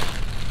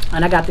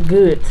and I got the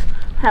goods.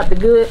 Have the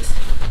goods,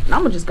 and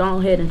I'm gonna just go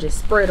ahead and just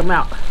spread them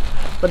out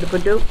for the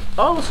produce.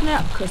 Oh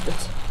snap, cause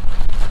the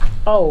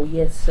oh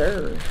yes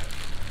sir,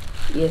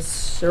 yes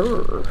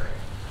sir,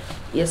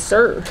 yes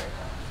sir.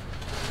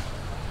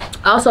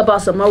 I also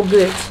bought some more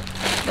goods.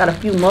 Got a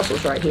few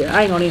mussels right here.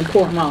 I ain't gonna even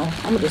pour them all.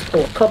 I'm gonna just pour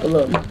a couple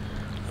of them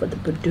for the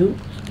produce.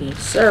 Yes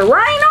sir. Rain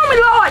on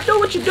me, Lord. Do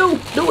what you do.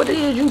 Do what it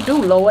is you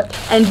do, Lord.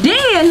 And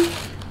then,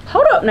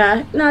 hold up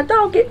now. Now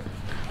don't get,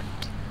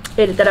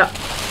 edit that out.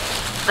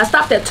 I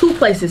stopped at 2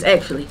 places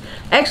actually.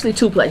 Actually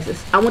 2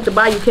 places. I went to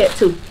Bayou Cat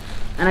too.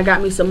 And I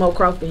got me some more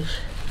crawfish.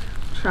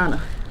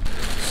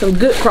 Some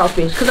good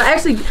crawfish. Cause I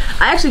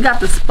actually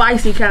got the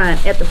spicy kind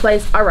at the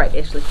place. Alright,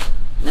 Ashley.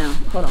 Now,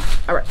 hold on.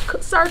 Alright,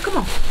 sorry, come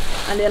on.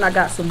 And then I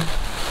got some,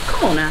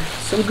 come on now,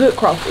 some good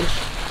crawfish.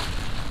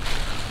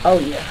 Oh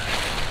yeah.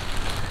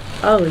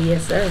 Oh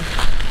yes, sir.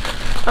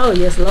 Oh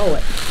yes,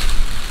 Lord.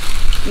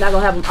 I'm not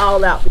gonna have them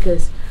all out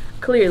because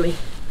clearly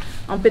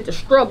I'm fit to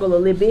struggle a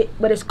little bit,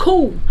 but it's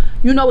cool.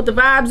 You know what the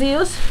vibes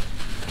is.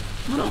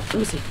 Hold on, let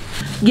me see.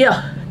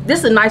 Yeah, this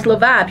is a nice little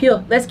vibe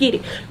here. Let's get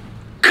it.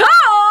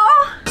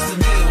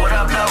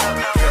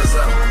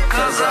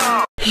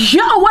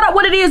 Yo,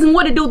 what it is and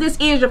what it do. This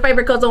is your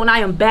favorite Cuzzo and I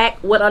am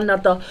back with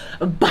another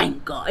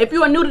banger. If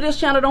you are new to this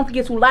channel, don't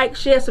forget to like,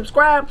 share,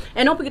 subscribe,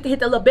 and don't forget to hit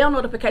that little bell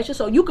notification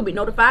so you can be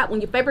notified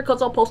when your favorite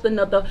Cuzzo posts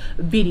another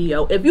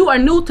video. If you are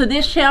new to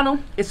this channel,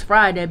 it's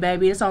Friday,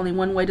 baby. It's only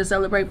one way to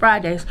celebrate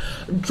Fridays.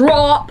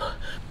 Drop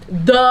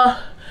the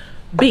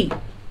beat.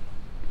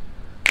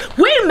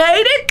 We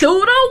made it through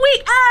the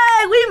week,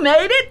 ayy. We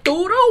made it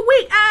through the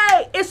week,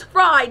 ayy. It's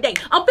Friday.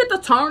 I'm fit to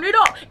turn it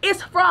up.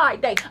 It's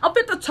Friday. I'm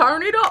fit to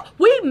turn it up.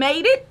 We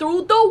made it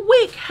through the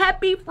week.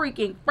 Happy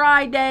freaking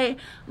Friday.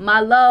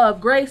 My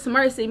love, grace,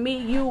 mercy, me,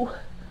 you,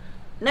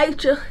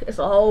 nature. It's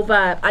a whole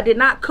vibe. I did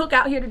not cook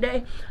out here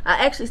today.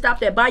 I actually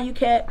stopped at Bayou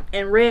Cat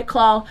and Red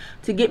Claw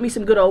to get me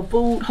some good old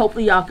food.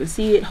 Hopefully y'all can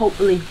see it.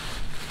 Hopefully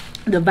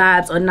the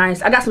vibes are nice.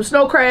 I got some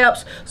snow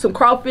crabs, some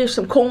crawfish,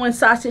 some corn,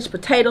 sausage,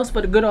 potatoes for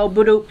the good old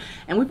boodoo.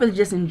 And we finna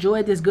just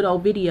enjoy this good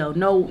old video.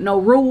 No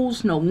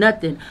rules, no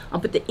nothing.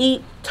 I'm fit to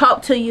eat,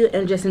 talk to you,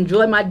 and just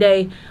enjoy my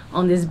day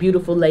on this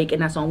beautiful lake.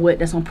 And that's on what?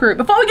 That's on Prairie.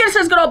 Before we get into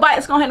this good old bite,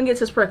 let's go ahead and get to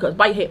this prayer, cuz.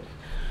 Bow your head.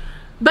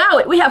 Bow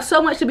it. We have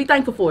so much to be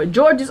thankful for.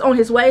 George is on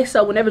his way,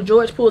 so whenever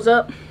George pulls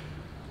up,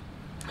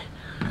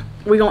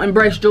 we're gonna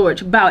embrace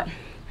George. Bow it.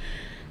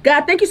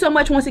 God, thank you so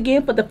much once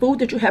again for the food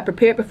that you have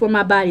prepared before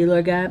my body,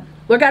 Lord God.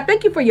 Lord God,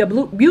 thank you for your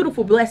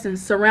beautiful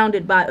blessings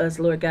surrounded by us,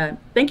 Lord God.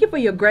 Thank you for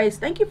your grace.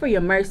 Thank you for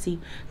your mercy.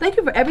 Thank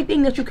you for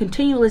everything that you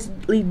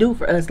continuously do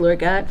for us, Lord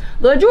God.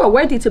 Lord, you are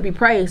worthy to be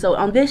praised. So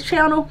on this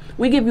channel,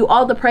 we give you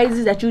all the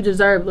praises that you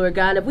deserve, Lord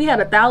God. If we had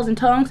 1,000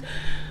 tongues,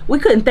 we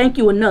couldn't thank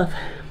you enough.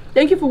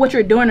 Thank you for what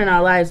you're doing in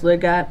our lives,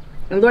 Lord God.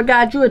 And Lord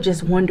God, you are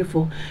just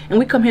wonderful. And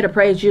we come here to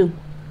praise you.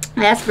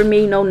 As for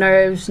me, no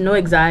nerves, no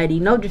anxiety,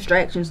 no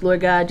distractions,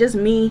 Lord God. Just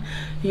me,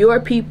 your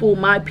people,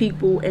 my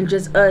people, and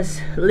just us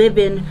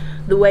living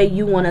the way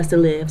you want us to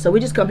live. So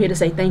we just come here to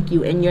say thank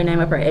you. In your name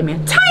I pray,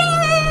 amen.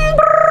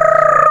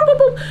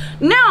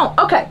 Now,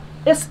 okay,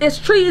 it's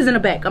trees in the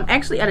back. I'm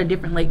actually at a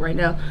different lake right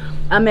now.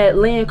 I'm at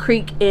Lynn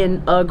Creek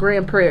in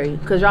Grand Prairie.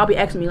 Because y'all be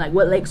asking me, like,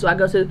 what lake do I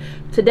go to?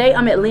 Today,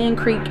 I'm at Lynn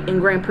Creek in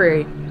Grand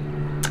Prairie.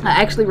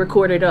 I actually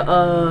recorded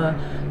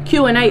a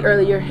Q&A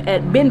earlier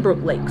at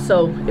Benbrook Lake.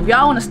 So if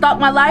y'all want to stalk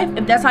my life,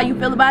 if that's how you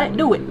feel about it,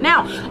 do it.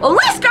 Now,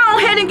 let's go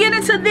ahead and get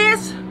into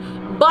this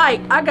bite.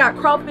 I got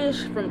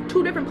crawfish from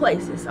 2 different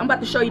places. I'm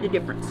about to show you the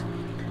difference.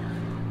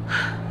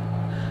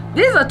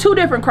 These are 2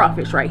 different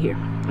crawfish right here.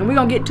 And we're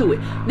going to get to it.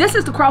 This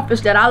is the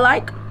crawfish that I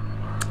like.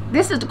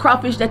 This is the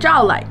crawfish that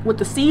y'all like with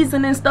the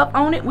seasoning and stuff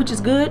on it, which is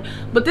good.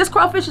 But this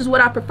crawfish is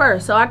what I prefer.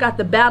 So I got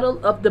the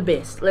battle of the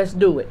best. Let's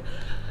do it.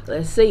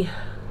 Let's see.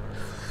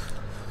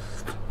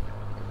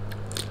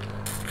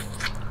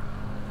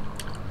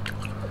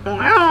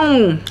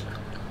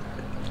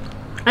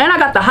 And I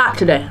got the hot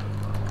today.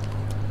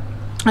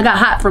 I got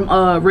hot from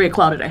Red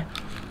Claw today.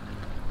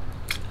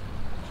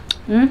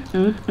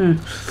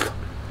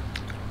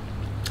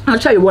 I'll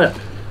tell you what.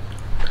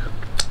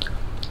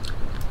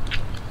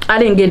 I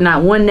didn't get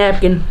not one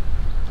napkin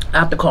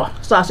out the car.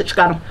 Sausage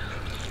got them.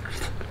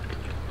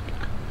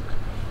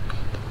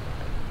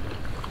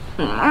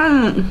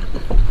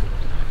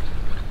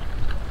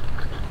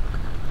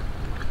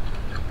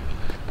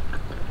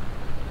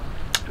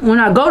 When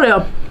I go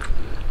there,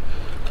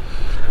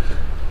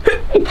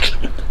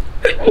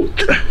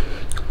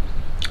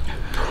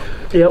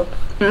 yep.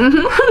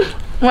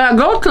 When I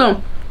go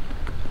to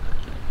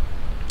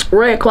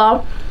Red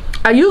Claw,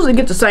 I usually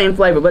get the same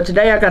flavor, but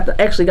today I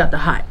actually got the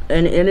hot,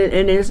 and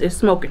it's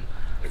smoking.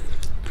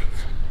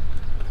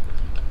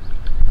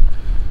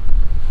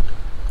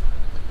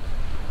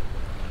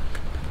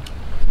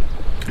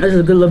 This is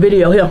a good little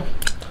video here.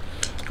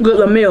 Good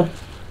little meal.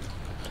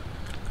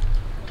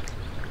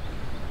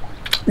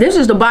 This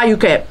is the Bayou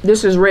Cat.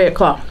 This is Red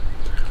Claw.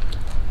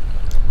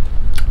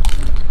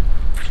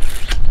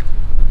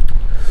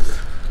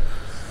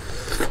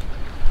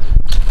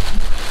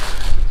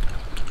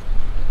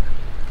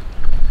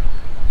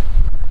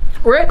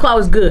 Red Claw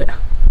is good.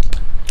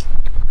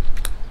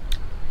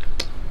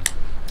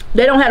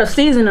 They don't have a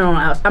seasoning on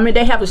the outside. I mean,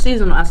 they have a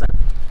seasoning on the outside.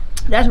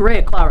 That's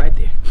Red Claw right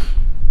there.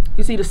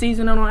 You see the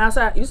seasoning on the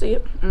outside? You see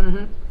it?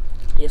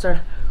 Yes,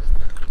 sir.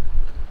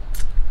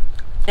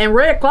 And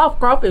Red Claw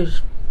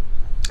crawfish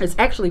is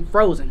actually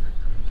frozen.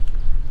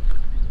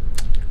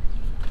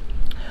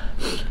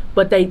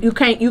 But you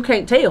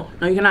can't tell.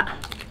 No, you cannot.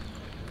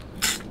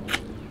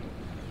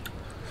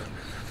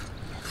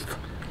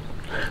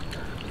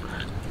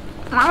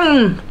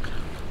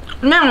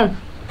 Now,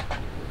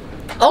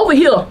 over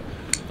here,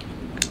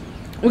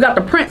 we got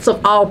the prince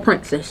of all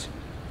princes.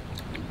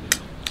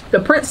 The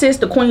princess,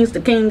 the queens,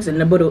 the kings,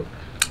 and the Buddha.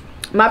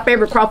 My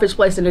favorite crawfish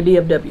place in the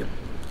DFW.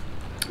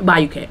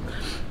 Bayou Cat.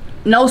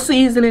 No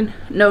seasoning,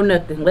 no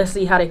nothing. Let's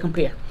see how they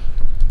compare.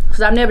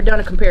 Because I've never done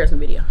a comparison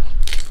video.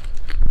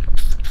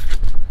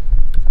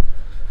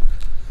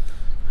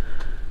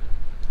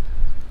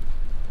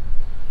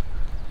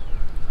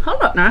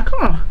 Hold up now,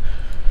 come on.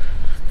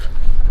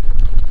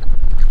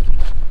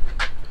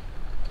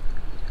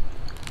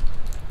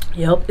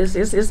 Yep, it's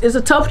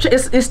a tough.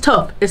 It's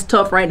tough. It's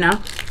tough right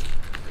now.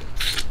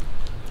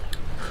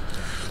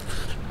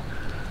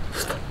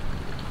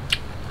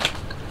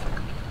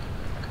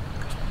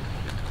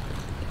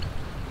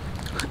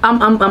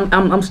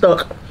 I'm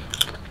stuck.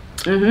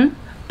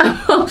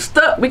 I'm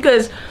stuck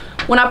because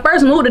when I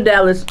first moved to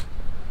Dallas,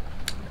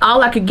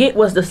 all I could get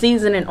was the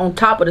seasoning on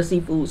top of the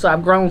seafood. So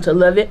I've grown to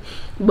love it.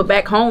 But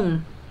back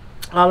home,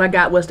 all I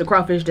got was the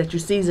crawfish that you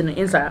season the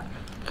inside.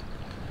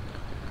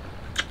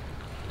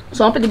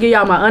 So I'm going to give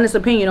y'all my honest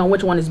opinion on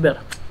which one is better.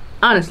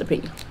 Honest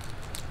opinion.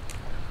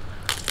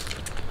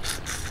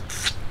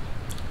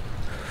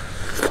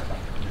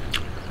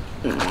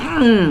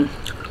 And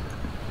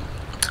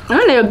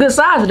they're a good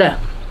size there.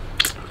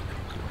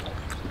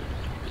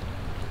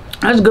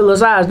 That's a good little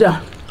size there.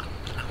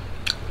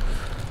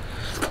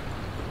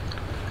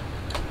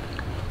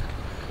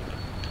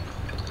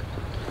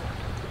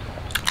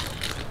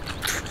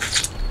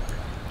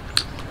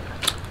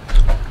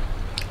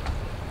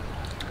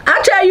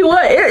 I tell you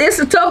what, it's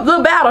a tough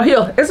little battle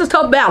here. It's a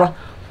tough battle.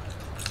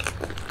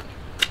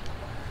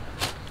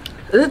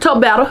 It's a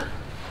tough battle.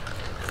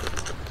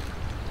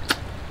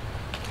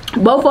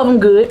 Both of them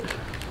good.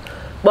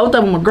 Both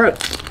of them are great.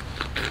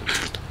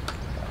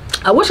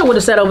 I wish I would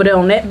have sat over there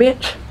on that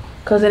bench,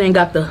 cause it ain't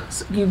got the,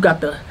 you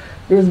got the,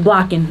 this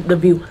blocking the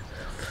view.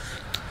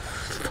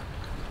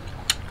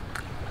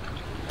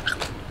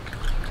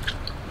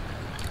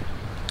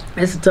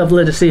 It's a tough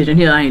little decision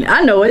here, ain't it?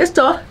 I know it. It's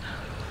tough.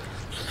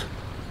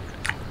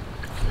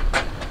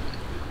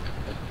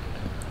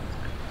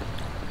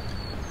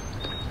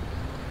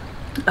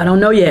 I don't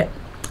know yet.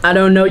 I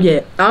don't know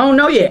yet. I don't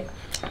know yet.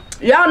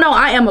 Y'all know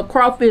I am a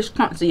crawfish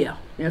connoisseur.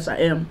 Yes, I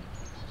am.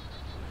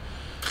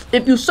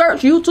 If you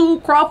search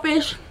YouTube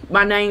crawfish,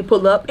 my name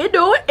pull up. It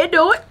do it. It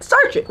do it.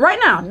 Search it right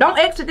now. Don't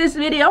exit this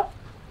video.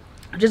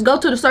 Just go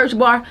to the search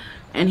bar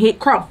and hit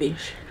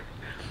crawfish.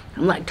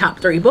 I'm like top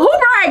 3. But who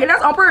bragging?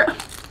 That's on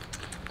purpose.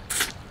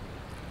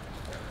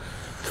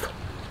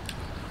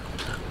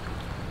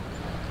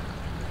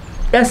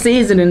 That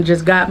seasoning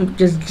just got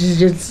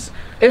just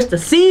it's the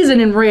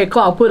seasoning Red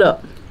Claw put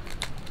up.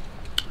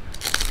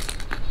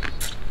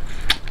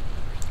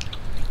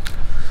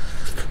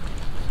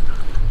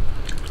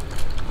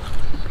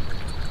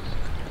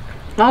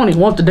 I don't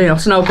even want the damn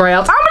snow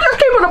crabs. I'm just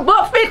keeping a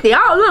 $1.50.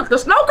 Oh look, the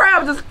snow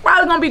crabs is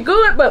probably gonna be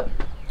good, but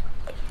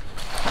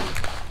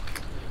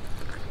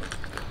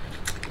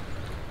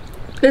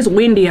it's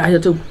windy out here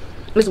too.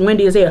 It's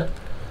windy as hell.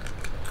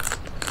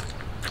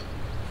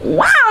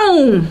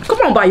 Wow!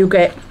 Come on, Bayou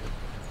Cat.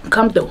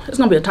 Come through. It's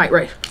gonna be a tight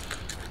race.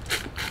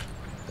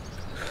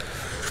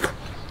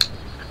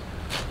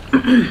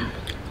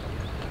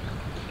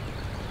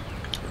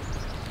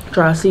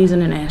 Try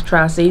seasoning, ass.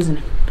 Try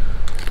seasoning.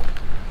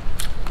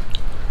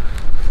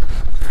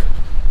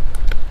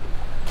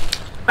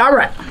 All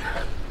right.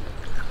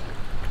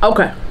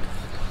 Okay.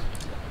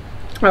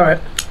 All right.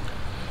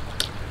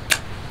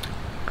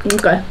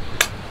 Okay.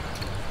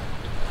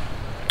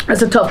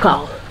 It's a tough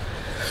call.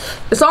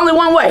 It's only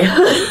one way.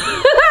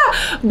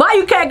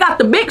 Bayou Cat got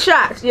the big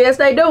shots. Yes,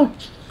 they do.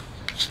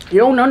 You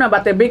don't know nothing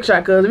about that big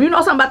shot, cuz if you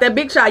know something about that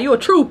big shot, you a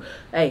true.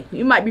 Hey,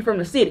 you might be from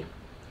the city.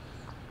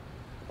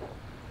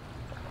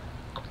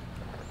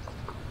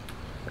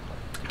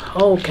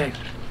 Okay.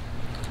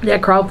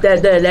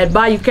 That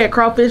Bayou Cat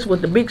crawfish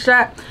with the big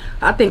shot,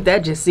 I think that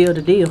just sealed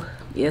the deal.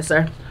 Yes,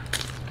 sir.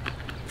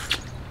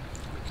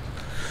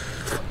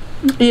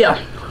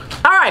 Yeah.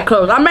 Alright,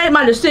 cuz I made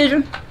my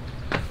decision.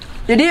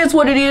 It is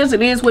what it is.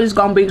 It is what it's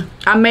gonna be.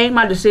 I made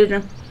my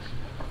decision.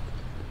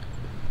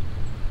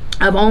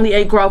 I've only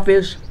ate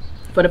crawfish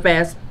for the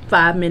past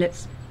 5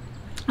 minutes.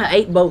 I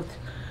ate both.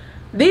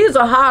 These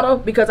are hotter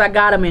because I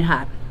got them in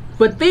hot.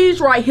 But these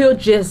right here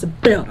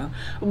just better.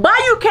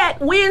 Bayou Cat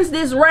wins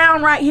this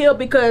round right here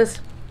because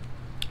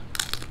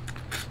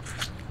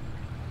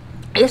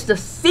it's the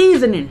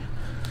seasoning.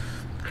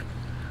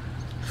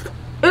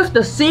 It's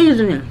the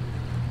seasoning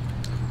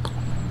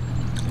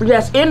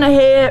that's in the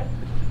head,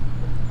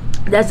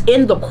 that's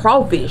in the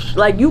crawfish.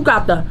 Like, you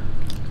got to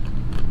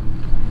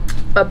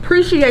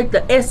appreciate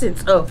the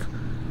essence of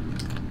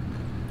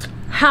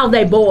how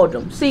they boiled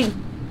them. See,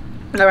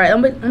 all right,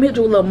 let me hit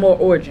you with a little more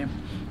origin.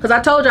 Because I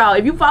told y'all,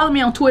 if you follow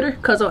me on Twitter,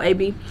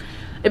 Cuzzoab,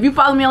 if you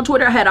follow me on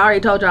Twitter, I had already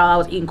told y'all I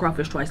was eating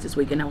crawfish twice this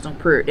week, and that was on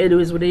prayer. It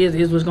is what it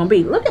is what it's going to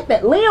be. Look at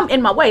that limb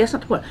in my way. That's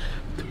not the point.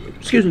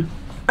 Excuse me.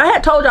 I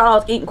had told y'all I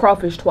was eating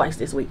crawfish twice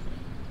this week.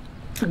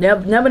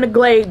 Never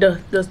neglect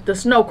the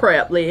snow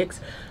crab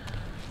legs.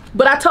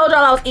 But I told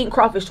y'all I was eating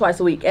crawfish twice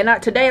a week. And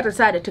today I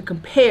decided to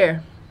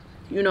compare,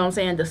 you know what I'm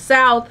saying, the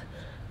South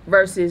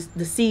versus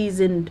the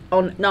seasoned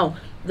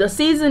the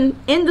season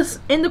in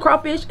the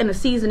crawfish and the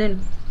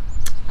seasoning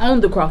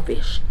on the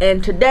crawfish.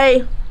 And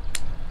today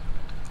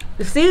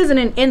the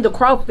seasoning in the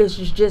crawfish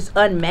is just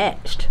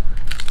unmatched.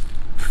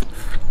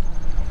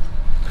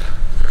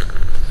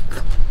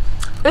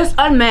 It's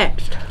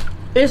unmatched.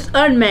 It's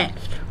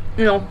unmatched,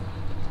 you know.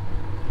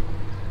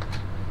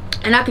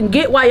 And I can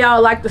get why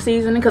y'all like the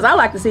seasoning, because I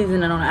like the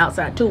seasoning on the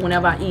outside too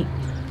whenever I eat.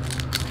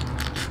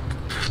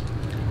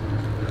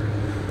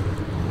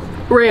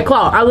 Red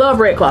Claw. I love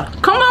Red Claw.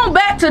 Come on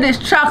back to this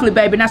chocolate,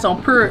 baby. That's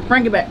on pure.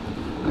 Bring it back.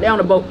 Down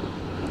the boat.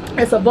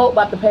 It's a boat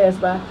about to pass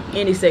by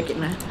any second,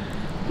 man.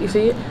 You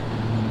see it?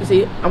 You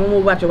see it? I'm gonna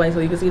move out your way so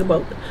you can see the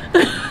boat.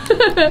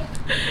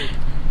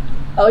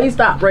 Oh, he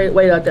stopped right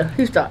way out there.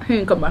 He stopped. He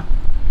didn't come by.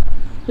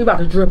 He about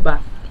to drip by.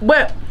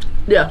 But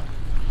yeah,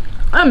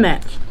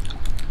 unmatched.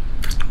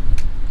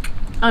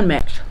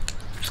 Unmatched.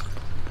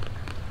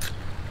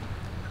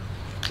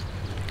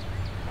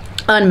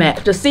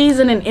 Unmatched. The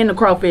seasoning in the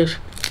crawfish.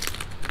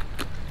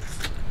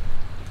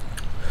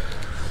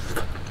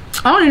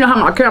 I don't even know how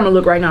my camera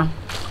look right now.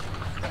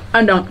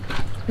 I don't.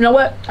 You know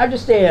what? I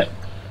just said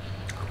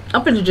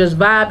I'm finna just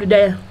vibe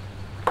today.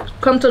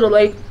 Come to the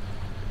lake.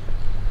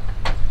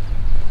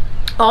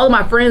 All of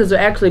my friends are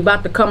actually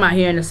about to come out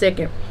here in a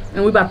second,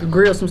 and we about to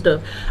grill some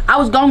stuff. I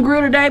was gonna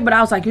grill today, but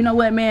I was like, you know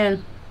what,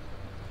 man?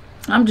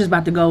 I'm just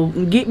about to go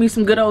and get me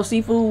some good old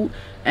seafood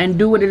and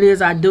do what it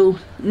is I do.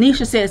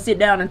 Nisha said sit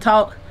down and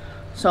talk,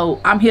 so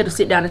I'm here to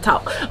sit down and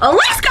talk. Let's go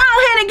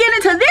ahead and get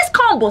into this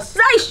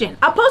conversation.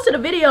 I posted a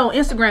video on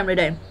Instagram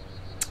today.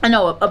 I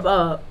know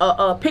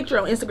a picture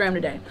on Instagram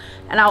today,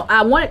 and I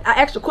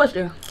asked a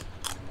question.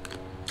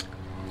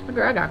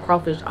 Girl, I got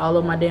crawfish all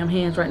over my damn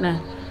hands right now.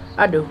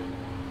 I do.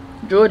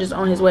 George is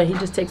on his way. He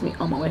just texted me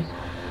on my way.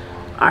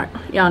 All right,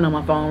 y'all know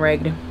my phone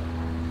raggedy.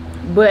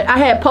 But I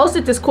had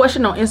posted this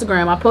question on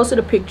Instagram. I posted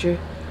a picture.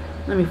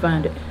 Let me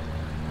find it.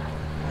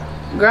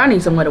 Girl, I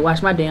need somewhere to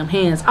wash my damn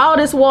hands. All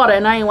this water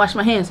and I ain't washed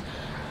my hands.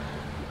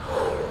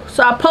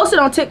 So I posted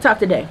on TikTok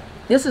today.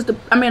 This is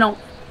on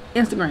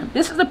Instagram.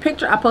 This is the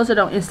picture I posted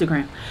on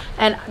Instagram.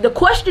 And the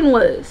question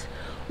was,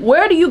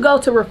 where do you go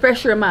to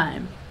refresh your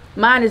mind?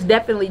 Mine is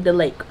definitely the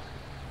lake.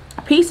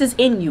 Peace is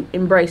in you.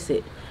 Embrace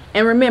it.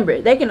 And remember,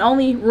 they can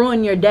only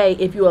ruin your day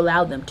if you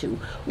allow them to.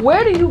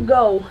 Where do you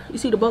go? You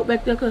see the boat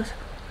back there, cuz?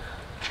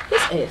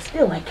 His ass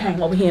still ain't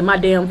came over here in my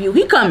damn view.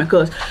 He coming,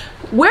 cuz.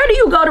 Where do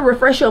you go to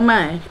refresh your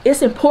mind?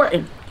 It's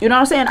important. You know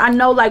what I'm saying? I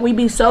know, like, we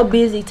be so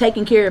busy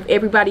taking care of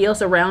everybody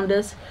else around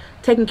us,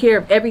 taking care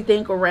of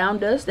everything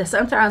around us, that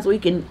sometimes we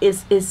can,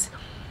 it's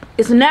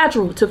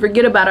natural to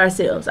forget about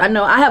ourselves. I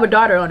know I have a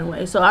daughter on the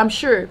way, so I'm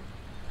sure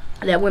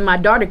that when my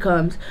daughter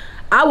comes,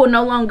 I will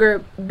no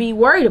longer be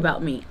worried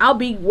about me. I'll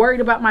be worried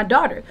about my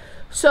daughter.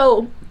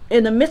 So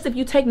in the midst of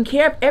you taking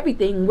care of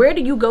everything, where do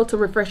you go to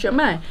refresh your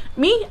mind?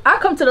 Me, I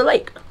come to the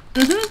lake.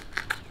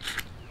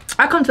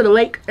 I come to the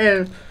lake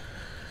and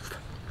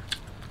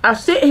I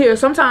sit here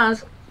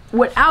sometimes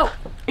without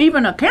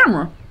even a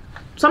camera.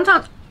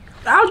 Sometimes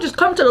I'll just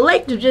come to the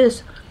lake to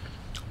just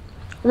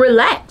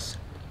relax.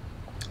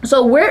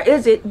 So where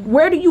is it?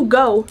 Where do you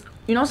go?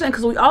 You know what I'm saying?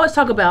 Because we always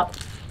talk about,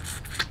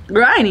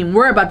 girl, I ain't even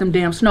worried about them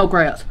damn snow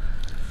crabs.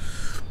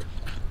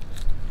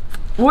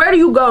 Where do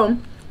you go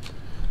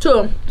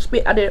to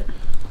spit? I did.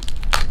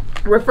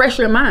 refresh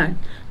your mind.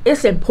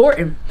 It's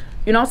important.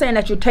 You know what I'm saying?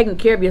 That you're taking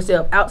care of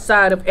yourself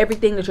outside of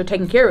everything that you're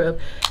taking care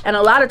of. And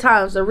a lot of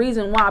times the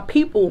reason why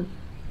people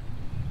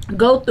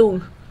go through,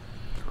 you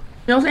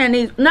know what I'm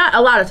saying, not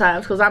a lot of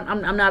times, because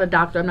I'm not a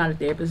doctor, I'm not a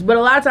therapist, but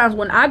a lot of times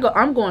when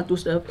I'm going through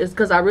stuff, it's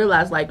because I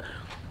realize, like,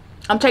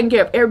 I'm taking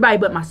care of everybody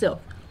but myself.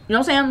 You know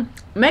what I'm saying?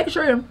 Make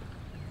sure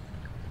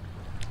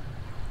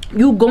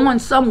you going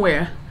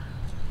somewhere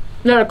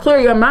that'll clear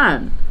your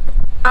mind.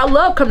 I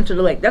love coming to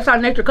the lake. That's how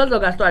Nature Cuzzo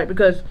got started,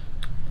 because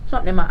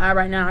something in my eye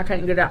right now, I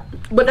can't get it out.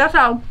 But that's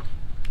how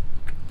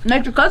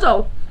Nature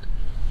Cuzzo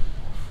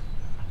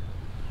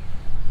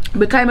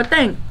became a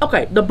thing.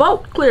 Okay, the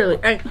boat clearly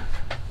ain't.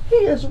 He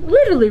is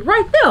literally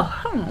right there.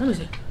 Hold on, let me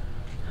see.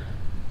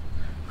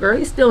 Girl,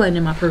 he still ain't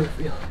in my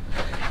peripheral.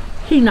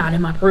 He not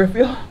in my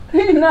peripheral.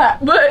 He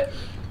not. But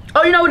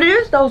oh, you know what it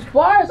is? Those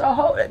bars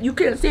are you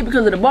can't see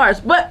because of the bars.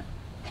 But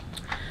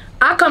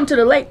I come to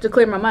the lake to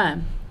clear my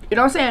mind. You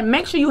know what I'm saying?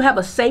 Make sure you have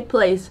a safe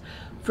place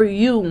for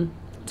you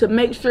to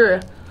make sure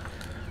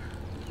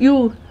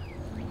you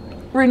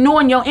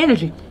renewing your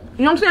energy.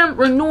 You know what I'm saying?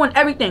 Renewing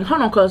everything.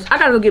 Hold on, cuz. I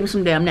gotta go get me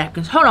some damn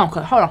napkins. Hold on,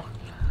 cuz. Hold on.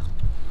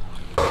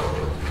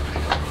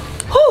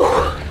 Whew.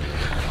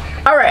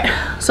 Alright.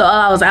 So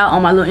I was out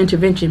on my little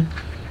intervention.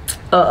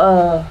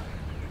 A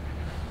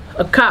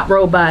cop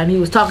rode by and he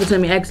was talking to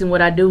me, asking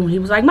what I do. And he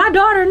was like, my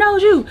daughter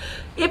knows you.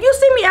 If you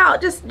see me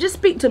out, just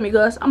speak to me,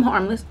 cuz. I'm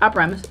harmless. I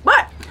promise.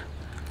 But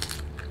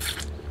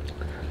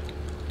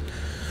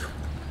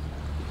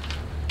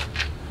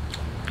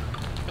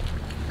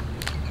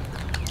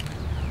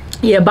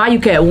yeah, Bayou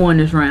Cat won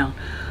this round.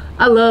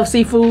 I love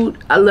seafood.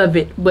 I love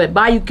it. But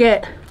Bayou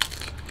Cat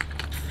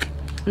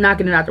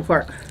knocking it out the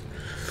park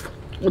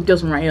with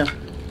this one right here.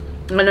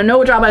 And I know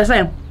what y'all about to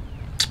say.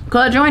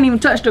 Cause you ain't even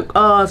touched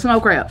the snow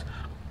crabs.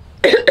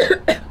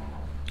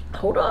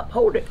 Hold up,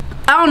 hold it.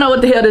 I don't know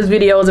what the hell this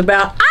video is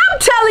about. I'm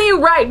telling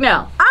you right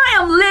now, I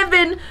am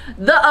living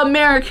the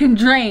American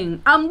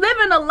dream. I'm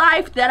living a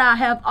life that I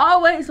have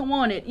always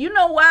wanted. You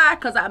know why?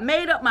 Because I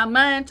made up my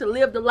mind to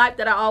live the life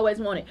that I always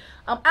wanted.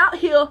 I'm out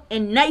here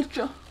in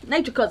nature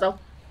Cuzzo,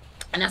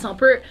 and that's on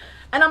period.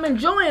 And I'm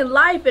enjoying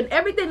life and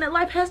everything that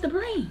life has to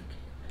bring.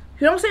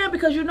 You know what I'm saying?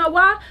 Because you know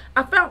why?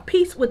 I found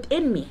peace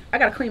within me. I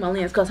gotta clean my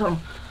lens, cuz hold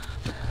on.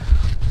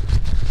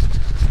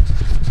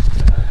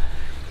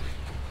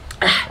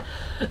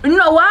 You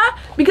know why?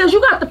 Because you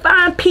got to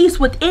find peace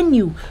within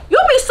you.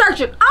 You'll be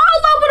searching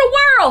all over the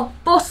world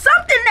for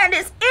something that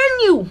is in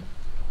you.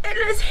 It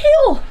is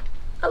here.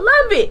 I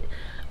love it.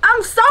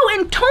 I'm so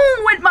in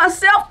tune with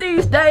myself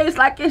these days.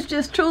 Like, it's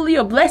just truly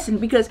a blessing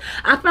because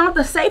I found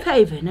the safe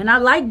haven and I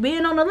like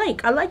being on the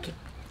lake. I like it.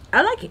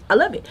 I like it. I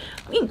love it.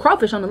 I'm eating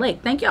crawfish on the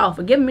lake. Thank y'all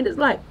for giving me this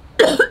life.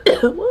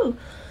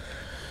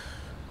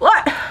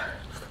 What?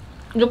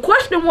 The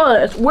question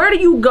was, where do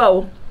you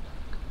go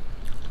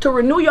to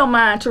renew your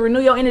mind, to renew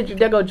your energy?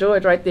 There go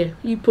George right there.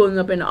 He pulling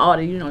up in the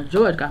auto. You know,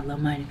 George got a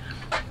little money.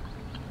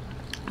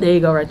 There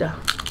you go right there.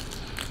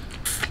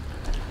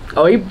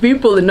 Oh, he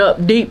pulling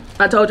up deep.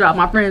 I told y'all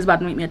my friend's about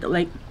to meet me at the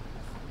lake.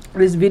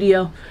 This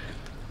video.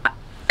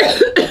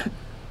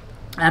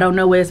 I don't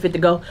know where it's fit to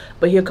go,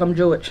 but here come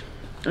George.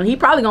 And he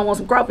probably gonna want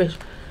some crawfish.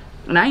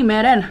 And I ain't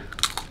mad at him.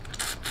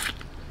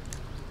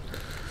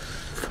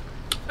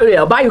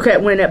 Yeah, Bayou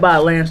Cat winning that by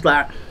a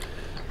landslide.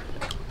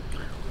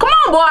 Come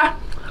on, boy.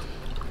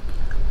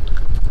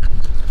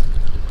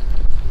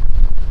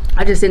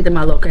 I just sent them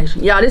my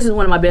location. Y'all, this is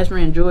one of my best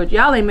friends, George.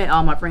 Y'all ain't met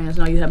all my friends.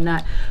 No, you have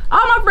not.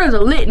 All my friends are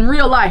lit in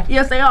real life.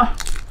 Yes, they are.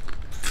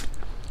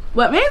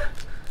 But me,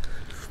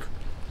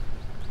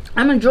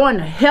 I'm enjoying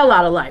the hell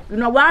out of life. You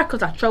know why?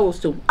 Because I chose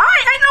to. Ain't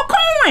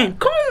no coin.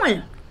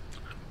 Coin.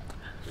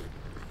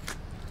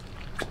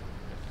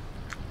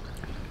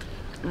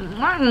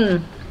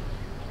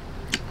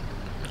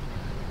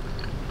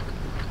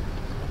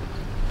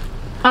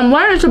 I'm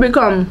learning to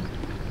become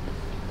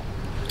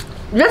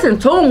just in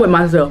tune with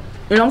myself.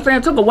 You know what I'm saying?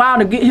 It took a while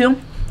to get here.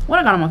 What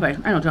I got on my face?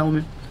 Ain't no telling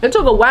me. It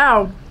took a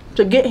while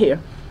to get here.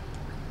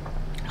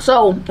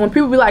 So when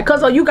people be like,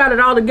 Cuzzo, you got it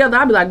all together,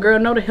 I be like, girl,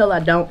 no the hell I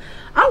don't.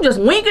 I'm just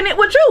winking it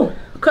with you.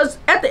 Because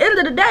at the end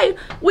of the day,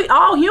 we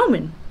all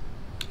human.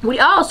 We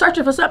all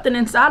searching for something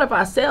inside of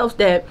ourselves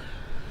that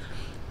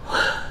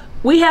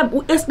we have.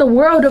 It's the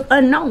world of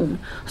unknown.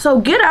 So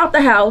get out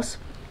the house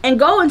and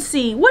go and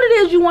see what it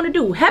is you want to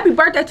do. Happy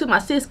birthday to my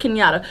sis,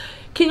 Kenyatta.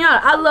 Kenyatta,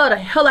 I love the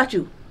hell out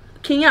you.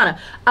 Kenyatta,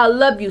 I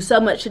love you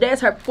so much. Today is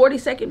her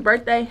 42nd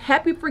birthday.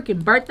 Happy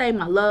freaking birthday,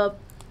 my love.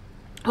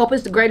 Hope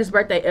it's the greatest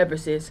birthday ever,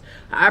 sis.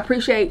 I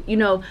appreciate, you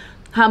know,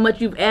 how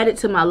much you've added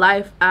to my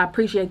life. I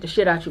appreciate the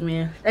shit out you,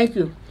 man. Thank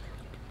you.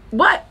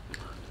 But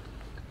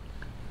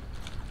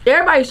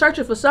everybody's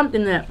searching for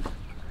something that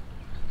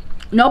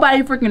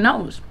nobody freaking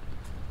knows.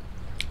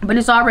 But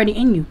it's already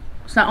in you.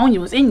 It's not on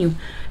you, it's in you.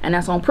 And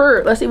that's on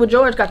Purr. Let's see what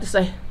George got to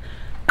say.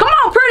 Come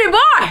on, pretty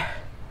boy.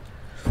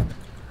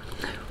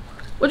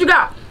 What you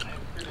got?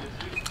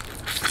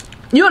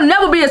 You'll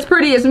never be as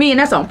pretty as me, and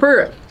that's on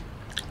Purr.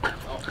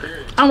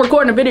 I'm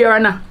recording a video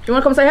right now. You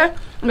wanna come say hey?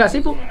 You got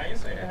seafood? I ain't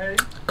saying hey.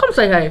 Come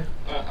say hey.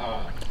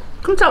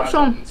 Come talk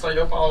some. So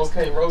your followers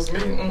can't roast me?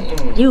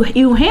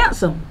 You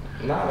handsome.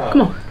 Nah.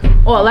 Come on.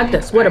 Oh, I like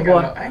that sweater, boy.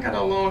 I ain't got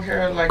no long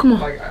hair like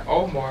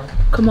Omar.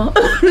 Come on.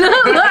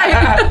 I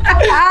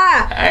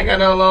ain't got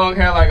no long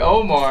hair like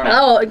Omar.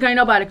 Oh, ain't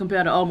nobody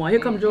compare to Omar. Here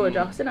comes George,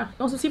 y'all. Sit down.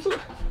 Want some seafood?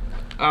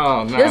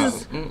 Oh, no.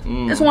 This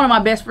is one of my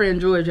best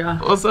friends, George, y'all.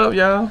 What's up,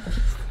 y'all?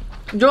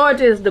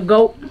 George is the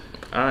GOAT.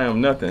 I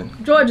am nothing.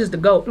 George is the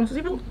GOAT. Want some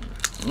seafood?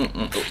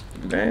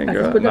 Dang,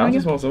 girl. Nah, I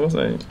just want some. What's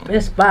that?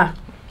 It's fine.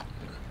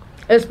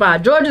 It's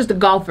fine. George is the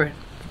golfer.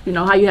 You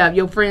know how you have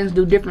your friends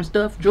do different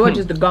stuff? George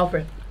is the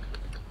golfer.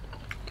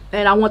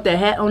 And I want that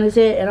hat on his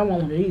head, and I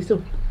want one of these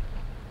too.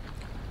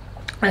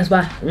 That's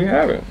fine. We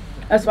have it.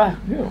 That's fine.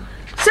 Yeah.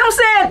 See what I'm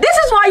saying? This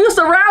is why you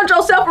surround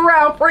yourself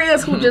around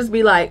friends who just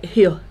be like,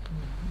 here.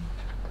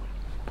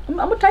 I'm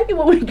gonna take it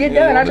when we get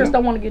done. I just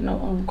don't want to get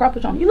no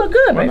crawfish on. You look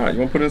good, Why man. not? You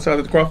want to put it inside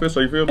the crawfish so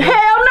you feel good?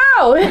 Hell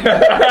no!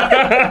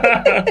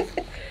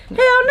 Hell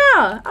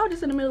no! I was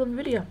just in the middle of a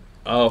video.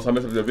 Oh, so I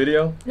messed up the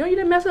video? No, you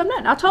didn't mess up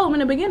nothing. I told him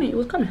in the beginning it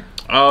was coming.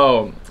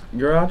 Oh,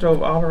 girl, I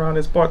drove all around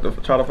this park to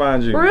try to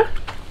find you. For real?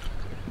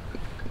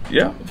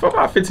 Yeah, for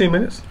about 15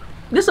 minutes.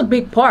 This is a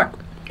big park.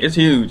 It's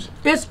huge.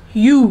 It's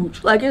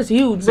huge. Like, it's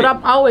huge. See, but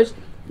I'm always,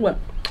 what?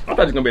 I thought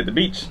you was going to be at the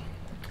beach.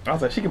 I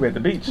was like, she could be at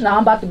the beach. No,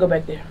 I'm about to go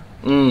back there.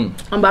 I'm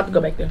about to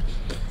go back there.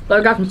 But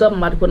I got some stuff I'm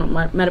about to put on.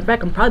 Matter of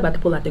fact, I'm probably about to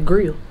pull out the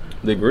grill.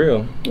 The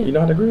grill? You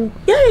know how to grill?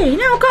 Yeah, you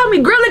don't call me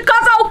Grilling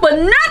Cuzzo for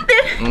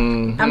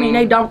nothing. I mean,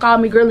 they don't call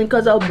me Grilling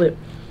Cuzzo, but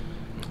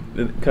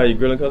They call you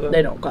grilling, Cuzzo?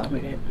 they don't call me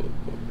that.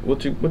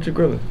 What you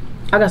grilling?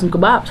 I got some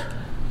kebabs.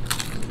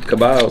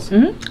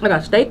 Kebabs? I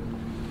got steak.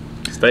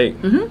 Steak?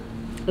 I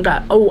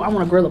got, I want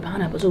to grill a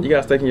pineapple too. You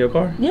got steak in your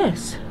car?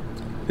 Yes.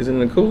 Is it in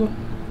the cooler?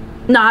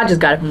 No, I just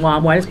got it from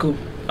Walmart. It's cool.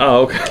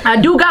 Oh, okay.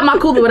 I do got my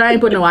cooler, but I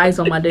ain't putting no ice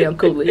on my damn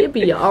cooler. It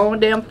be your own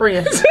damn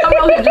friend. Come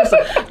over here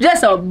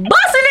just a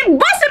busting me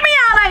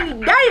out like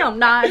damn.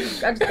 Nah, I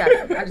just got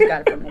it. I just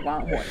got it from the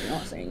Walmart. You know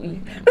what I'm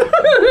saying?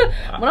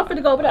 When I'm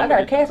finna go over there, I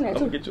got a cast net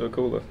too. I'm gonna get you a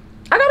cooler.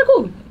 I got a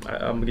cooler.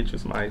 I'm gonna get you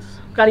some ice.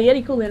 Got a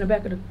Yeti cooler in the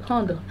back of the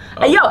Honda.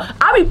 Hey, yo,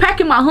 I be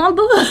packing my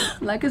Honda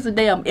like it's a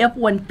damn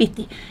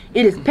F-150.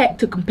 It is packed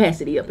to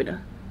capacity up in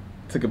there.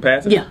 To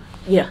capacity?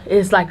 Yeah.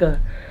 It's like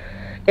a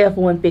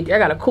F-150. I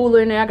got a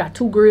cooler in there. I got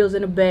 2 grills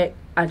in the back.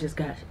 I just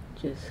got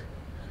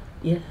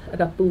I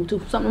got food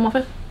too. Something on my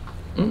face.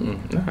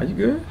 Nah, you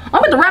good?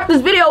 I'm finna wrap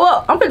this video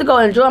up. I'm finna go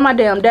enjoy my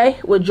damn day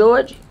with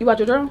George. You bought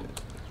your drone?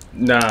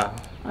 Nah.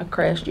 I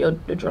crashed the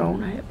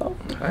drone. I had both.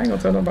 I ain't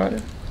gonna tell nobody.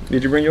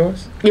 Did you bring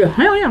yours? Yeah,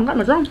 hell yeah, I got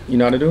my drone. You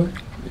know how to do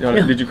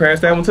it? Did you crash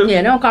that one too?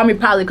 Yeah, they don't call me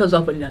Pilot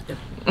Cuzzo for nothing.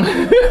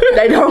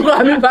 They don't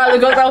call me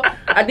Pilot Cuzzo.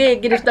 I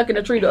did get it stuck in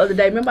the tree the other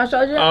day. Remember I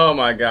showed you that? Oh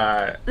my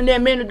God. And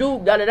then me and the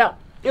dude got it out.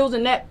 It was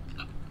in that.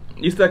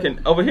 You stuck in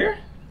over here?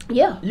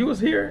 Yeah. You was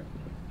here.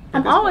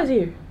 I'm always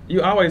here.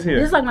 You always here.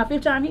 This is like my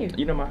 5th time here.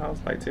 You know my house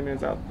like 10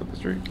 minutes out up the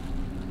street.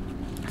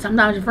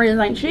 Sometimes your friends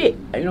ain't shit.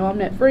 You know I'm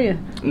that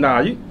friend. Nah.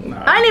 I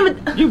ain't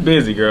even. You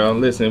busy, girl.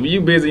 Listen,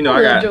 you busy. You know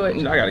I got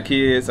George. I got a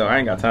kid, so I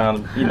ain't got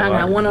time. I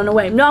got one on the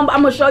way. No,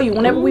 I'm gonna show you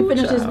whenever we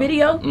finish this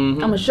video. I'm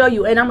gonna show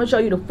you, and I'm gonna show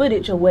you the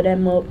footage of where that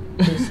mug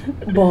is.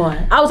 Boy,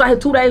 I was out here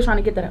 2 days trying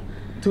to get that out.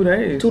 2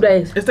 days. 2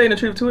 days. It stayed in the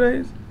tree for 2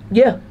 days.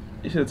 Yeah.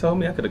 You should have told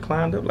me. I could have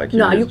climbed up like you.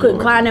 No, you couldn't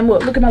climb that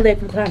mug. Look at my leg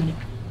from climbing it.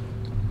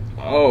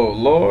 Oh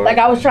Lord. Like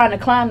I was trying to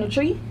climb the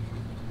tree,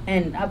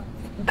 and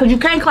cause you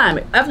can't climb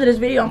it. After this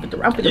video, I'm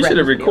finna You should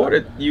have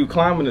recorded you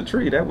climbing the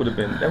tree. That would have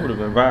been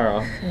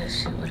viral.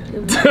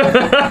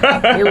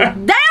 It was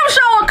damn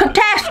sure a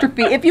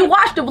catastrophe. If you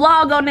watched the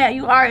vlog on that,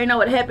 you already know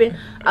what happened.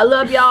 I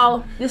love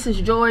y'all. This is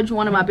George,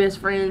 one of my best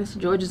friends.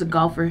 George is a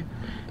golfer,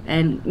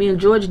 and me and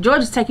George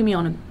is taking me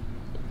on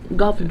a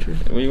golfing trip.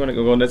 Where you wanna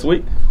go next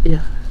week?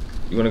 Yeah.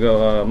 You wanna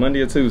go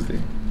Monday or Tuesday?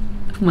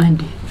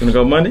 Monday. You wanna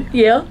go Monday?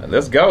 Yeah.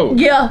 Let's go.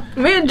 Yeah.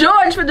 Me and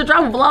George finna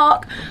drop a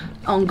vlog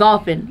on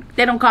golfing.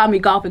 They don't call me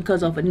Golfing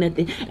Cuzzo for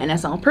nothing, and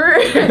that's on per.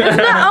 It's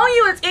not on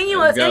you. It's in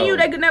you. It's in you.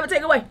 They could never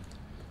take away.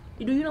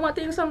 Do you know my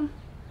theme song?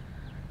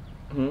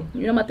 You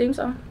know my theme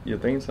song? Your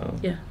theme song?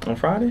 Yeah. On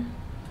Friday?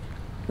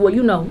 Well,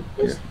 you know.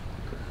 Yeah.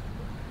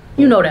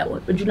 You know that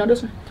one, but you know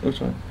this one? Which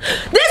one?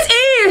 This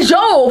is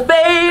your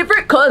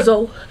favorite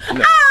Cuzzo.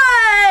 No.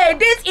 Hey,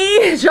 this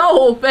is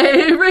your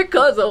favorite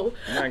Cuzzo.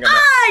 I ain't got no-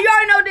 You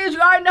already know this. You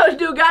already know this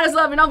dude. God is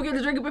love, and don't forget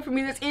to drink a bit for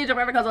me. This is your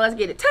favorite Cuzzo. Let's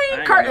get it. Team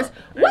Curtis.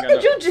 What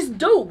did you just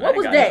do? What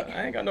was that?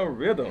 I ain't got no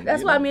rhythm.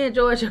 That's why me and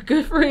George are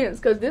good friends,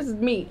 because this is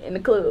me in the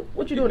club.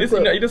 What you do in the This,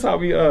 club? you know, this how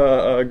we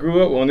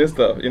grew up on this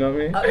stuff. You know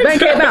what I mean? Bang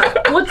came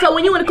out. So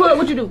when you in the club,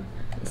 what you do?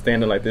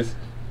 Standing like this.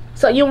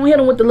 So you don't hit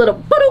them with the little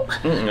boop.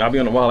 I'll be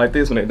on the wall like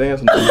this when they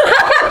dance. No,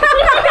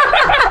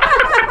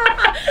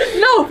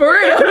 for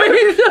real.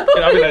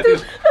 I'll be like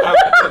this.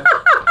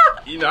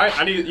 You know,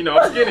 I need. You know,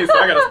 I'm skinny, so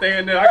I gotta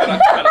stand there. I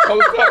gotta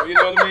post up. You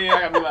know what I mean?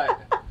 I gotta be like.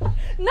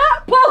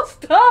 Not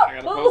post up.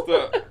 I gotta post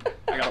up.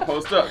 I gotta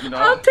post up, you know.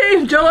 I'm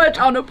Team George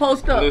on the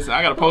post up. Listen,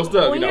 I gotta post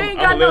up, When you know. you ain't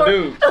I'm a got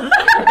little dude.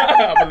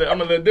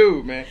 I'm a little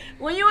dude, man.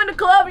 When you in the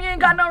club and you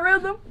ain't got no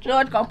rhythm,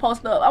 George gonna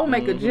post up. I'm gonna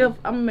make a gif.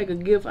 I'm gonna make a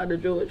gif out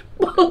of George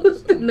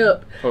posting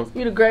up.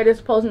 You the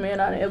greatest postman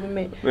I've ever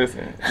met.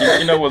 Listen,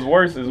 you know what's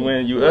worse is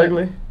when you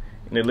ugly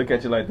and they look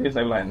at you like this.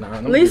 They be like, nah.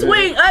 At least we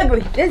ain't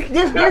ugly.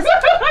 This.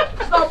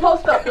 Start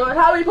post up, George.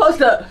 How we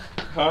post up?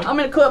 Huh? I'm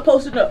in the club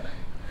posting up.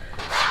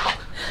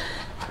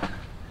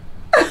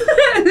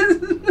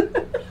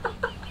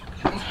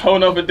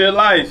 Holding up a dead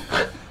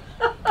life.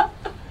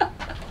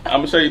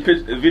 I'm gonna show you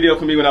a video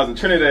for me when I was in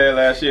Trinidad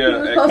last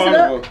year at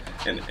Carnival.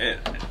 And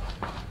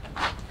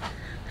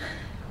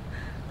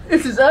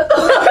this is us.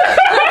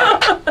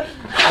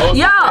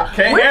 Y'all,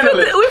 we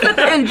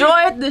finna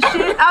enjoy the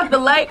shit out the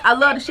lake. I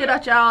love the shit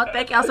out y'all.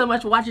 Thank y'all so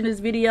much for watching this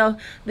video.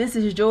 This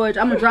is George.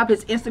 I'm gonna drop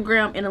his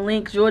Instagram in a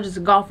link. George is a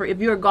golfer. If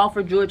you're a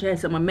golfer, George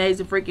has some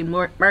amazing freaking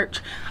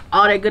merch.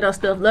 All that good old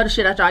stuff. Love the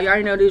shit out y'all. You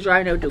already know this. You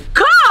already know what to do.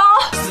 Call!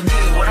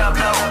 What up,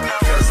 though?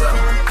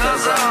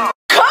 Cuzzo.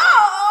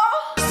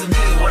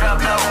 What up,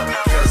 though?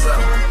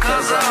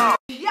 Cuzzo.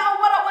 Yo,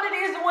 what up, what it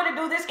is and what it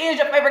do? This is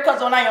your favorite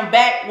Cuzzo and I am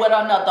back with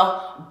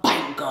another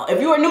banger. If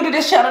you are new to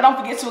this channel, don't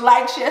forget to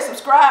like, share,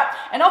 subscribe,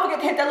 and don't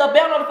forget to hit that little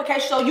bell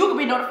notification so you can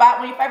be notified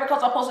when your favorite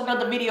Cuzzo posts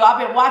another video.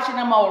 I've been watching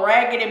them on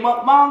Raggedy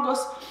Mukbangers,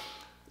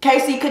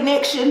 KC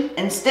Connection,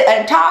 and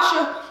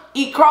Tasha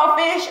eat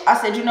crawfish. I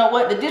said, you know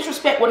what? The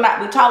disrespect will not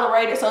be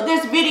tolerated. So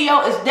this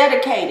video is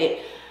dedicated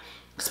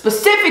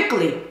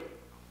specifically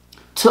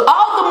to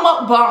all the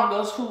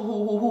mukbangers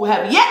who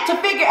have yet to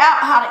figure out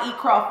how to eat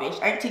crawfish.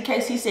 Auntie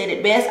KC said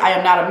it best. I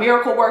am not a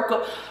miracle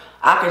worker.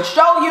 I can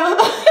show you.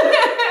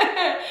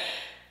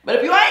 But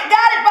if you ain't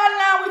got it by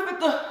now, we fit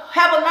to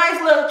have a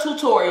nice little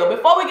tutorial.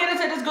 Before we get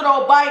into this good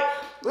old bite,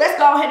 let's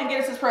go ahead and get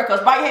into this prayer.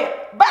 Cause bite head,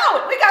 bow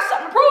it. We got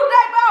something to prove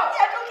today, bow it.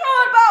 Yeah, you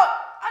should bow it.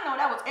 I know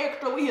that was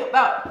extra. We here,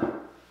 bow it.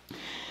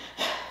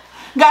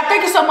 God,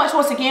 thank you so much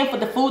once again for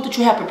the food that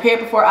you have prepared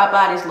before our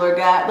bodies, Lord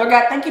God. Lord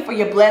God, thank you for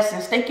your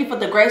blessings. Thank you for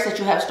the grace that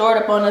you have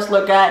stored upon us,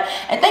 Lord God.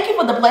 And thank you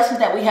for the blessings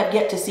that we have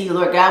yet to see,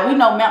 Lord God. We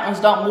know mountains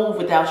don't move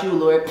without you,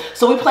 Lord.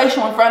 So we place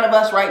you in front of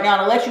us right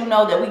now to let you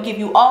know that we give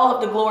you all of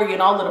the glory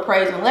and all of the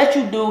praise and let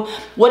you do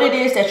what it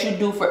is that you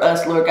do for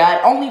us, Lord God.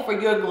 Only for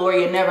your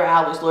glory and never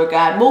ours, Lord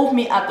God. Move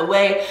me out the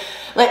way.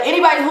 Let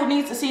anybody who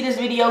needs to see this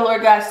video,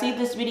 Lord God, see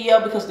this video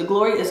because the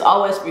glory is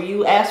always for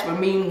you. As for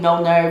me,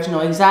 no nerves,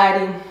 no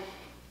anxiety.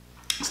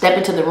 Step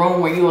into the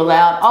room where you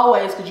allowed,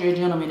 always because you're a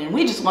gentleman. And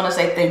we just want to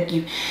say thank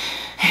you.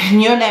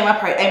 In your name I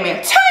pray,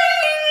 amen.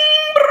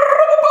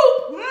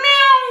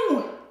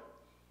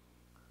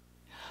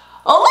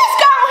 Oh, let's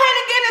go ahead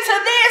and get into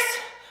this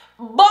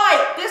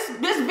bite.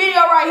 This video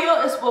right here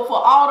is for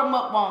all the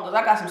mukbangers.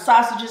 I got some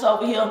sausages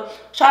over here.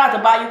 Shout out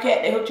to Bayou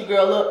Cat. They hooked your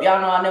girl up.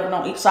 Y'all know I never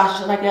don't eat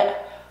sausages like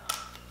that.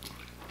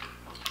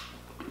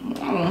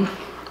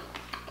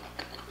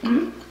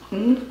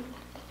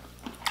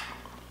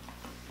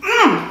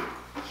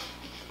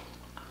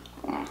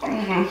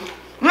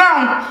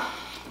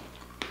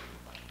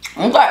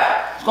 Okay,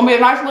 it's gonna be a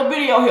nice little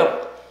video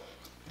here.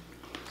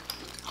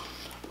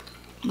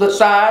 Good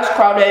size,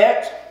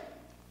 crawdads.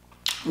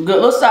 Good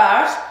little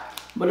size.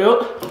 But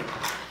look.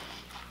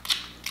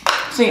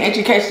 See,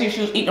 HKC,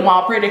 she was eating them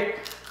all pretty.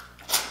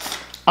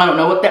 I don't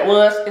know what that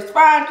was. It's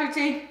fine,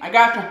 TT. I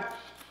got you.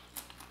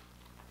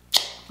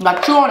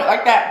 Like chew on it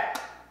like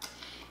that.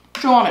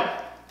 Chew on it.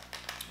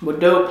 But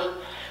dope.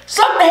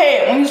 Suck the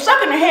head. When you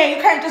suck in the head,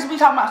 you can't just be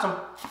talking about some.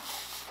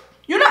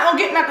 You're not gonna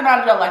get nothing out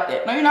of that like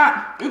that. No, you're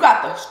not. You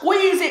got to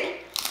squeeze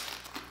it.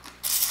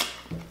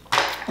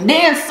 And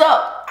then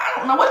suck. I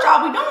don't know what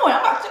y'all be doing.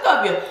 I'm about sick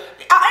of you.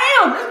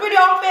 I am. This video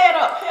I'm fed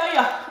up. Hell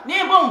yeah.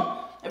 Then boom.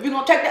 If you're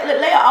gonna take that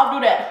little layer off, do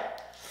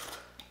that.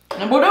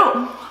 And we'll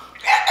do.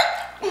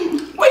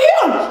 We're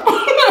here.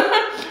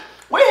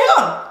 We're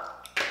here.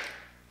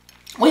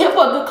 We're here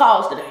for a good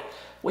cause today.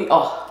 We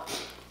are.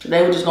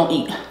 Today we're just gonna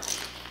eat.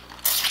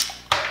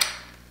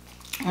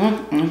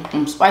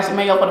 Spicy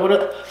mayo for the with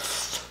it.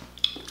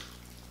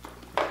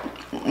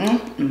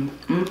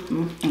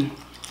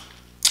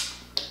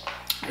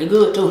 They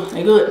good too.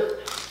 They good.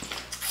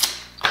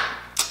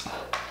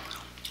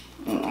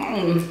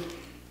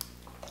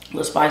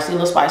 Little spicy,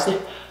 little spicy.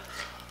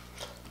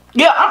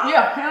 Yeah,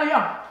 yeah, hell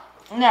yeah.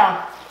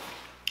 Now,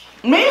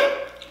 me,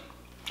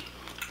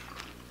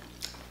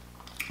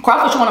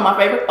 crawfish one of my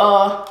favorite.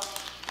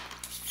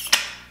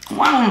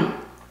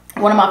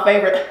 One of my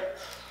favorite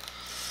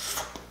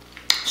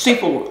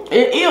seafood.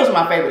 It is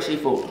my favorite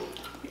seafood.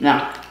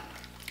 Now,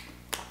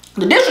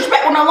 the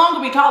disrespect will no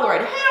longer be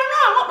tolerated. Hell no,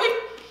 it won't be.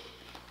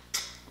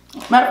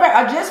 Matter of fact,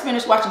 I just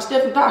finished watching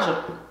Steph and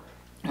Tasha.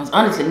 It's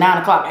honestly 9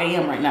 o'clock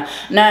a.m. right now.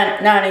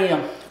 9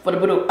 a.m. for the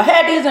Badoo. I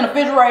had these in the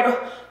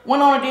refrigerator.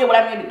 Went on and did what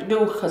I needed to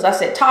do because I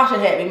said Tasha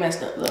had me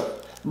messed up.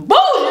 Look.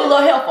 Bougie little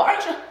helper,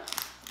 ain't you?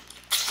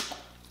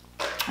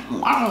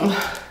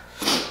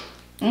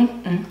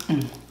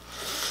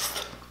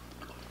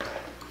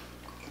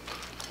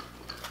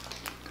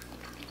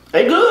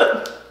 They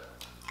good.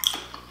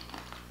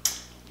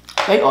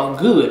 They are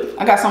good.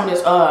 I got some of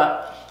this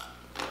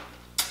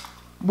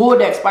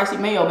Bulldog spicy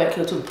mayo back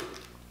here too.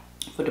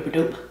 For the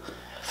produce.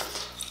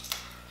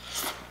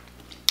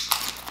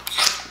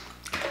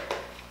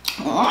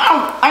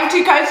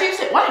 Auntie KC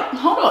said, wait,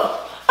 hold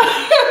up.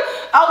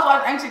 I was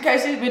watching Auntie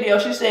KC's video.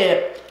 She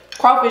said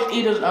crawfish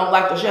eaters don't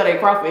like to share their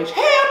crawfish.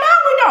 Hell no,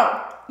 we don't.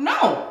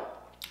 No.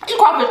 These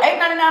crawfish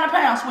 $8.99 a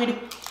pound, sweetie.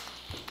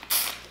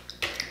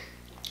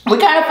 We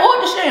can't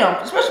afford to share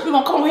them, especially if we're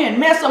gonna come over here and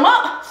mess them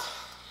up.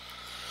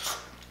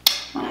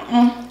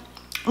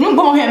 You can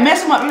go over here and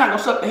mess them up. You're not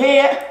gonna suck the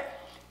head.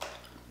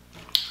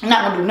 I'm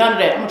not gonna do none of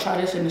that. I'm gonna try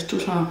this in this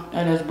two-tone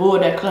and this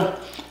Bulldog club.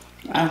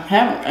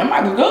 It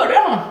might be good,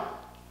 that one.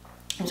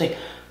 Let's see.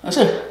 Let's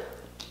see.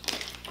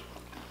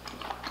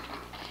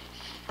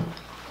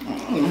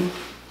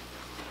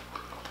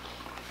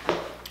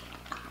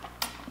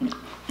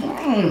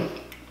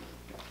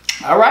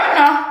 All right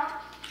now.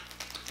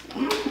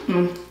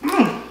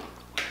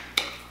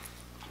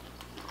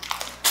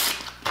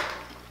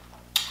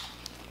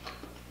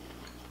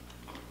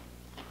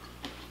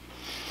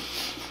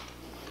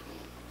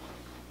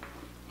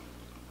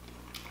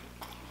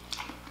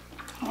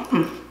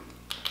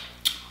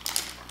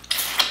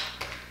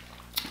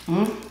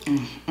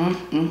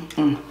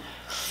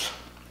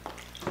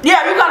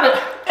 Yeah, you got it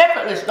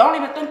effortless. Don't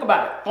even think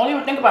about it. Don't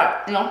even think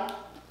about it, you know.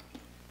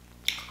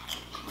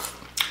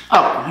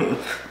 Oh, here.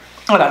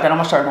 I got that on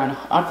my shirt right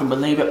now. I can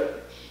believe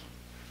it.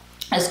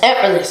 It's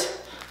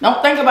effortless.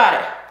 Don't think about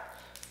it.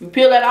 You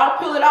peel that off,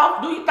 do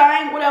your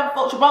thing, whatever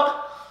floats your boat.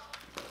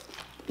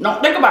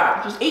 Don't think about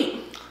it. Just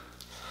eat.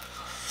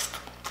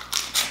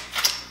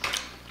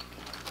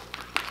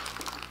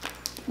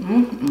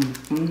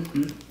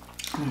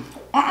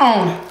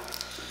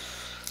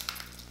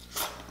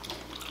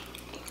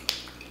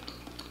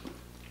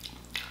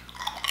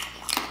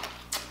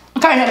 I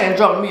can't have that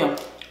enjoy the meal.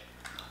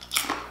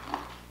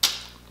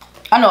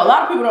 I know a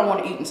lot of people don't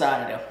want to eat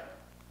inside of them.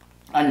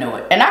 I know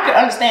it. And I can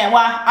understand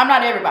why. I'm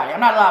not everybody. I'm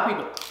not a lot of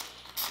people.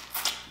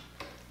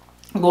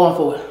 I'm going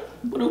for it.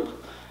 Boop.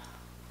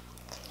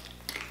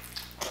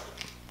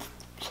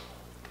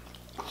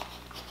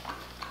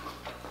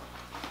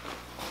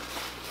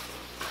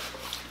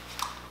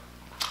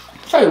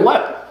 Tell you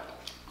what.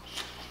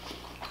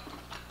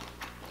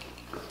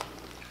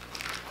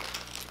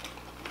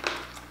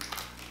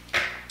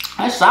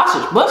 That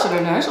sausage busting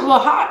in there. It's a little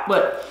hot,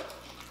 but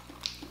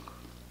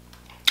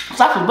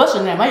sausage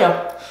busting in there,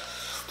 mayo.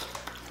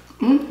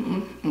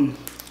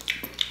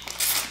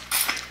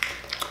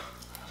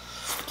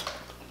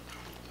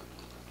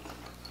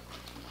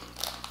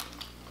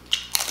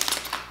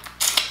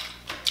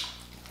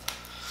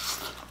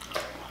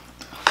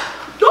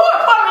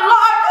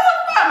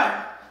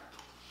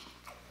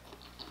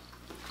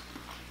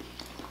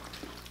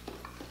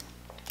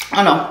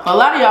 I know, a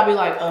lot of y'all be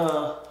like,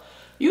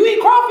 you eat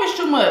crawfish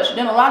too much.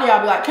 Then a lot of y'all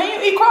be like, can you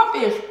eat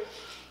crawfish?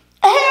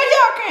 Hell yeah,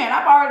 I can.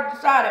 I've already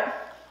decided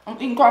I'm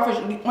eating crawfish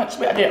and went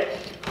straight there.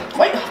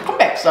 Wait, come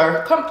back,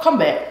 sir. Come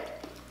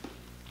back.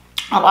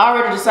 I've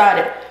already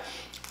decided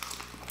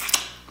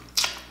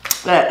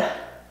that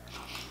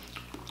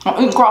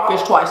I'm eating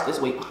crawfish twice this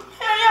week. Hell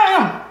yeah, I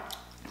am.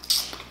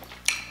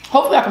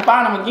 Hopefully I can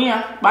find them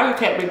again. Bayou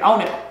Cat been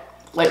on it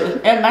lately.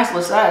 And a nice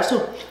little size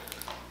too.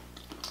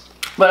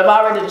 But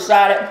I've already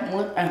decided.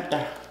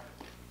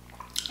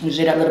 You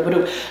see that little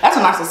bit? That's a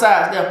nice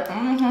size there.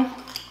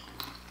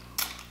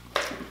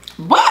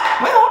 But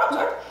wait, hold up,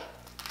 sir.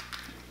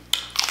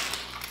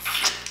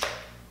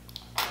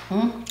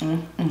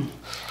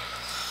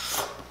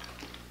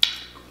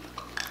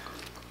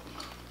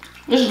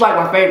 This is like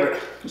my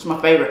favorite. This is my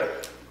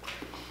favorite.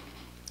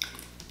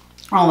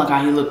 I don't like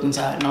how he looked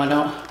inside. No, I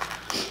don't.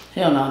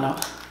 Hell no, no.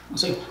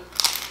 Let's see.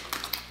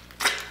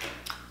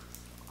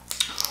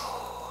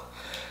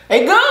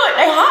 They good.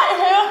 They hot in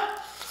here.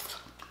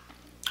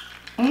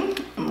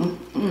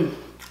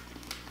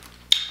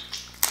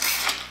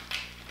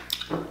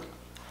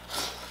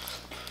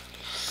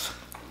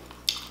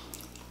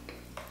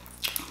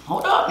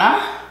 Hold up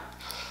now.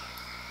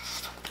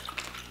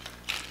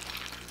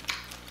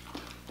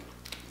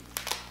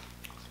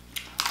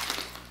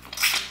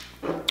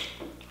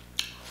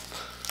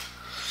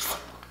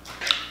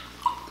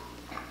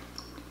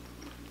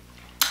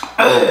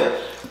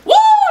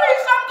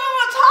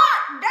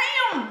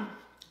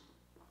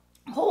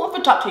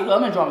 Top to you, I'm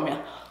gonna draw them in.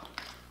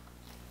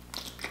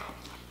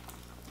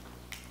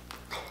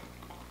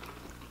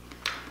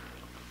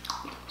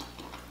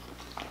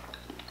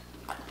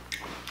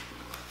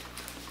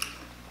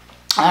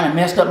 I done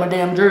messed up my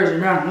damn jersey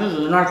now. This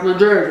is a nice little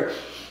jersey.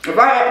 If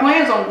I had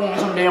plans on going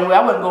some damn way,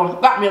 I wasn't going.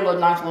 Got me a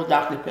little nice little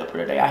Dr. Pepper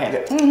today. I had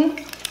it.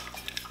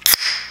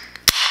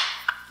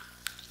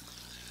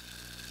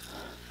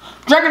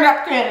 Drinking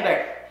out the can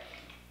today.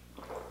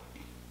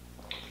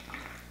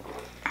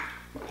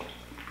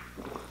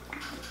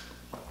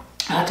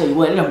 I tell you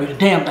what, it don't be the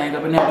damn thing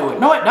up in there do it.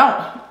 No, it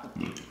don't.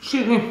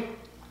 Excuse me.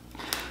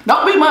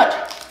 Don't be much.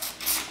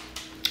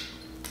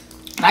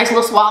 Nice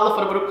little swallow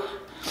for the.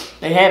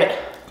 They have it.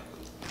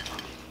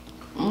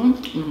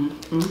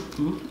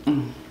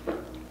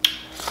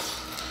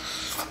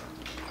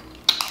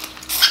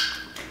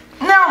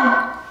 Now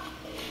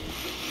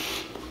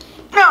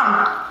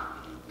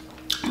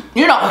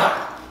You know,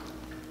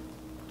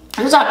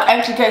 it's like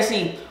Auntie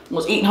Casey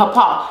was eating her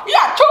paw. You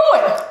gotta chew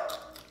it.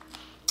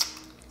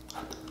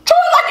 Chew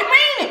it like you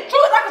mean it. Chew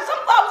it like a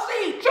sunflower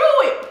seed. Chew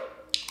it.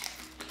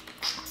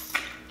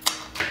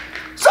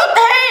 Suck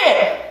the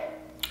head.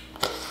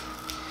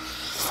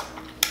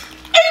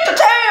 Eat the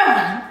tail.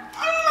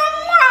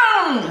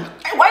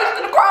 Ain't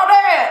wasting the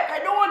crawdad. They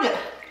doing it.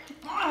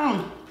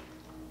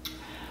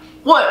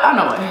 What? I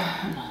know it.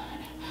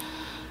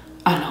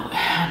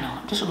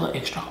 Just a little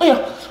extra.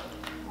 Yeah.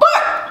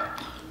 But,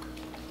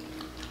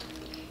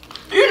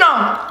 you know,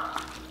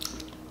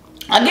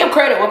 I give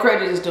credit where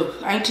credit is due.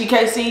 Auntie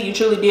KC, you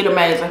truly did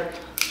amazing.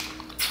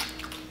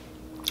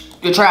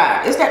 You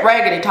tried. It's that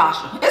raggedy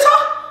Tasha. It's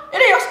her. It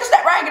is. It's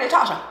that raggedy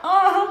Tasha.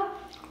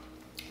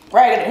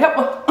 Raggedy. Help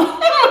her.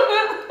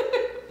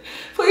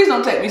 Please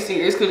don't take me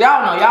serious, because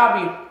y'all know y'all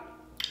be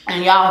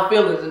and y'all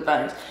feelings and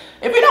things.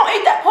 If you don't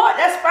eat that part,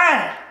 that's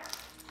fine.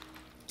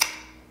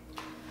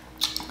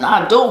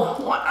 I do.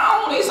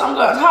 I don't need something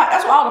that's hot.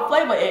 That's why all the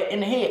flavor in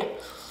the head.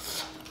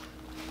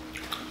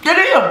 It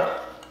is.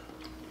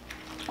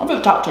 I'm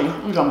gonna talk to you.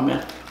 I'm jumping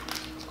in.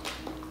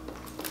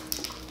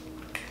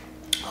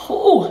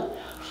 Ooh,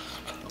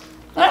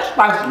 that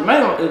spicy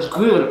mayo is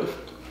good.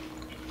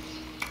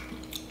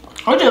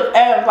 I just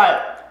add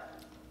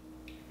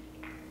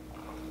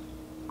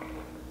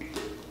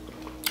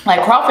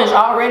like crawfish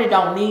already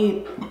don't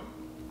need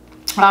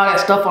all that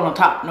stuff on the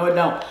top. No, it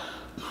don't.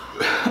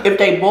 If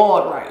they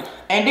boiled right.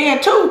 And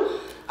then too,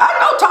 I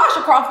know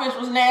Tasha crawfish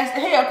was nasty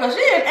hell because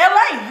she in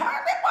LA.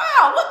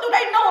 Wow, what do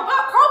they know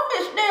about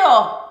crawfish there?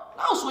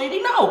 No,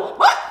 sweetie, no.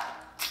 But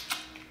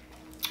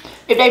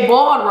if they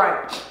boiled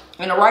right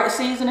in the right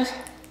seasonings,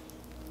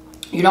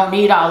 you don't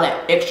need all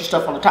that extra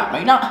stuff on the top. No,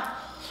 you don't.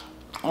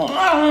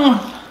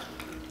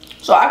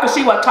 So I can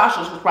see why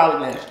Tasha's was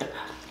probably nasty.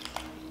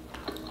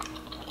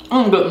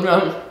 Good.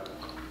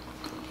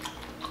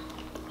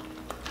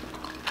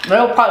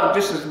 They'll probably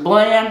just as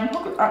bland.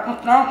 Look at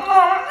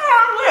that.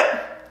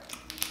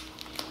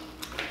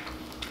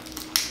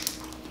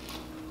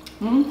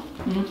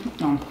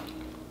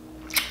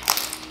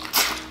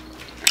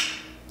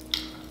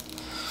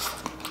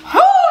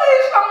 Holy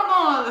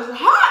summer, it's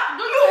hot.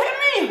 Do you hear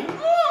me?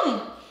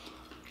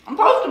 I'm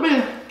supposed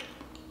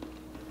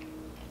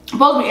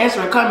to be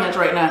answering comments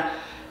right now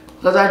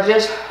because I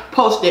just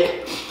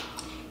posted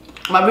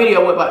my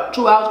video with about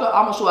 2 hours ago,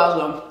 almost 2 hours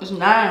ago. It's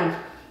 9.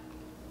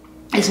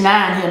 It's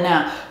 9 here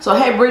now. So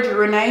hey Bridget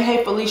Renee,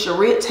 hey Felicia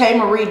Ritz, hey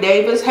Marie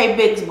Davis, hey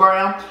Biggs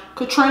Brown,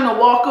 Katrina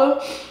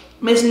Walker,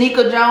 Miss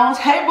Nika Jones,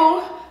 hey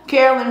Boo,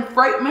 Carolyn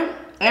Freitman,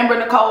 Amber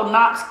Nicole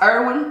Knox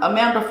Irwin,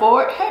 Amanda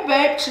Ford, hey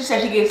babe, she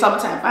said she getting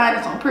summertime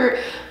finance on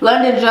period,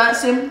 London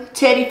Johnson,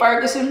 Teddy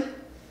Ferguson,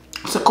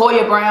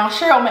 Sequoia Brown,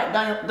 Cheryl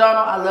McDonald,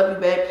 I love you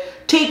babe,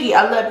 Tiki,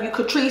 I love you,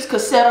 Catrice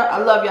Cassetta, I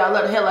love y'all, I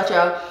love the hell out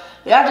y'all.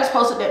 Yeah, I just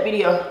posted that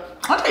video.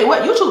 I'll tell you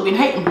what, YouTube been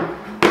hating.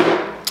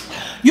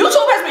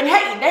 YouTube has been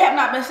hating. They have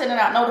not been sending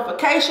out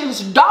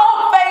notifications.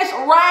 Dog face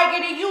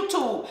raggedy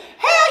YouTube.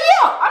 Hell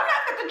yeah, I'm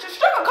not going to just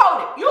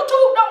sugarcoat it.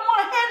 YouTube don't want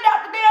to hand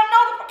out the damn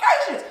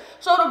notifications.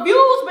 So the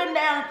views been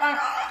down.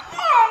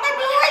 They've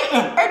been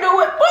hating. They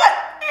do it. But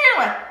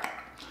anyway,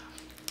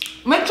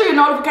 make sure your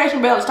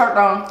notification bell is turned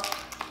on.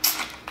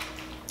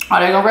 Are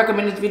they gonna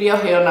recommend this video?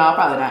 Hell no,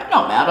 probably not. It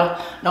don't matter.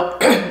 No,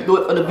 do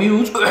it for the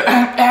views.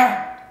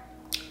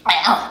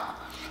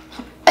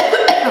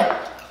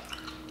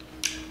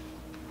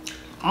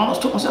 I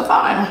almost took myself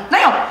out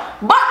now.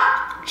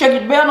 But check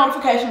your bell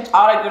notifications,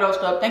 all that good old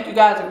stuff. Thank you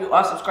guys if you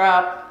are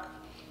subscribed.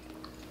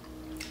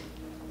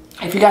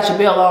 If you got your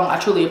bell on, I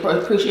truly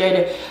appreciate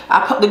it.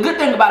 The good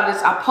thing about it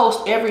is I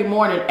post every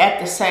morning at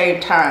the same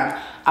time.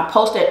 I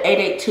post at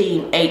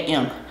 8:18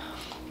 a.m.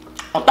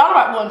 I thought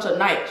about going to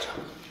nights.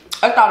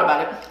 I thought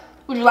about it.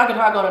 Would you like it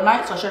if I go to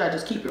nights or should I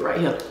just keep it right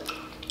here?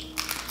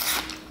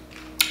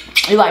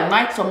 You like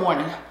nights or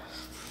morning?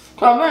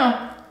 Come in.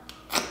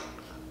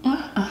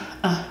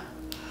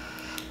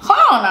 Come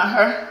on now,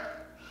 her.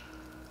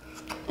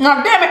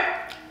 Now, damn it.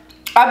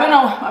 I've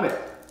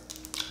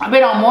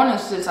been on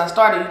mornings since I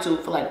started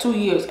YouTube for like 2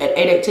 years at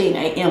 8:18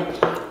 a.m.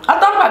 I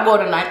thought about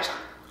going to nights.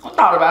 I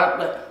thought about it,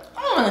 but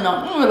I don't really know.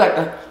 I don't really like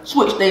to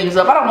switch things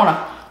up. I don't want to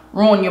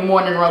ruin your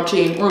morning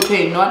routine. No,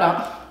 I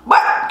don't.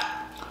 But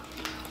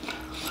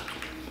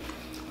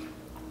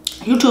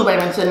YouTube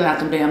ain't been sending out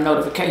them damn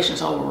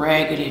notifications over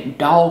raggedy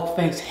dog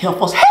face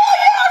heifers. Hell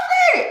yeah, I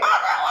see it. I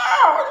said,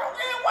 wow, it's no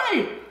damn way.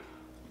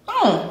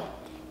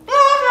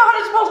 That's not how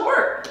it's supposed to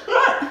work.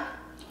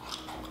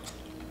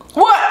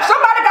 What?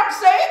 Somebody got to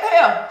say it.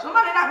 Hell,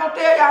 somebody not gonna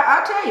tell you.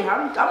 I tell you,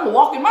 I'm gonna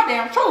walk in my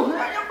damn truth.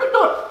 I ain't gonna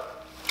do it.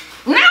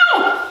 No,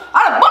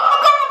 I done bumped my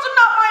gums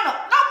enough, ain't I?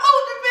 Not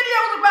what this video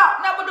is about.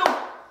 Never do.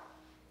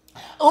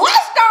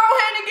 Let's go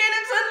ahead and get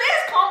into this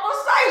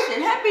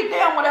conversation. Happy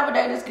damn whatever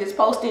day this gets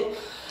posted.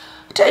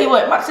 I tell you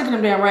what, I'm sick of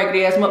them damn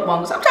raggedy ass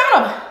mukbangers. I'm tired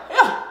of them.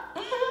 Yeah.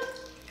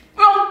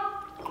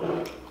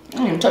 I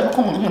didn't even touch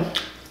my corn here.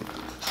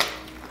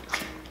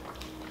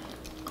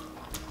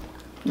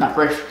 Not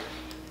fresh.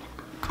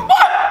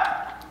 But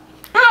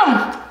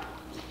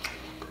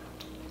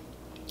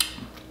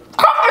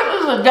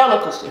a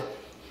delicacy.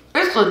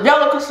 It's a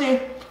delicacy.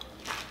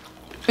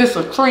 It's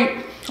a treat.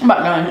 I'm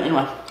about done here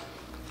anyway.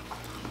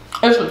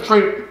 It's a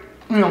treat.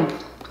 You know,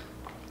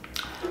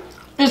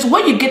 it's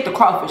where you get the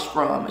crawfish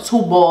from. It's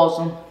who boils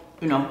them.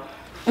 You know,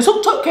 it's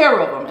who took care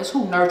of them. It's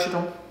who nurtured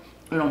them.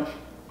 You know,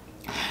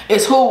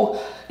 it's who,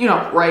 you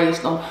know,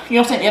 raised them. You know what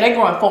I'm saying? Yeah, they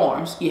grow in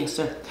farms. Yes,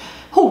 sir.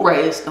 Who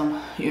raised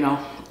them? You know,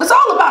 it's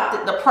all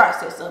about the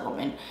process of them.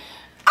 And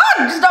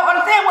I just don't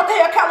understand what the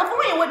hell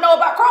California would know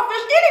about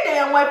crawfish any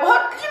damn way.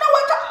 But you know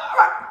what?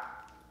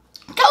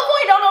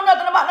 California don't know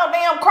nothing about no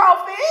damn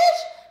crawfish.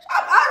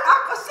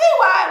 I can see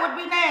why it would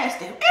be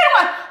nasty.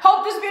 Anyway,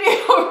 hope this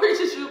video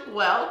reaches you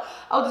well.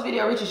 Hope this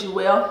video reaches you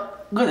well.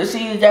 Good to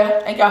see you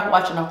there. Thank y'all for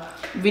watching the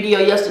video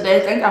yesterday.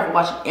 Thank y'all for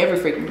watching every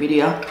freaking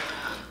video.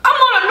 I'm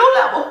on a new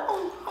level.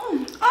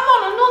 I'm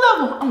on a new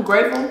level. I'm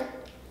grateful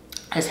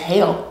as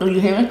hell. Do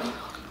you hear me?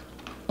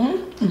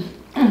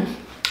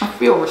 I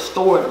feel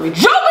restored,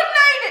 rejuvenated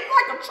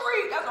like a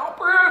tree. That's on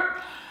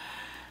prayer.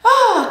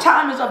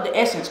 Time is of the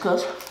essence,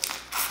 cuz.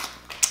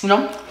 You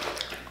know?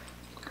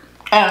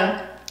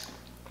 And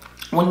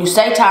when you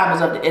say time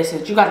is of the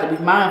essence, you got to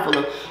be mindful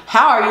of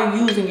how are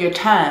you using your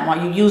time? Are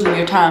you using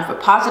your time for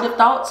positive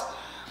thoughts?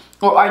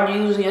 Or are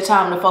you using your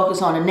time to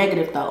focus on the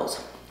negative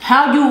thoughts?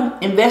 How you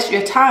invest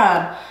your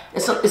time,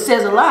 it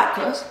says a lot,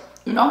 cuz,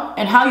 you know,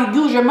 and how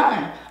you use your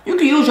mind. You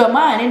can use your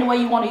mind any way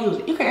you want to use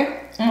it. You can.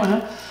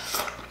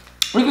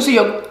 You can see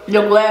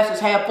your glass is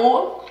half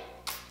full,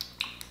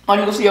 or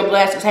you can see your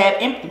glass is half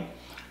empty.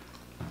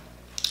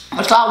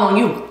 It's all on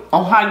you,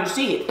 on how you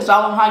see it. It's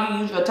all on how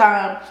you use your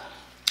time,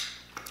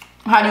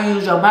 how do you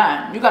use your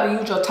mind. You got to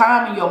use your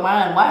time and your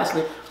mind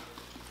wisely.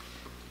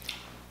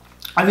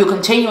 If you're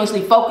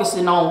continuously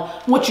focusing on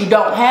what you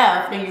don't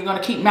have, then you're going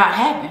to keep not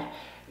having.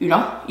 You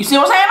know? You see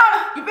what I'm saying?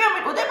 You feel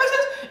me? Would that make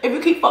sense? If you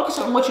keep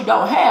focusing on what you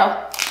don't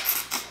have,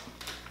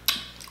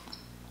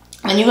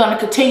 and you're going to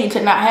continue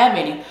to not have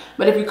any.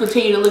 But if you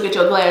continue to look at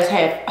your glass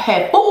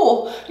half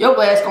full, your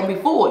glass going to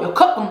be full. Your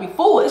cup going to be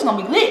full. It's going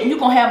to be lit. And you're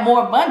going to have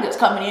more abundance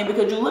coming in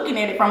because you're looking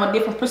at it from a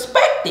different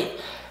perspective.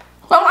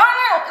 So I don't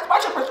know. It's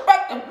about your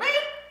perspective,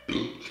 man.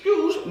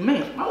 Excuse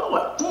me. My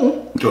Lord.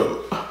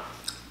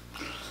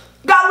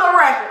 Got a little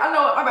ratchet. I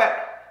know it. My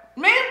bad.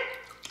 Man.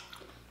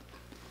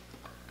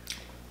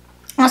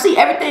 I see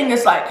everything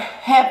as like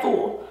half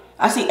full.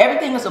 I see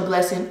everything as a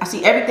blessing. I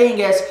see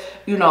everything as,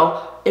 you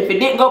know, if it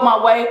didn't go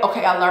my way,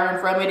 okay, I learned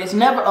from it. It's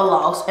never a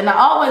loss. And I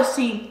always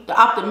see the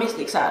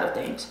optimistic side of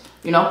things,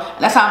 you know.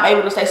 And that's how I'm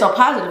able to stay so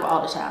positive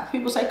all the time.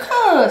 People say,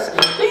 cuz,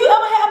 do you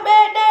ever have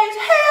bad days?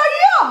 Hell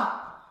yeah.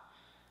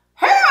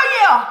 Hell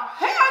yeah.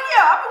 Hell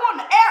yeah. I've been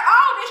wanting to air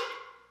all this.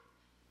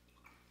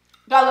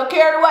 Got a little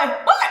carried away.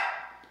 But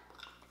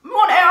I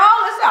want to air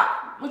all this out.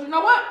 But you know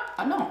what?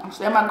 I don't. I'm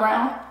staying my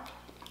ground.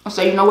 I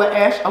say, you know what,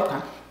 Ash?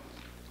 Okay.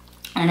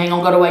 And it ain't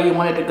gonna go the way you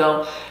want it to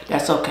go.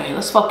 That's okay.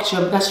 Let's focus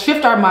let's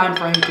shift our mind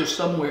frame to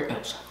somewhere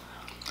else.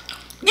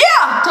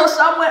 Yeah, to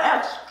somewhere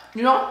else.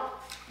 You know?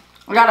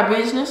 I got a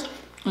business.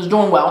 It's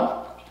doing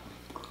well.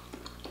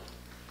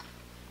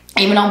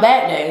 Even on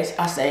bad days,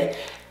 I say,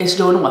 it's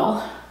doing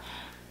well.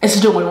 It's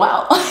doing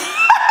well.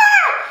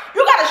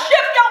 You gotta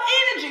shift your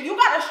energy. You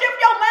gotta shift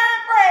your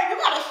mind frame. You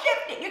gotta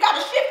shift it. You gotta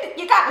shift it.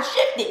 You gotta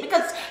shift it.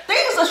 Because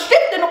things are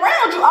shifting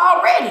around you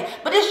already.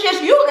 But it's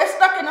just you that's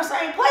stuck in the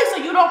same place, so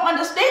you don't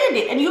understand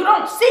it and you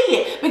don't see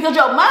it because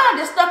your mind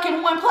is stuck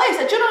in one place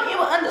that you don't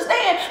even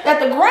understand that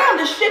the ground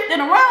is shifting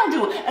around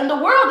you and the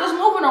world is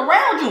moving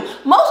around you.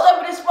 Most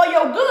of it is for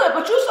your good,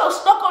 but you're so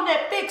stuck on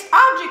that fixed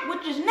object,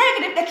 which is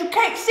negative, that you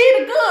can't see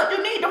the good. You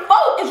need to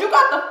focus. You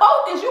got to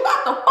focus. You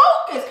got to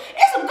focus.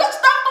 It's some good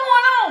stuff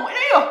going on. It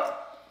is.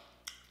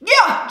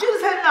 Yeah,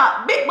 Jesus handing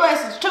out big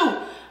blessings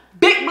too.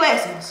 Big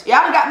blessings.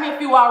 Y'all done got me a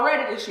few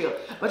already this year.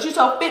 But you're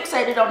so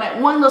fixated on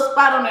that one little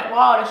spot on that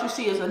wall that you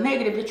see as a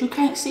negative that you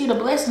can't see the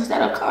blessings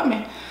that are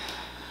coming.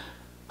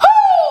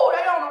 Whoo!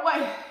 They on the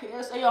way.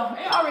 Yes, they are.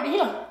 They already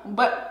here.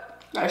 But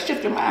you gotta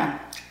shift your mind.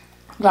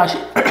 You gotta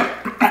shift.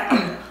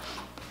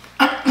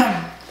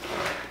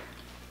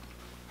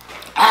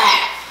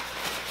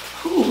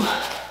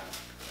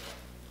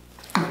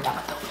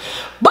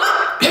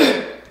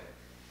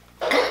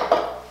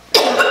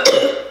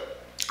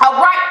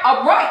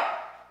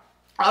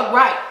 All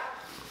right.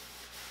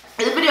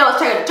 This video is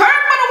taking a turn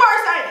for the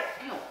worse, ain't it?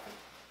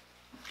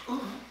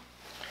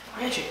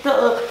 Where's your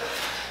thug?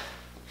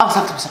 Oh,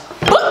 something.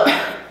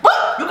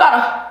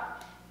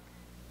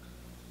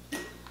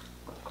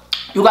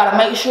 You gotta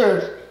make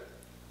sure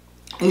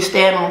you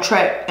stand on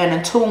track and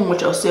in tune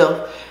with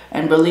yourself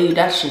and believe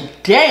that shit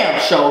damn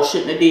sure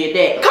shouldn't have did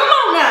that. Come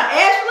on now,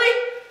 Ashley.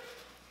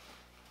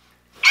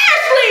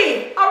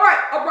 Ashley! All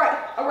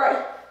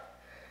right.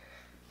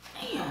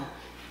 Damn.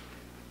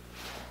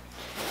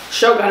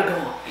 Show gotta go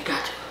on. It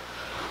got to.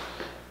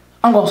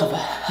 I'm gonna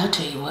survive. I'll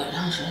tell you what.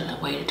 I should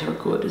have waited to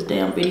record this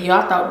damn video.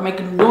 I thought doing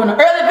an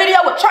early video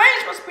would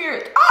change my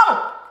spirit.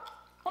 Oh!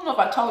 I don't know if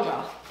I told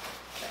y'all.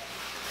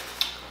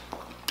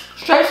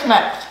 Straight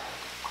Snacks.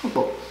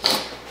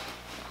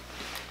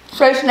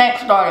 Straight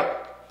Snacks started.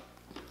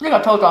 I think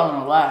I told y'all in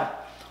the live.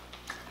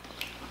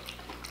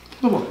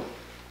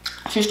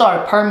 She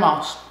started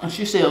Permoss and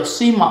she sells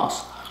sea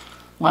moss.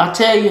 When I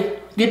tell you,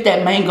 get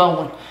that mango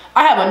one.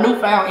 I have a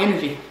newfound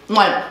energy.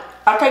 Like,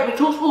 I take the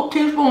 2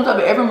 teaspoons of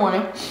it every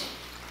morning.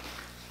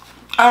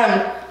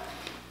 And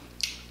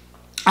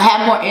I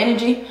have more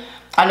energy.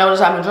 I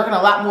notice I've been drinking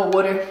a lot more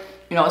water.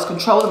 You know, it's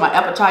controlling my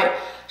appetite.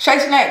 Shay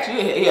Snacks,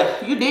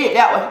 yeah, you did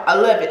that one. I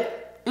love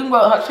it. You can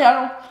go to her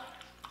channel.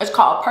 It's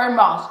called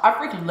Permoss. I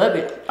freaking love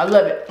it. I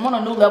love it. I'm on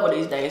a new level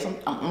these days.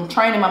 I'm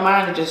training my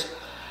mind to just,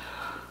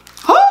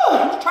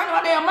 I'm training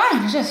my damn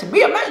mind to just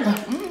be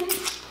amazing.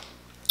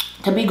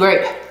 To be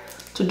great.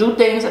 To do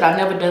things that I've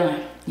never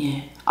done.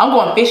 Yeah. I'm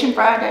going fishing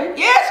Friday.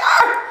 Yes,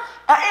 sir.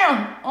 I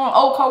am.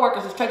 Old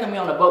co-workers is taking me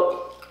on a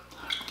boat.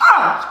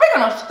 Oh,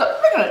 speaking of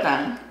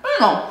things, you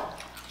know,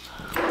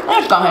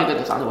 let's go ahead and get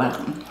this out of the way.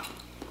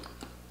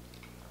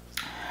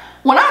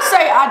 When I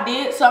say I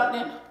did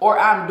something or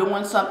I'm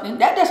doing something,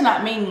 that does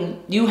not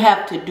mean you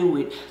have to do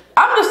it.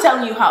 I'm just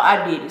telling you how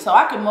I did it so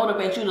I can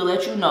motivate you to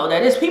let you know that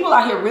there's people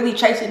out here really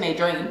chasing their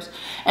dreams.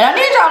 And I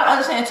need y'all to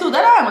understand too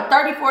that I am a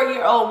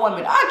 34-year-old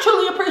woman. I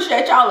truly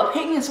appreciate y'all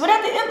opinions, but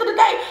at the end of the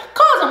day,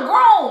 cause I'm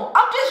grown,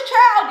 I'm just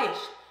childish.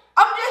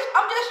 I'm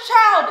just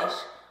childish.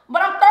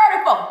 But I'm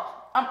 34.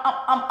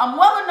 I'm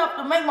well enough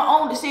to make my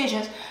own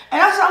decisions,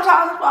 and I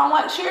sometimes I don't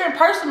like sharing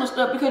personal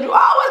stuff because you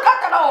always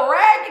got that old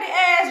raggedy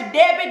ass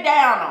Debbie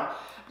Downer.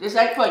 This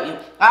ain't for you.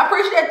 I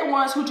appreciate the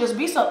ones who just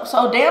be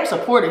so damn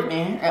supportive,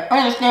 man. I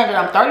understand that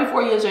I'm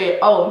 34 years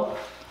old.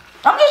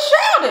 I'm just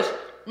childish,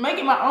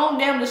 making my own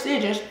damn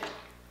decisions.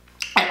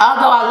 And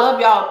although I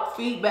love y'all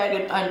feedback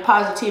and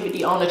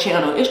positivity on the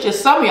channel, it's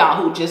just some of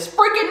y'all who just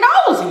freaking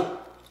nosy.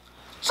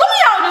 Some of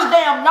y'all just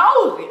damn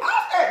nosy.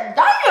 I said,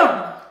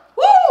 damn,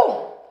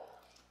 woo.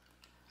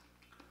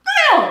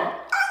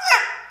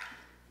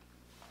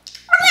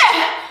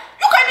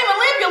 You can't even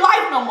live your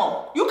life no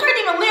more. You can't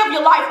even live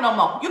your life no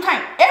more. You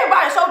can't.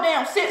 Everybody's so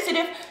damn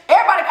sensitive.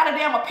 Everybody got a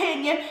damn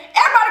opinion.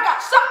 Everybody got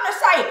something to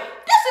say.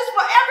 This is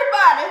for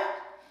everybody.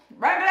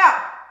 Bring it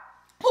out.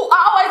 Who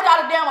always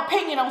got a damn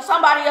opinion on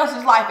somebody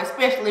else's life,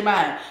 especially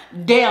mine.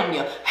 Damn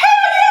you.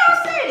 Hell yeah, I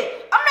said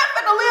it. I'm not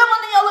finna live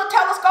under your little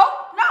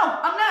telescope. No,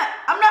 I'm not.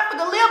 I'm not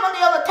finna live under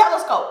your little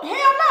telescope.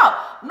 Hell no.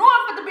 Nor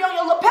I'm finna be on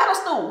your little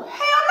pedestal.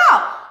 Hell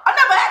no. I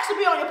never asked to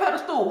be on your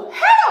pedestal.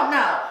 Hell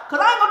no.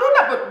 Because I ain't gonna do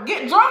that but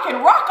get drunk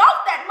and rock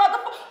off that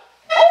motherfucker.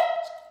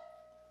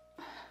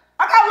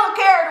 I got a little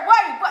carried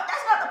away, but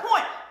that's not the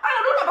point. I ain't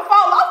gonna do that but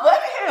fall off of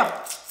it. Hell.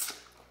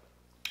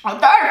 I'm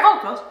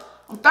 34, cuz.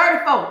 I'm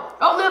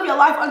 34. Don't live your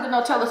life under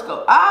no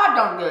telescope. I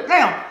don't give a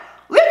damn.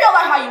 Live your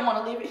life how you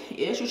want to live it.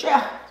 Yes, you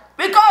shall.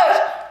 Because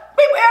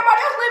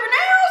everybody else living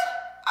theirs.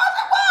 I was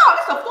like, wow,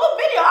 this is a full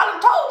video. I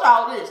done told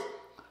y'all this.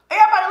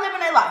 Everybody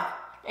living their life.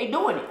 They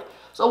doing it.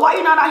 So why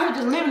you not out here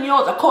just living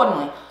yours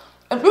accordingly?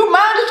 If you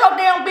minded your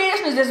damn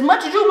business as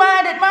much as you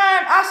minded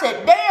mine, I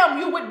said, damn,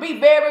 you would be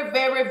very,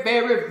 very,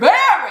 very,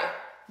 very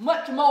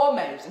much more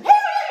amazing. Hell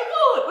yeah, you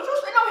would. But you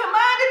sitting over here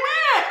minded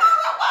mine. I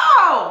was like,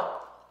 wow.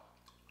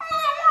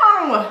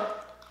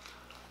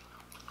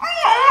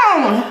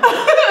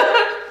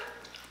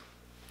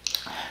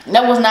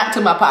 That was not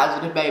to my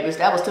positive babies.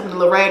 That was to the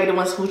little raggedy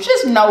ones who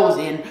just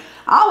nosy. And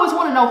I always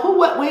want to know who,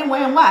 what, when,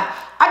 where, and why.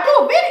 I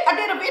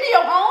did a video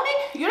on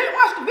it. You didn't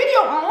watch the video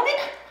on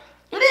it.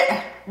 You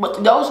didn't. But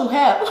to those who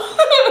have, I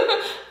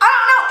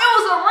don't know. It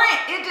was a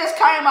rant. It just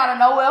came out of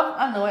nowhere.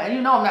 I know it. And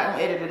you know I'm not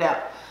gonna edit it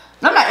out.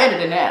 I'm not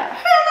editing that.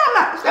 Hell no, I'm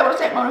not. Is that what I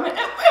said, Monica?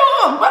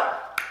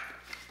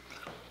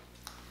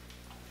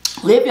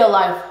 Live your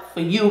life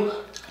for you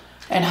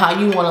and how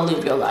you want to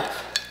live your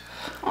life.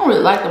 I don't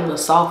really like them little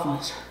soft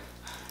ones.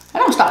 I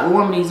don't start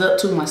warming these up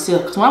to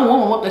myself because when I warm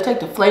them up, they take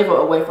the flavor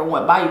away from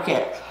what Bayou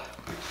Cat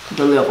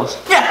delivers.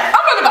 Yeah,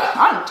 I'm gonna go.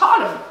 I'm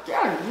tired of it.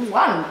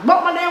 I done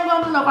bumped my damn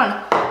gums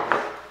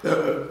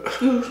up.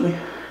 Excuse me.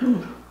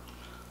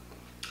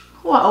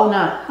 Who I owe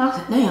now? I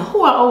said, damn,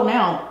 who I owe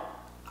now?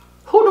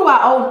 Who do I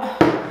owe?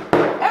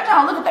 Every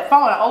time I look at that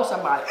phone, I owe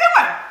somebody.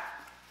 Anyway,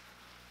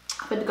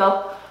 I'm fit to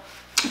go.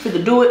 I'm fit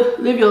to do it.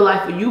 Live your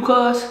life for you,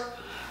 cuz.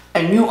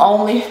 And you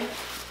only.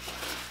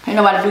 Ain't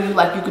nobody do you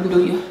like you can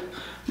do you.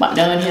 I'm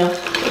done here.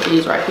 Put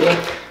these right here.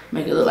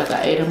 Make it look like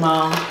I ate them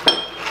all.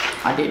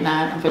 I did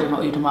not. I'm finna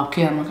go eat them off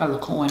camera. Got a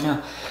little coin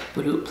now.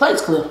 But the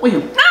plate's clear. Will you?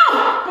 No!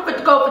 I'm fit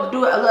to go. Fit to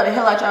do it. I love the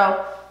hell out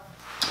y'all.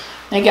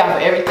 Thank y'all for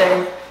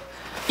everything.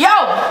 Yo!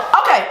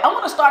 Okay, I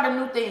want to start a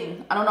new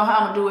thing. I don't know how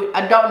I'm going to do it.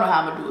 I don't know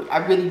how I'm going to do it. I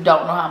really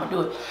don't know how I'm going to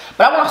do it.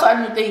 But I want to start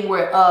a new thing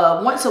where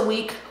once a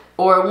week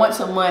or once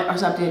a month or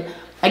something,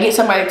 I get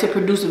somebody to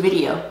produce a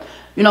video.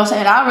 You know what I'm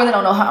saying? I really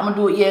don't know how I'm going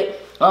to do it yet.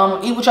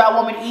 Eat what y'all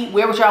want me to eat,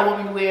 wear what y'all want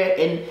me to wear,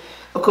 and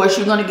of course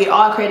you're gonna get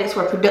all credits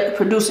for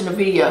producing the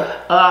video.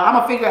 I'm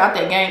gonna figure out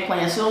that game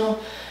plan soon.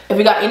 If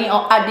you got any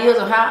ideas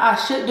on how I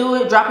should do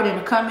it, drop it in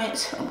the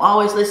comments. I'm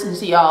always listening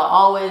to y'all,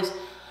 always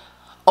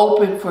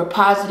open for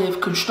positive,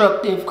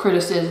 constructive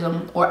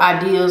criticism or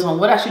ideas on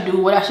what I should do,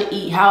 what I should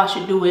eat, how I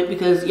should do it,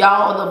 because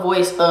y'all are the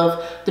voice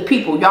of the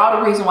people. Y'all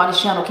the reason why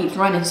this channel keeps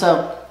running.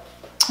 So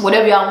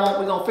whatever y'all want,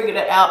 we're gonna figure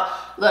that out.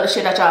 Love the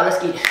shit out y'all. Let's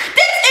get it.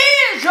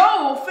 This is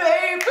your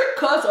favorite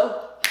Cuzzo.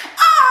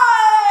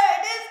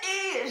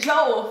 is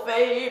your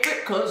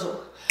favorite Cuzzo.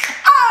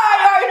 I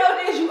already know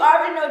this. You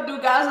already know,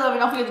 dude. Guys, love it.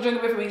 Don't forget to drink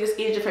a bit for me. This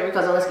is your favorite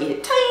Cuzzo. Let's get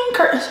it. Ting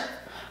curtains.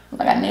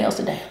 I got nails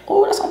today.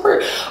 Oh, that's on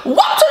pretty. Welcome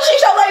to the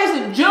show,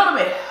 ladies and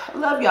gentlemen. I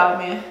love y'all,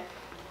 man.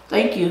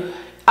 Thank you.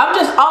 I'm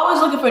just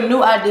always looking for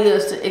new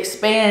ideas to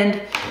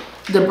expand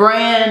the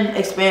brand,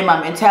 expand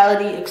my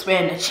mentality,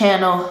 expand the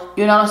channel.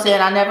 You know what I'm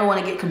saying? I never want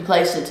to get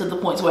complacent to the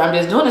point where I'm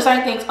just doing the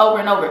same things over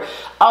and over.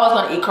 Always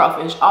going to eat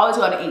crawfish. Always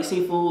going to eat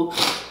seafood.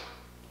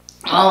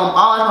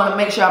 Always want to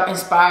make sure I'm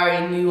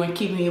inspiring you and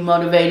keeping you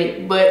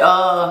motivated. But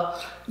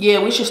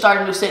yeah, we should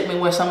start a new segment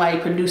where somebody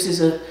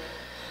produces a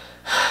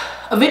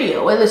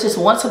video, whether it's just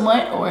once a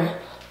month or, you know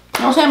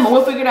what I'm saying? But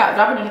we'll figure it out.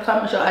 Drop it in the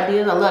comments, your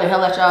ideas. I love the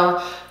hell out y'all.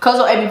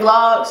 Cuzzoab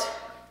Vlogs,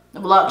 the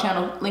vlog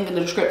channel, link in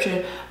the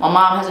description. My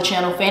mom has a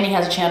channel, Fanny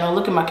has a channel.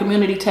 Look at my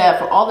community tab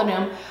for all of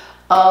them.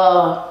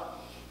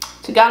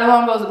 To God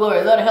alone goes the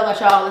glory. Love the hell out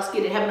y'all. Let's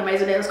get it. Have an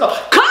amazing day. Let's go.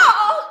 Call!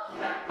 Oh,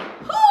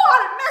 I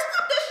done messed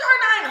up this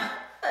shirt, ain't I?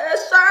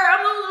 Sorry,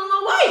 I'm losing a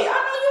little weight. I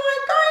know you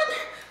ain't think.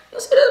 You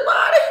see this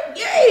body?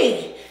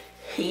 Yay!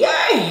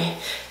 Yay!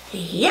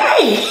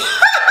 Yay!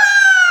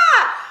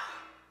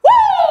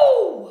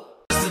 Woo!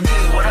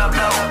 What up,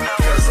 though?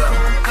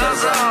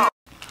 Cuzzo.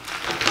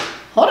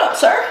 Hold up,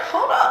 sir.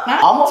 Hold up.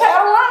 Now, almost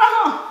had a runner,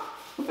 huh?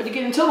 We're going to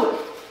get into it.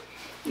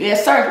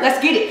 Yes, sir. Let's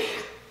get it.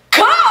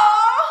 Call!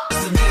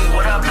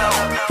 What up,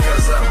 though?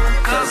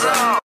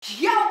 Cuzzo.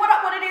 Yo, what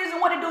up, what it is,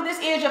 and what it do? This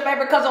is your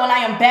favorite Cuzzo, and I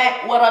am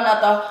back with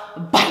another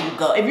banger.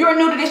 If you're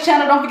new to this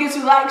channel, don't forget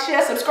to like,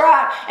 share,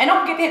 subscribe, and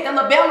don't forget to hit that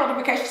little bell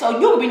notification so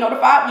you will be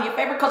notified when your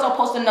favorite Cuzzo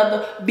posts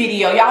another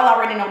video. Y'all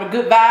already know the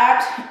good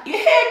vibes.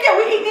 Yeah,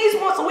 we eat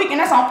these once a week, and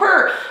that's on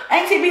purr.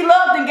 ATB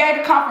loved and gave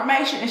the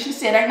confirmation, and she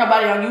said ain't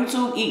nobody on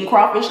YouTube eating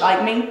crawfish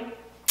like me.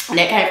 And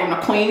that came from the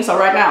queen, so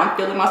right now I'm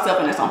feeling myself,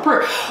 and that's on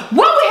purr. What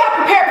we have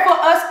prepared for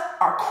us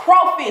are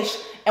crawfish,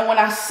 and when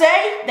I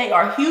say they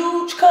are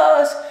huge,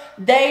 cuz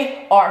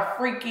they are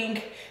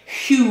freaking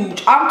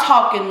huge. I'm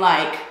talking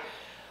like,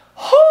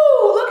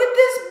 whoo, look at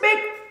this big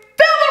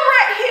fella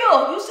right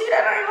here. You see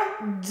that, ain't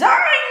it?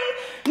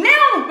 Dang.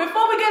 Now,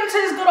 before we get into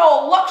this good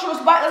old luxurious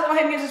bite, let's go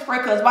ahead and get this spray,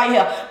 cuz bite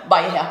your hair.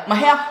 Bite your hair. My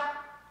hair?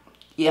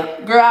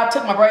 Yeah, girl, I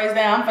took my braids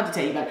down. I'm about to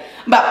tell you about it.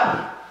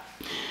 But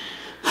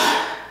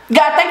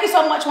God, thank you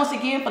so much once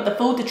again for the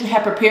food that you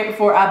have prepared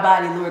before our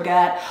body, Lord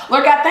God.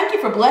 Lord God, thank you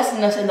for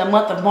blessing us in the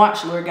month of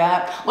March, Lord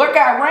God. Lord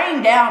God,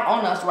 rain down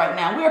on us right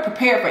now. We are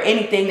prepared for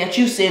anything that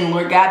you send,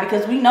 Lord God,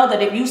 because we know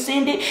that if you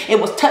send it, it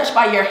was touched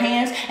by your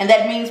hands, and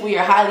that means we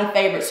are highly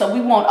favored. So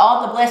we want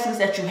all the blessings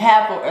that you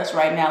have for us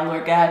right now,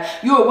 Lord God.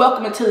 You are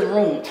welcome into the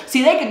room.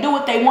 See, they can do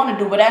what they want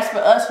to do, but as for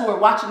us who are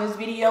watching this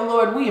video,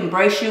 Lord, we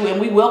embrace you and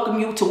we welcome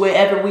you to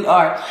wherever we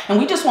are. And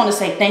we just want to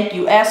say thank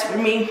you. As for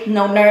me,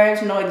 no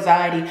nerves, no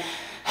anxiety.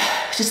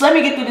 Just let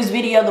me get through this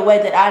video the way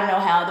that I know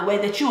how, the way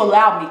that you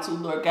allow me to,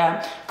 Lord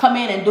God. Come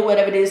in and do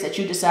whatever it is that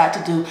you decide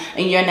to do.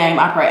 In your name,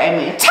 I pray,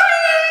 amen. Some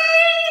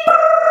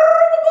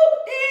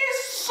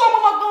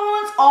of my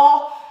guns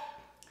are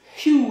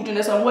huge, and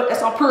that's on what?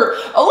 That's on purr.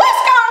 Let's go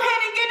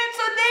ahead and get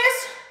into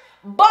this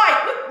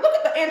bite. Look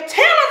at the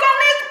antennas on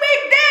this big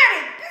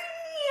daddy.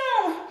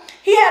 Damn.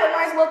 He had a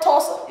nice little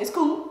tosser. It's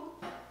cool.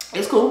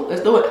 It's cool.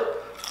 Let's do it.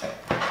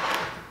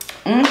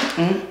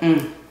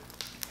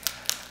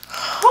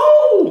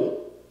 Oh.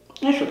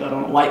 I should got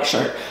on a white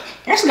shirt.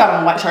 I should got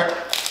on a white shirt.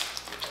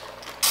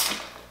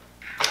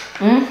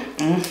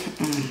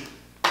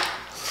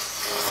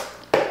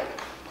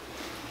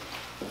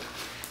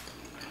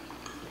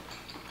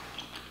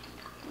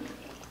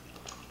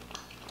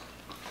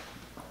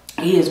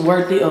 He is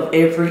worthy of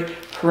every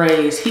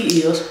praise.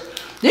 He is.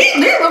 These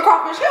little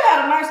crawfish here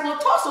had a nice little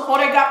toss before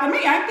they got to me.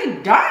 Ain't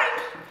they dying?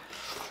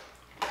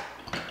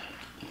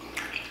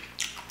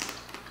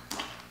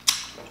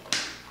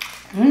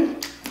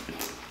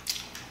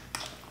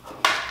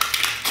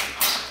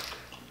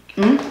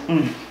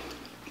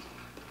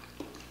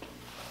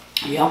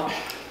 Yep.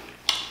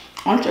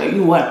 I'll tell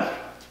you what.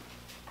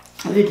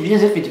 This would be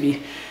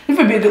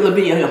a good little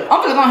video here.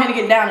 I'm gonna go ahead and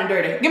get down and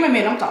dirty. Give me a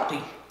minute. I'm talking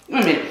to you. Give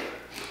me a minute.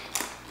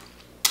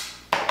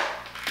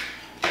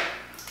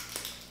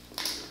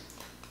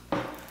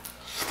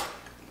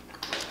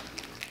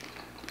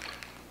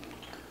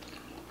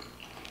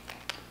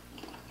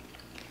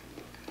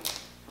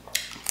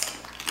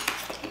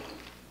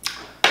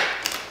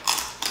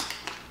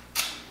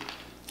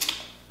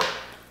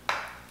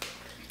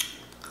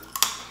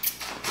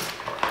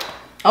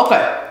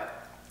 Okay.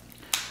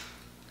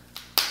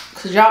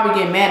 Cause y'all be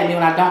getting mad at me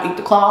when I don't eat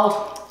the claws.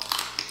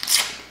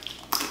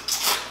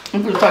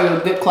 I'm gonna tell you a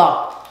good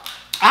claw.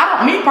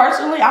 Me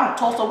personally, I don't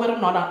tussle with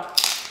them. No.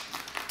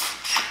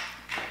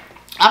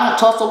 I don't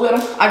tussle with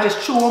them. I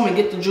just chew them and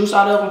get the juice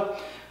out of them.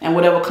 And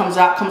whatever comes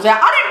out, comes out.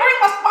 I didn't bring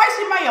my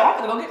spicy mayo. I'm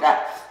gonna go get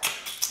that.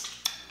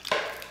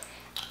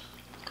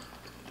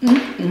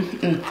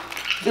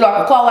 You like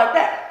a claw like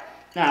that?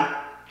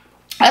 Now,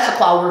 that's a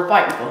claw worth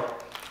fighting for.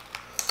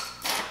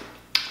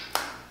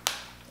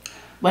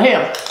 But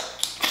hell,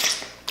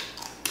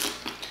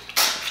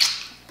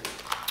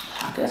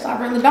 I guess I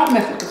really don't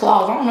mess with the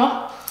claws. I don't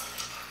know.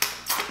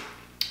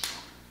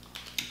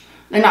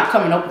 They're not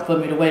coming open for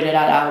me the way that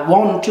I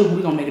want them to.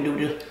 We're gonna make it do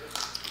this.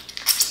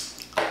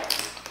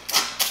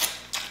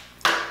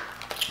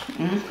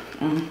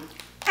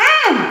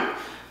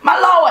 My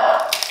Lord.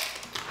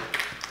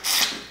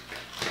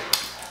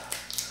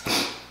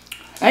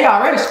 They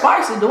already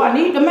spicy. Do I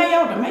need the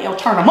mayo? The mayo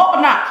turn them up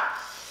a notch.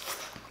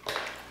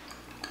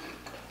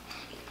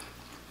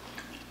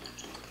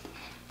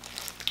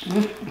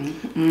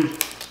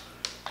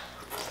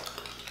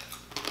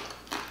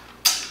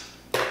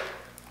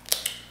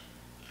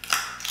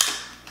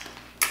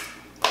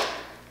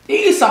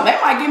 These something,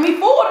 they might give me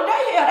 4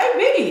 today. Yeah, they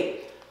big.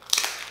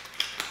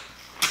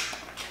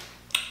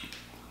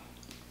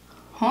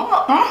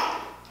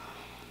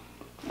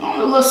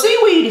 A little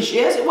seaweedish,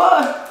 yes it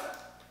was.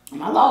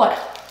 My Lord.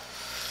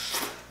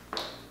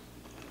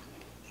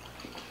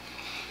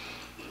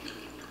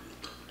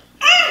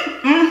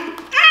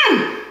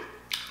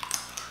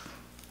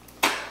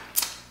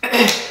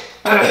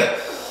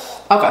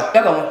 Okay,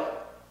 they're going.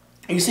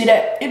 You see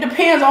that? It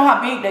depends on how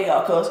big they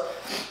are, cuz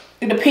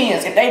it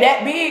depends. If they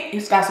that big,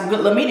 it's got some good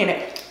little meat in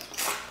it.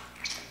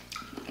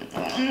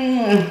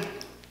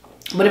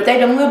 But if they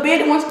them little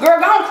bitty ones, girl,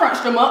 go on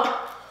crunch them up.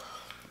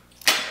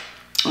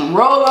 And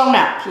roll on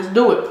out. Just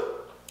do it.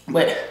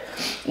 But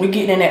we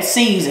getting in that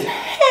season.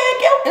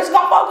 Heck yeah, it's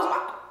gonna focus my.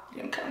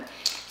 Okay.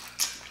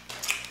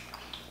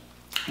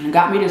 And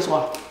got me this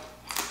one.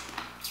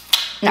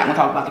 Not gonna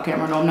talk about the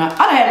camera, no I'm not.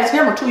 I done had this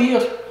camera 2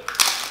 years.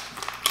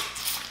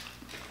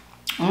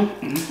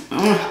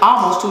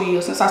 Almost 2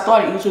 years since I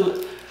started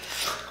YouTube.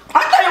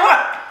 I tell you what.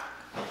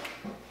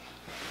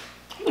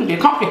 You can get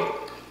comfy.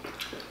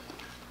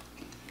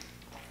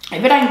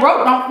 If it ain't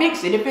broke, don't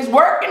fix it. If it's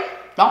working,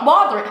 don't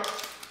bother it.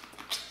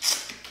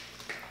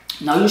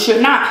 No, you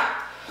should not.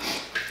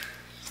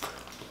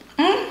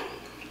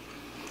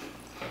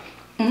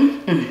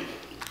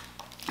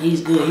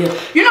 He's good here.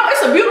 You know,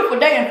 it's a beautiful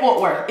day in Fort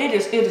Worth. It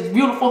is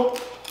beautiful.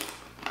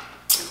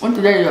 When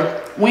today is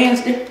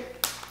Wednesday.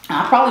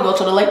 I'll probably go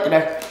to the lake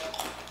today.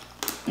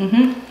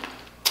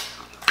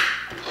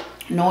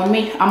 Knowing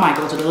me, I might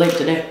go to the lake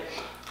today.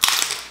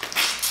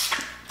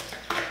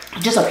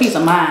 Just a peace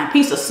of mind,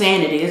 peace of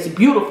sanity. It's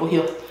beautiful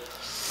here.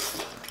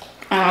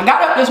 And I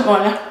got up this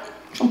morning.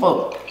 Some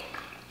folks.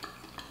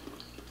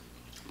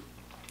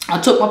 I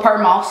took my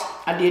Permos.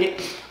 I did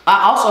it.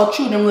 I also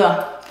chewed them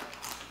little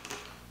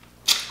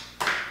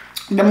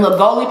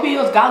golly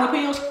pills.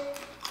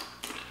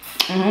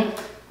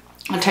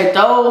 I take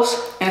those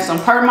and some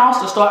Permos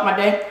to start my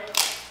day.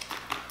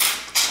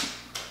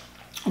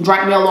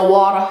 Drink me a little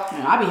water,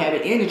 and I be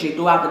having energy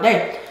throughout the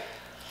day.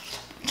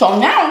 So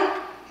now,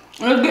 it's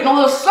getting a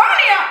little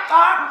sunny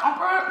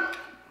outside.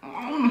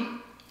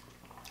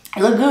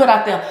 It look good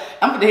out there.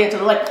 I'm gonna head to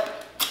the lake.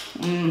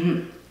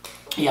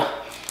 Yeah.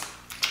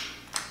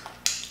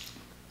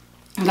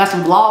 I got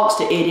some vlogs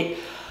to edit.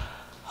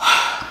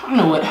 I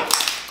know what.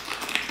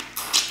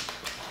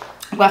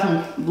 I got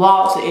some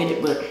vlogs to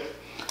edit, but it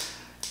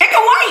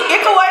can wait.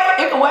 It can wait.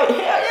 It can wait. Hell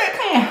yeah, it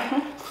can.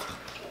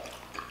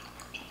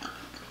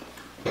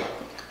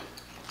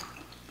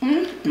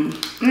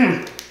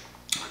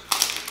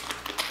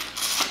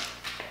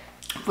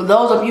 For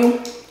those of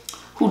you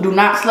who do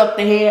not suck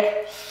the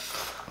head,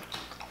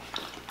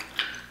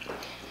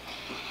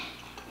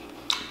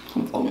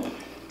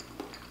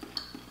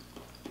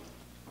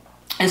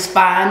 it's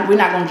fine. We're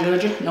not gonna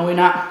judge you. No, we're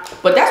not.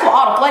 But that's where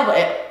all the flavor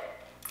at.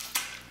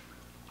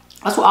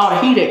 That's where all the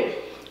heat at.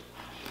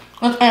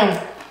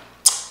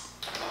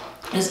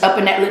 It's up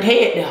in that little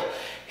head there.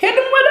 Hit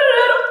them with a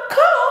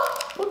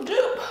little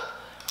dip.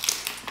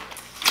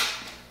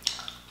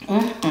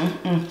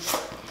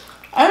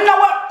 And you know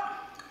what?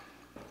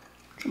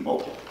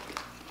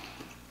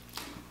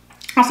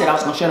 I said I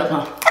was gonna shut up,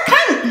 huh? I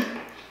can't.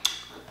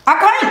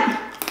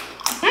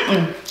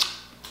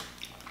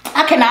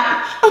 I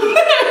cannot.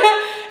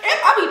 If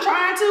I be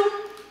trying to,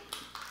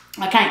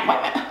 I can't. Wait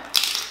a minute.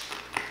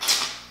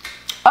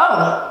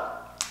 Oh.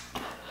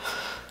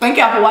 Thank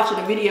y'all for watching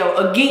the video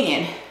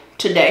again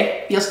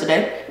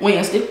yesterday,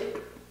 Wednesday.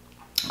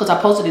 Because I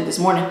posted it this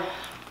morning.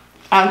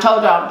 I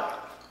told y'all a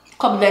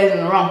couple days in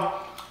a row.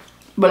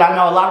 But I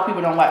know a lot of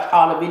people don't watch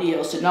all the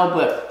videos to know,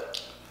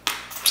 but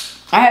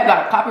I had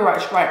got a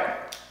copyright strike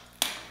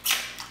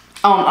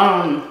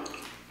on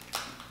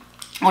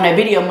that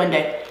video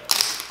Monday.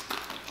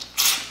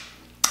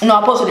 No,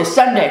 I posted it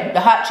Sunday. The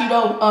hot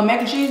Cheeto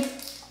mac and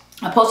cheese.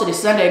 I posted it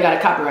Sunday and got a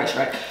copyright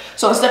strike.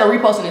 So instead of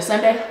reposting it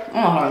Sunday,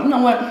 you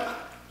know what?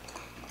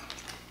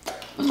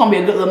 It's gonna be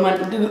a good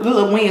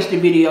little Wednesday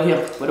video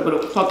here.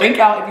 So thank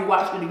y'all if you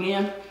watched it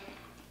again.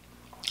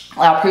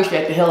 I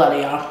appreciate the hell out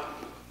of y'all.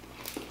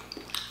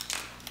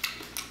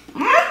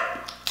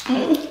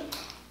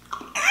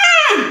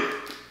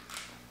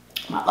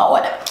 My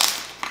Lord.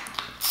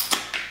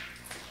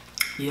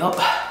 Yup. I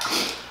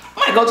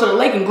might go to the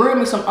lake and grill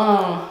me some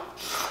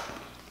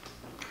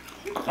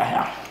what the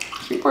hell?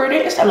 See pretty?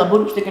 It's that little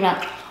booty sticking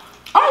out.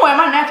 I'm wearing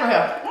my natural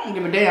hair. I don't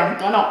give a damn.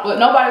 I don't let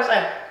nobody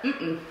say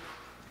I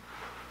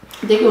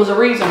think it was a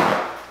reason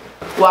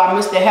why I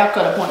missed that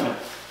haircut appointment.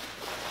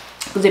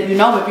 Because if you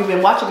know me, if you've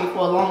been watching me for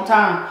a long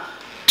time,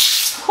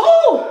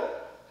 Whoo!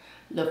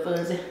 Little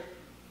fuzzy.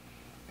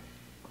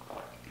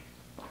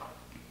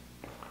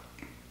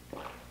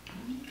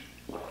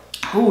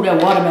 Ooh,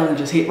 that watermelon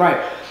just hit right.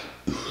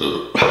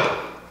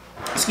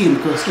 Excuse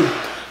me, excuse me.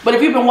 But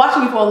if you've been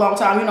watching me for a long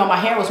time, you know my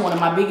hair was one of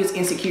my biggest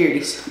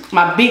insecurities.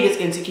 My biggest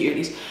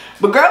insecurities.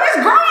 But girl, it's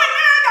growing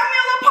now. Got me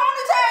a little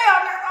ponytail.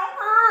 That don't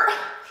hurt.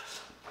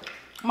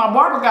 My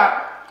barber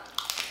got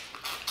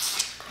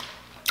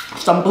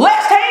some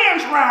blessed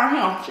hands around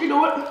him. She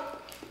do it.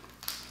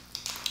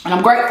 And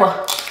I'm grateful.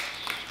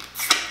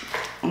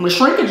 And the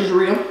shrinkage is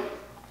real.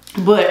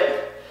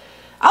 But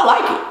I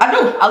like it. I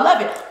do. I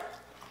love it.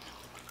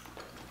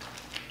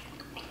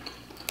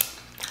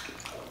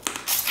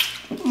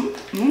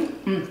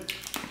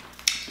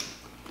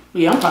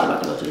 Yeah, I'm probably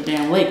about to go to the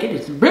damn lake. It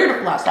is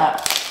beautiful outside.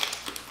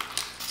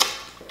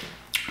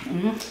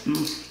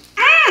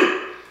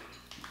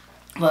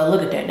 Well,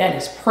 look at that. That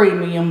is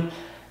premium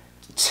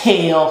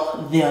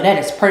tail there. That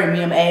is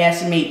premium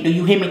ass meat. Do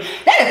you hear me?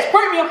 That is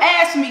premium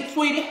ass meat,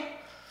 sweetie.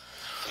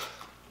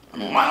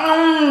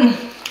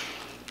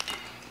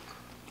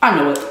 I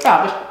know it.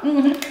 Crawfish.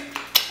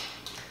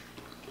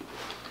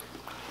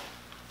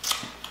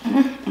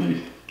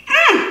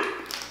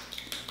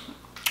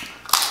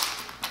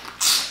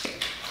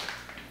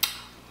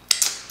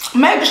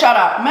 Major shout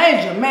out,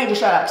 major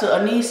shout out to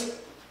Anise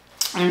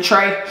and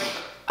Trey.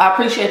 I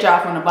appreciate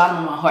y'all from the bottom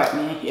of my heart,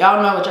 man. Y'all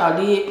know what y'all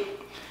did.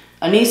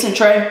 Anise and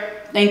Trey,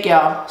 thank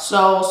y'all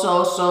so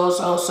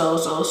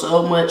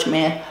much,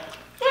 man.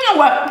 You know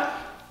what?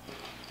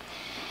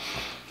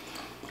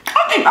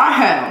 I think I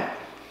have.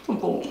 You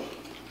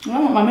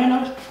know what my man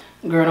knows?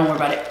 Girl, don't worry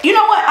about it. You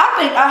know what? I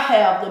think I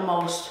have the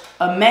most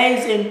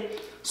amazing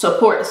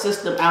support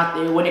system out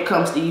there when it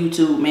comes to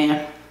YouTube,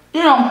 man.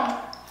 You know,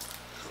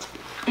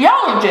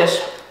 y'all are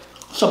just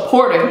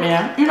supportive,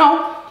 man. You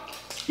know,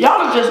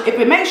 y'all are just, if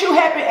it makes you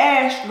happy,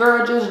 Ash,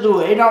 girl, just do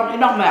it. It don't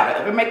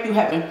matter if it makes you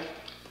happy.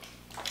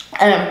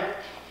 And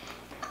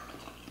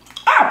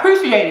I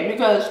appreciate it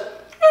because,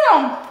 you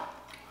know,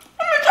 let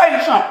me tell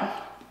you something.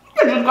 You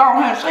can just go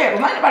ahead and say it.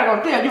 Because ain't nobody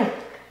gonna tell you.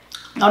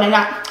 No, they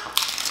not.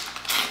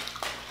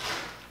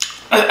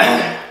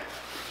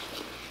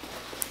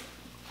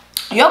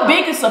 Your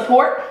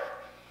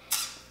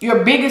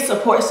biggest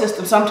support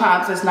system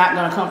sometimes is not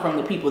going to come from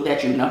the people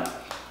that you know.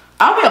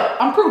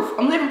 I'm proof.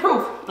 I'm living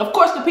proof. Of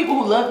course, the people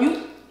who love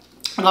you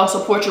are going to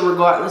support you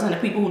regardless, and the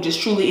people who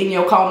just truly in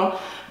your corner are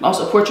going to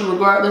support you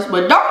regardless.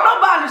 But don't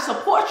nobody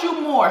support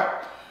you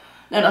more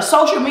than a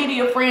social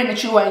media friend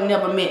that you ain't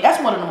never met.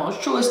 That's one of the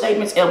most truest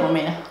statements ever,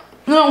 man.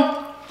 You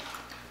know,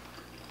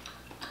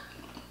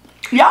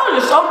 y'all are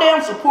just so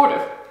damn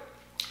supportive.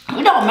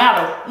 It don't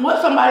matter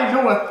what somebody's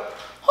doing.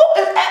 Who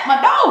is at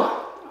my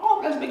door?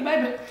 Oh, that's Big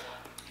Baby.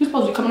 He's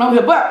supposed to be coming over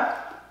here, but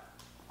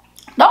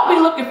don't be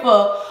looking for,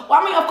 well,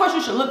 I mean, of course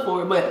you should look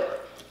for it,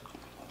 but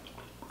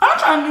I'm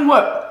trying to do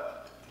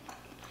what?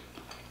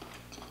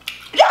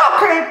 Y'all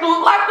came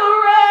through like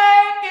a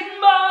wrecking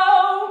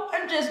ball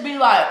and just be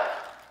like,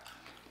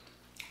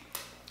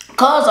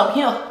 cuz I'm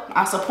here,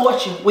 I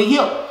support you, we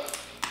here.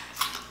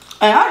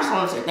 And I just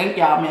want to say thank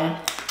y'all, man.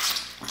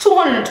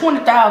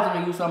 220,000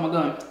 of you saw my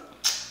gun.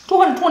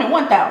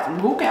 221,000,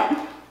 who count?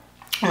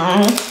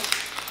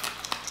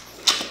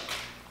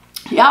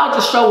 Y'all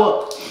just show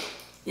up.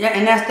 Yeah,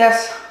 and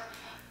that's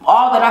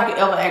all that I could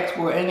ever ask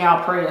for, and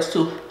y'all prayers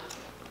too.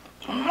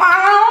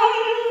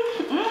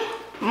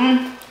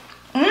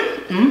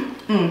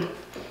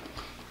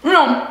 You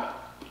know,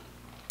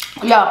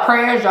 y'all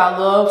prayers, y'all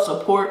love,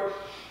 support.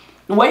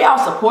 The way y'all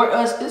support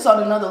us, it's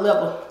on another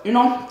level, you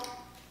know?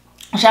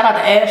 Shout out to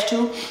Ash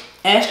too.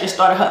 Ash just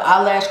started her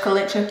eyelash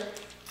collection.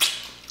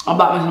 I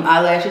bought me some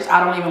eyelashes.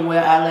 I don't even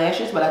wear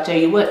eyelashes, but I tell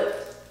you what,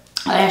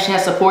 Ash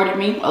has supported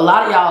me. A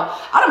lot of y'all,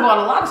 I done bought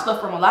a lot of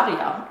stuff from a lot of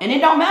y'all. And it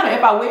don't matter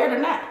if I wear it or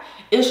not.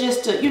 It's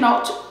just to, you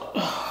know,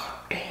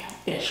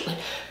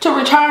 to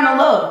return the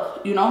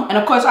love, you know. And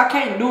of course, I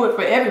can't do it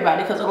for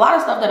everybody because a lot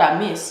of stuff that I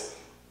miss,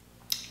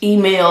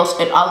 emails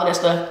and all of that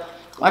stuff,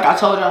 like I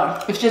told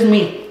y'all, it's just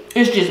me.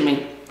 It's just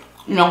me,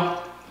 you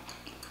know.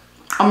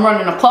 I'm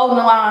running a clothing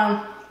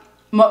line,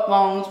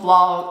 mukbangs,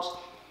 vlogs,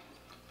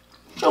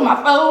 show my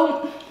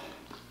food.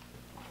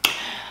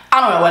 I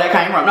don't know where that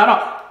came from. No,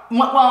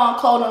 mukbang,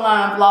 clothing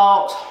line,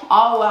 vlogs,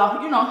 all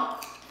while, you know,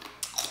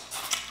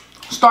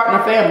 starting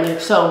a family.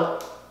 So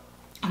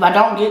if I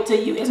don't get to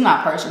you, it's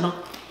not personal.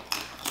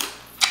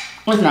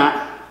 It's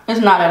not.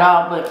 It's not at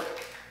all. But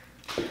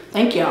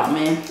thank y'all,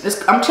 man.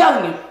 I'm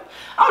telling you.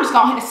 I'm just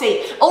going to say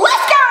it. Well,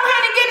 let's go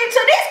ahead and get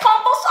into this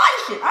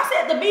conversation. I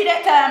said to be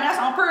that time.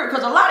 That's on period.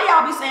 Because a lot of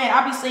y'all be saying,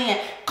 I be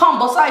saying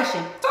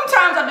conversation.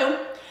 Sometimes I do.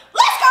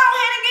 Let's go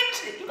ahead and get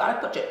into it. You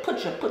got to put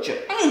your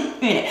in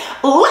it.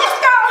 Let's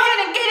go ahead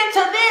and get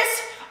into this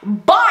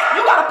bite.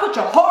 You got to put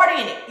your heart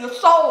in it. Your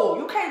soul.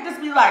 You can't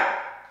just be like,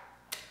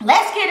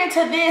 let's get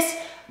into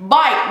this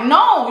bite.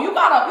 No, it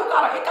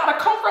gotta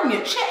come from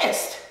your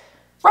chest.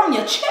 From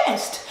your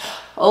chest.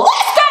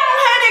 Let's go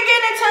ahead and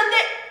get into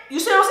this. You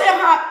see what I'm saying?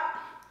 How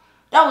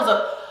that was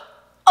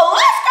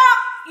let's go.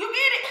 You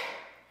get it?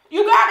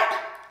 You got it?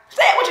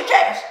 Say it with your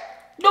chest.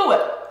 Do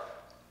it.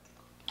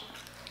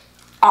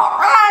 All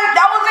right,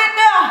 that was it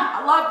now.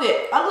 I loved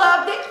it. I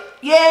loved it.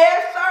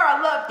 Yes, sir,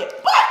 I loved it.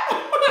 But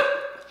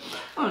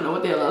I don't know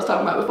what the hell I was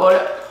talking about before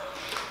that.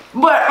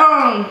 But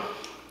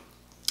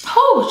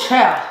oh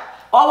child.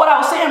 All what I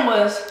was saying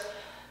was,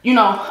 you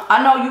know,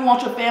 I know you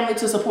want your family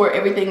to support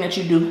everything that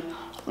you do,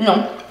 you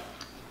know.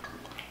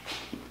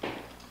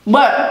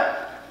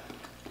 But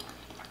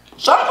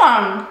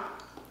sometimes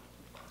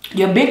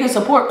your biggest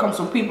support comes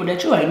from people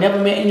that you ain't never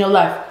met in your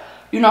life,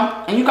 you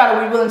know, and you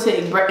gotta be willing to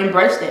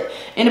embrace that.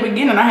 In the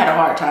beginning, I had a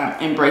hard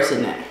time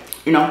embracing that,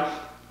 you know,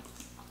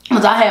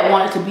 because I had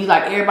wanted to be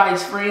like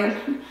everybody's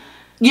friend.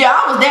 Yeah,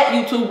 I was that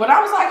YouTube, but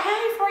I was like,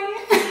 hey, friend.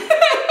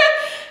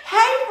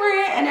 Hey,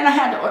 friend. And then I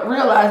had to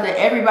realize that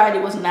everybody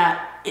was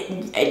not,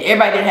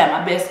 everybody didn't have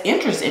my best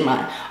interest in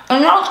mind.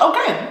 And that was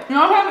okay. You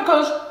know what I mean?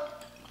 Because,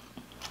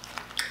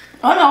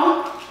 I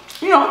know,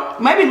 you know,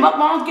 maybe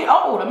mukbangs get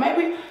old, or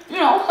maybe, you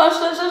know,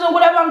 or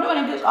whatever I'm doing,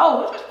 it gets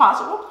old. It's just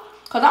possible.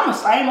 Because I'm the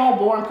same old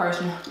boring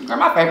person. Girl,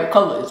 my favorite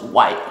color is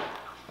white.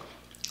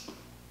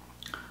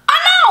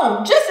 I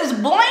know, just as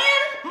bland.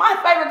 My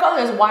favorite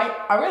color is white.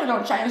 I really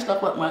don't change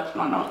stuff up much.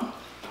 I know.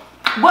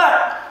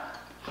 But,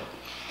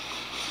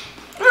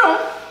 you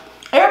know,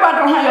 everybody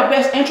don't have your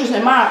best interest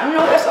in mind. You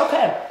know, that's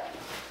okay.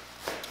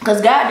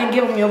 Because God didn't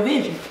give them your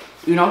vision.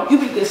 You know, you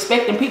be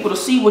expecting people to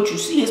see what you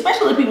see,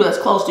 especially the people that's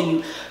close to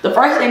you. The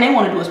first thing they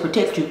want to do is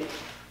protect you.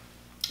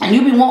 And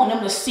you be wanting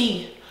them to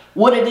see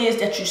what it is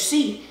that you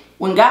see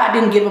when God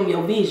didn't give them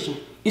your vision.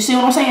 You see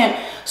what I'm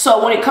saying?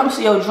 So when it comes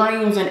to your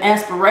dreams and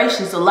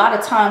aspirations, a lot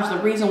of times the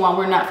reason why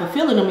we're not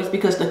fulfilling them is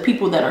because the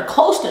people that are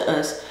close to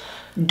us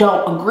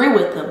don't agree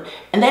with them.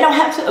 And they don't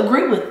have to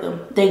agree with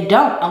them. They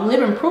don't. I'm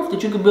living proof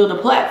that you can build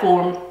a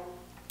platform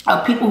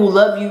of people who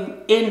love you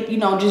in, you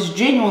know, just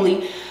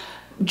genuinely,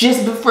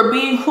 just for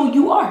being who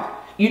you are.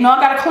 You know, I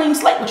got a clean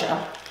slate with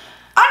y'all.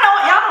 I know,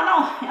 y'all don't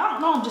know. Y'all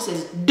don't know I'm just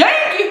as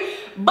dangy.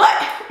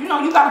 But, you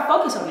know, you got to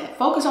focus on that.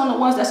 Focus on the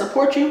ones that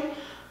support you.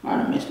 I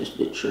done messed this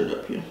bitch shirt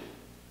up here.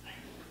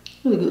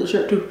 Really good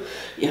shirt too.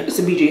 Yeah, it's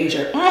a BGA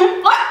shirt.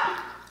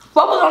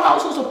 Focus on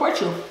those who support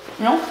you.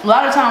 You know, a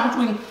lot of times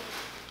we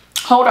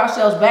hold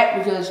ourselves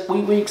back because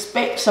we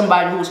expect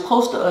somebody who's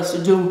close to us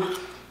to do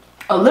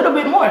a little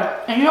bit more.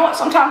 And you know what?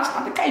 Sometimes it's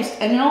not the case.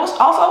 And you know what's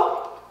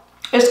also,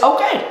 it's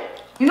okay.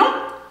 You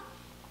know,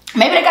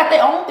 maybe they got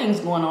their own things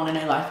going on in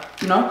their life.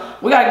 You know,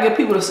 we got to give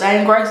people the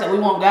same grace that we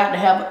want God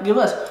to give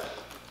us.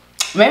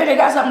 Maybe they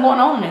got something going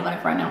on in their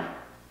life right now.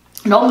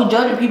 Don't be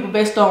judging people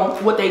based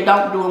on what they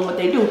don't do and what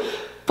they do.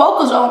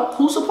 Focus on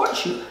who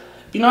supports you.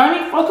 You know what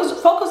I mean?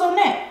 Focus on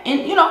that.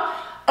 And, you know,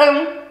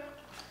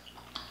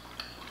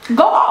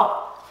 go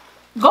off.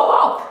 Go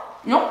off.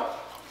 You know,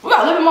 we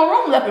got a little bit more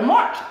room left in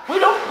March. We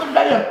don't put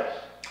that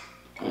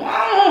in.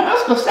 Wow,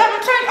 that's the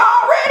 17th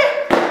already.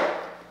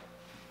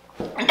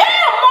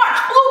 Damn, March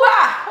flew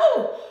by.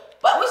 Woo.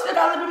 But we still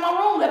got a little bit more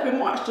room left in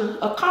March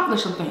to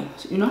accomplish some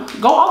things. You know,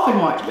 go off in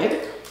March, baby.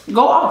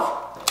 Go off.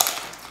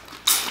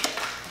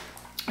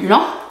 You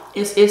know,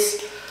 it's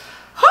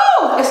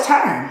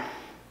time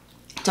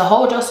to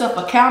hold yourself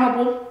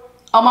accountable.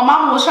 Oh, my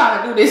mama was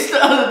trying to do this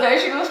the other day.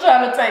 She was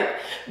trying to take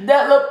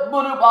that little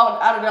booty ball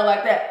out of there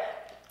like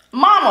that.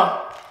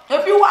 Mama,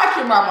 if you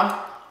watching,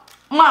 mama,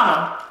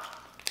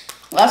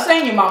 I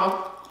seen you,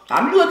 mama.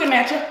 I'm looking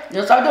at you.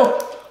 Yes, I do.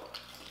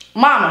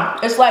 Mama,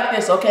 it's like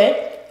this,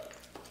 okay?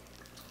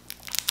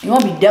 You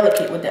want to be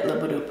delicate with that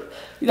little booty.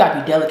 You got to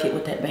be delicate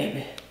with that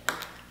baby.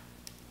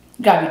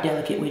 You got to be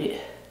delicate with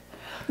it.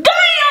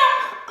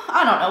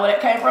 I don't know where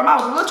that came from. I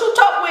was a little too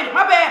tough with it.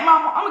 My bad,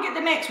 mama. I'm going to get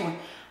the next one.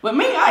 But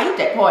me, I eat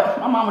that part.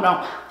 My mama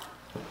don't.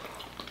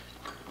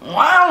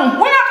 Wow.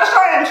 We're not the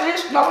same,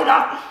 sis. No, we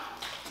don't.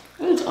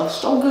 These are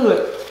so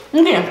good.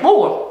 I'm getting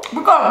full.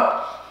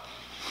 Because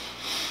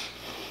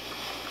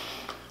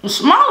the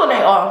smaller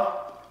they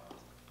are,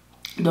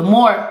 the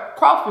more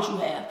crawfish you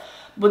have.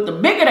 But the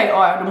bigger they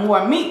are, the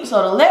more meat.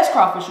 So the less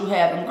crawfish you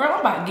have. And girl, I'm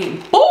about to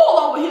get full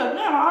over here.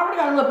 Now I already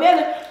got a little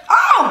belly.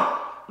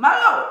 Oh, my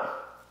Lord.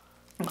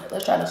 Okay,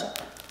 let's try this one.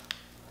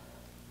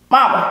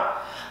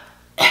 Mama,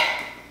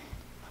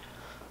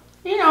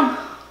 you know,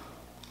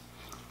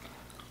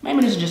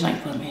 maybe this just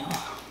ain't for me.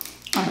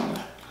 I know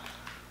that.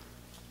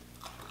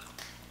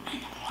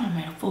 I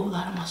made a fool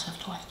out of myself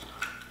twice.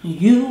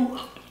 You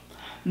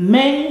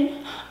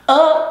made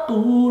a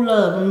fool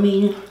of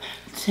me.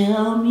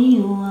 Tell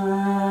me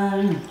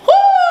why.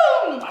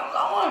 Woo!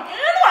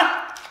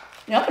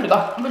 Yeah, I'm gonna go.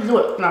 I'm gonna do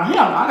it. No, hell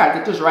no, I gotta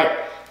get this right.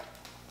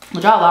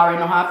 But y'all already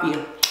know how I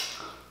feel.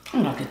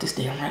 I'm gonna get this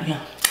down right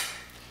here.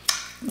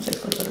 Let's say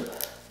put it up.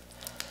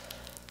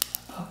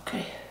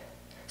 Okay.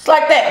 It's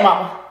like that,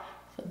 mama.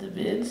 For the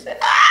vids.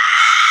 Ah!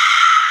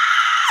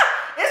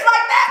 It's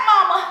like that,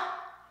 mama.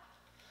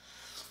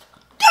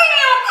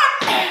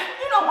 Damn!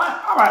 You know what?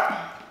 Alright.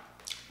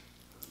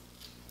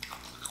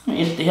 I'm gonna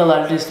edit the hell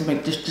out of this to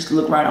make this just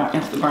look right on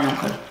Instagram,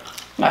 because I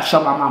gotta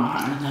show my mama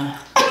how it's done.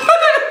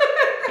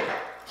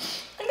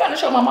 I gotta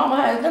show my mama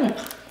how it's done.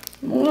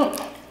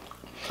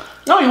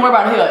 Don't even worry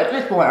about the hell at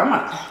this point. I'm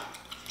not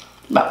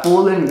about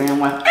full in the damn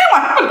way. Anyway,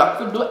 I'm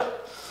gonna do it.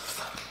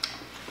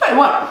 tell you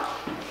what.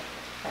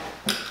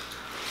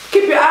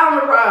 Keep your eye on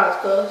the prize,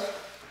 cuz.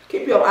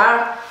 Keep your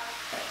eye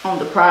on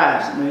the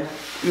prize, man.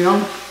 You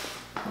know?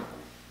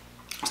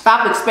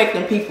 Stop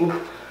expecting people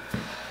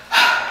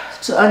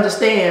to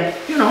understand,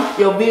 you know,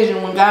 your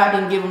vision when God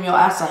didn't give them your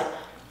eyesight.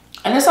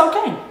 And it's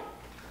okay.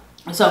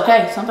 It's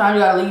okay. Sometimes you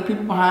gotta leave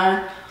people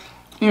behind.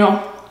 You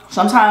know,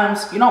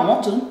 sometimes you don't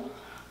want to.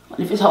 But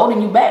if it's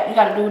holding you back, you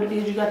gotta do what it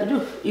is you got to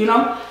do. You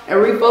know? And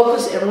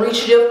refocus and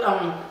reshift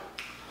on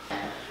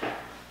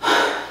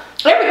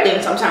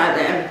everything sometimes.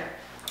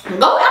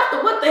 And go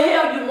after what the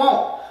hell you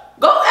want.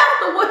 Go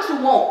after what you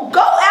want.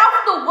 Go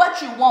after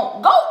what you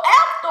want. Go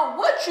after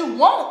what you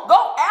want.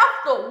 Go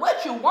after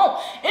what you want.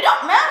 It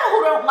don't matter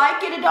who don't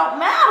like it. It don't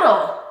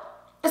matter.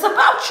 It's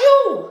about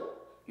you.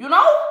 You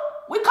know?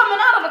 We coming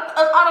out of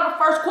the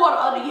first quarter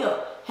of the year.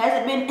 Has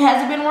it been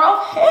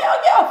rough? Hell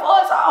yeah, for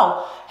us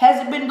all.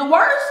 Has it been the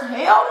worst?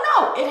 Hell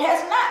no. It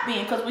has not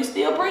been, because we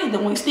still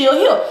breathing. We still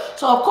here.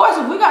 So of course,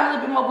 if we got a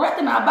little bit more breath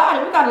in our body,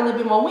 we got a little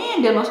bit more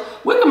wind in us,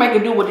 we can make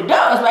it do what it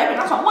does, baby.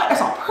 That's on what?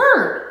 That's on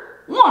purr.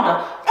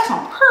 Wanda, that's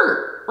on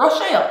purr.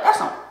 Rochelle,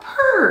 that's on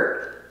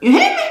purr. You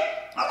hear me?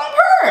 That's on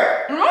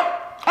purr. You know?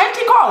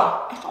 Auntie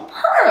Carla, that's on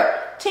purr.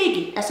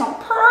 Tiggy, that's on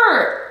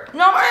purr. You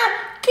know what I'm saying?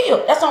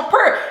 Kill, that's on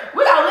purr.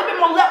 We got a little bit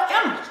more left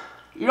in us.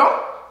 You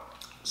know?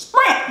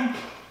 Sprint.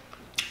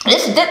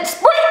 This sprint to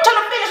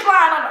the finish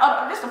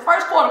line. This is the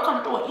first quarter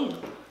coming to an end.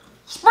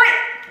 Sprint.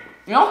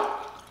 You know?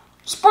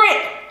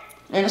 Sprint.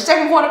 And the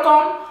second quarter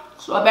coming,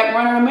 so I back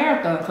running a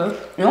marathon, cuz.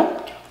 You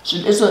know?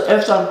 It's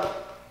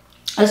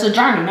a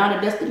journey, not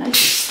a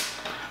destination.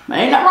 Man,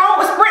 ain't nothing wrong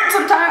with sprinting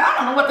sometimes. I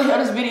don't know what the hell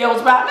this video is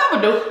about. I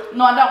never do.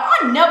 No, I don't.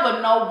 I never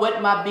know what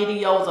my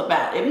video is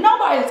about. If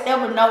nobody's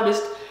ever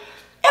noticed,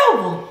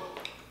 ever.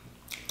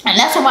 And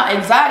that's where my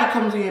anxiety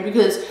comes in,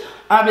 because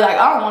I'll be like,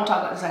 I don't want to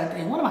talk about the same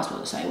thing. What am I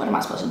supposed to say? What am I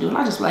supposed to do? And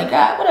I just be like,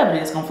 God, whatever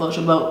it is, gonna float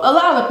your boat.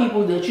 Allow the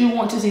people that you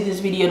want to see this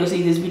video to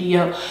see this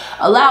video.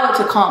 Allow it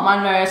to calm my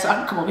nerves so I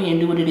can come over here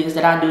and do what it is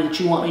that I do that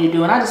you want me to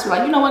do. And I just be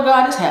like, you know what,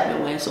 God, just have it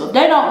way. So if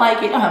they don't like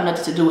it, it don't have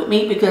nothing to do with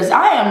me, because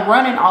I am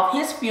running off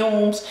his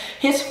fumes,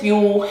 his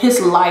fuel,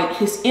 his light,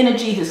 his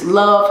energy, his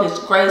love, his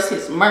grace,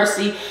 his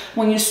mercy.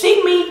 When you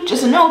see me,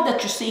 just know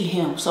that you see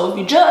him. So if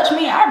you judge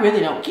me, I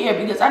really don't care,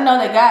 because I know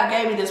that God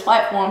gave me this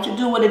platform to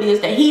do what it is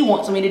that he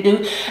wants me to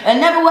do,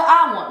 and never what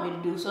I want me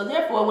to do. So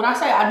therefore, when I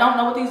say I don't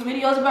know what these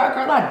videos about,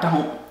 girl, I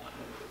don't.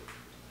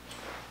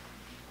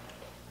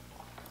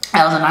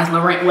 That was a nice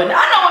little rant. I know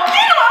I'm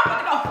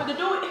finna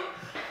do it. You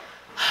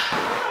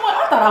know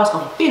what? I thought I was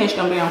gonna finish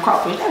them damn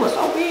crawfish. That was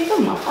so big. That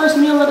was my first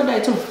meal of the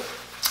day too.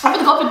 I'm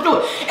finna go do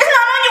it. It's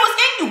not on you,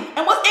 it's in you.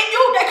 And what's in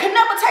you, they can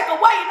never take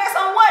away. And that's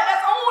on what?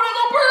 That's on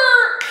a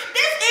bird.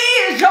 This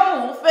is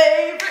your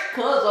favorite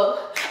Cuzzo.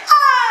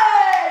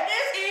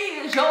 This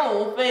is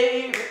your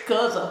favorite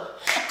Cuzzo.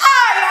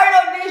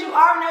 You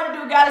already know to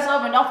do, got us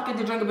up, and don't forget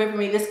to drink a bit for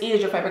me. This is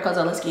your favorite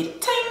Cuzzo. Let's get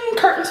it. Ting,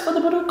 curtains for the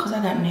middle, because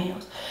I got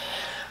nails.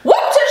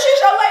 Welcome to the shit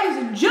show, ladies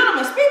and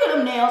gentlemen. Speaking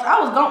of nails,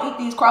 I was gonna eat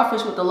these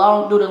crawfish with do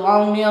the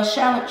long nails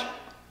challenge,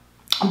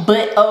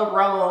 but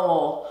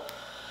roll.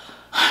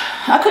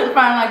 I couldn't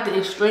find like the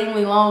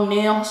extremely long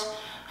nails,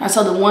 and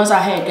so the ones I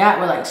had got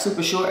were like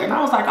super short, and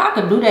I was like, I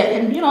could do that,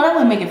 and you know, that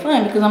wouldn't make it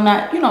fun, because I'm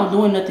not, you know,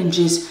 doing nothing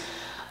just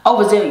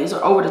overzealous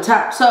or over the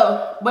top.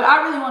 So, but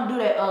I really want to do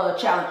that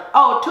challenge.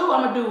 Oh, two,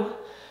 I'm gonna do.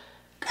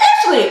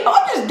 Actually,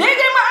 I'm just digging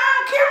in my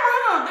own camera,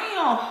 huh?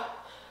 Damn.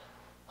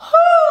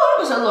 Oh, I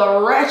was a little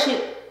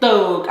ratchet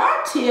thug.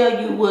 I tell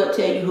you what,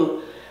 tell you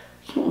who.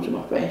 What's in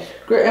my face?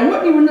 Great. And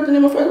wasn't even nothing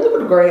in my face. Look at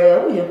the gray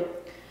hair. Oh, yeah.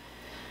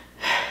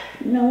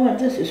 You know what?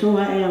 This is who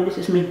I am. This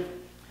is me.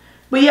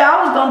 But yeah,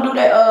 I was gonna do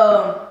that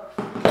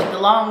the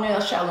long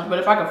nails challenge, but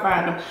if I can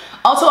find them.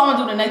 Also, I'm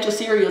gonna do the nature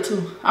cereal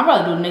too. I'll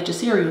probably do the nature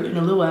cereal in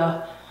a little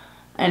while.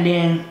 And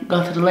then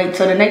go to the lake.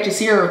 So the nature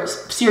cereal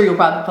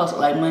probably posted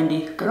like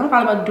Monday, because I'm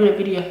probably about to do that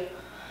video.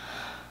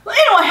 But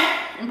anyway,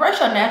 embrace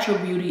your natural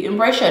beauty.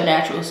 Embrace your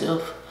natural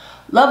self.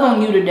 Love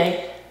on you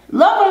today.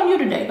 Love on you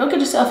today. Go get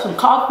yourself some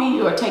coffee,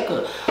 or take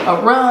a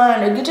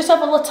run, or get yourself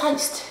a little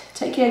taste.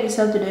 Take care of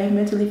yourself today,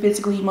 mentally,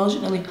 physically,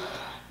 emotionally.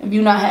 If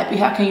you're not happy,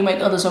 how can you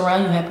make others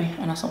around you happy?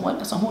 And that's on what?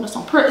 That's on who? That's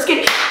on prayer. Let's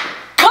get it.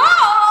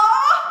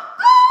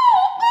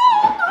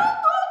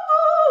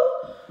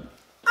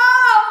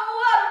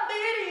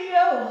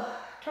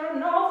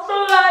 Turn off the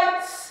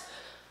lights,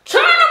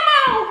 turn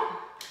them on,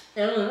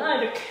 and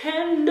light a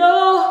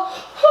candle.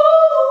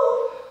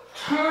 Ooh,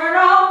 turn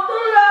off the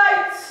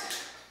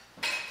lights,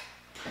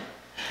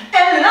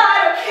 and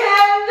light a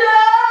candle.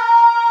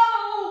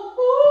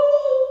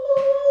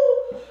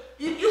 Ooh.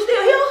 You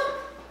still here?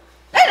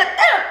 They done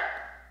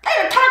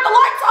turned the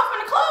lights off in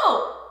the club.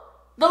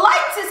 The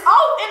lights is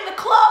off in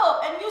the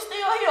club, and you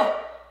still here.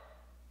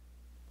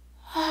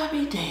 I'll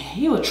be damned.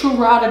 You a true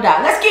ride or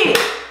die. Let's get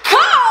it.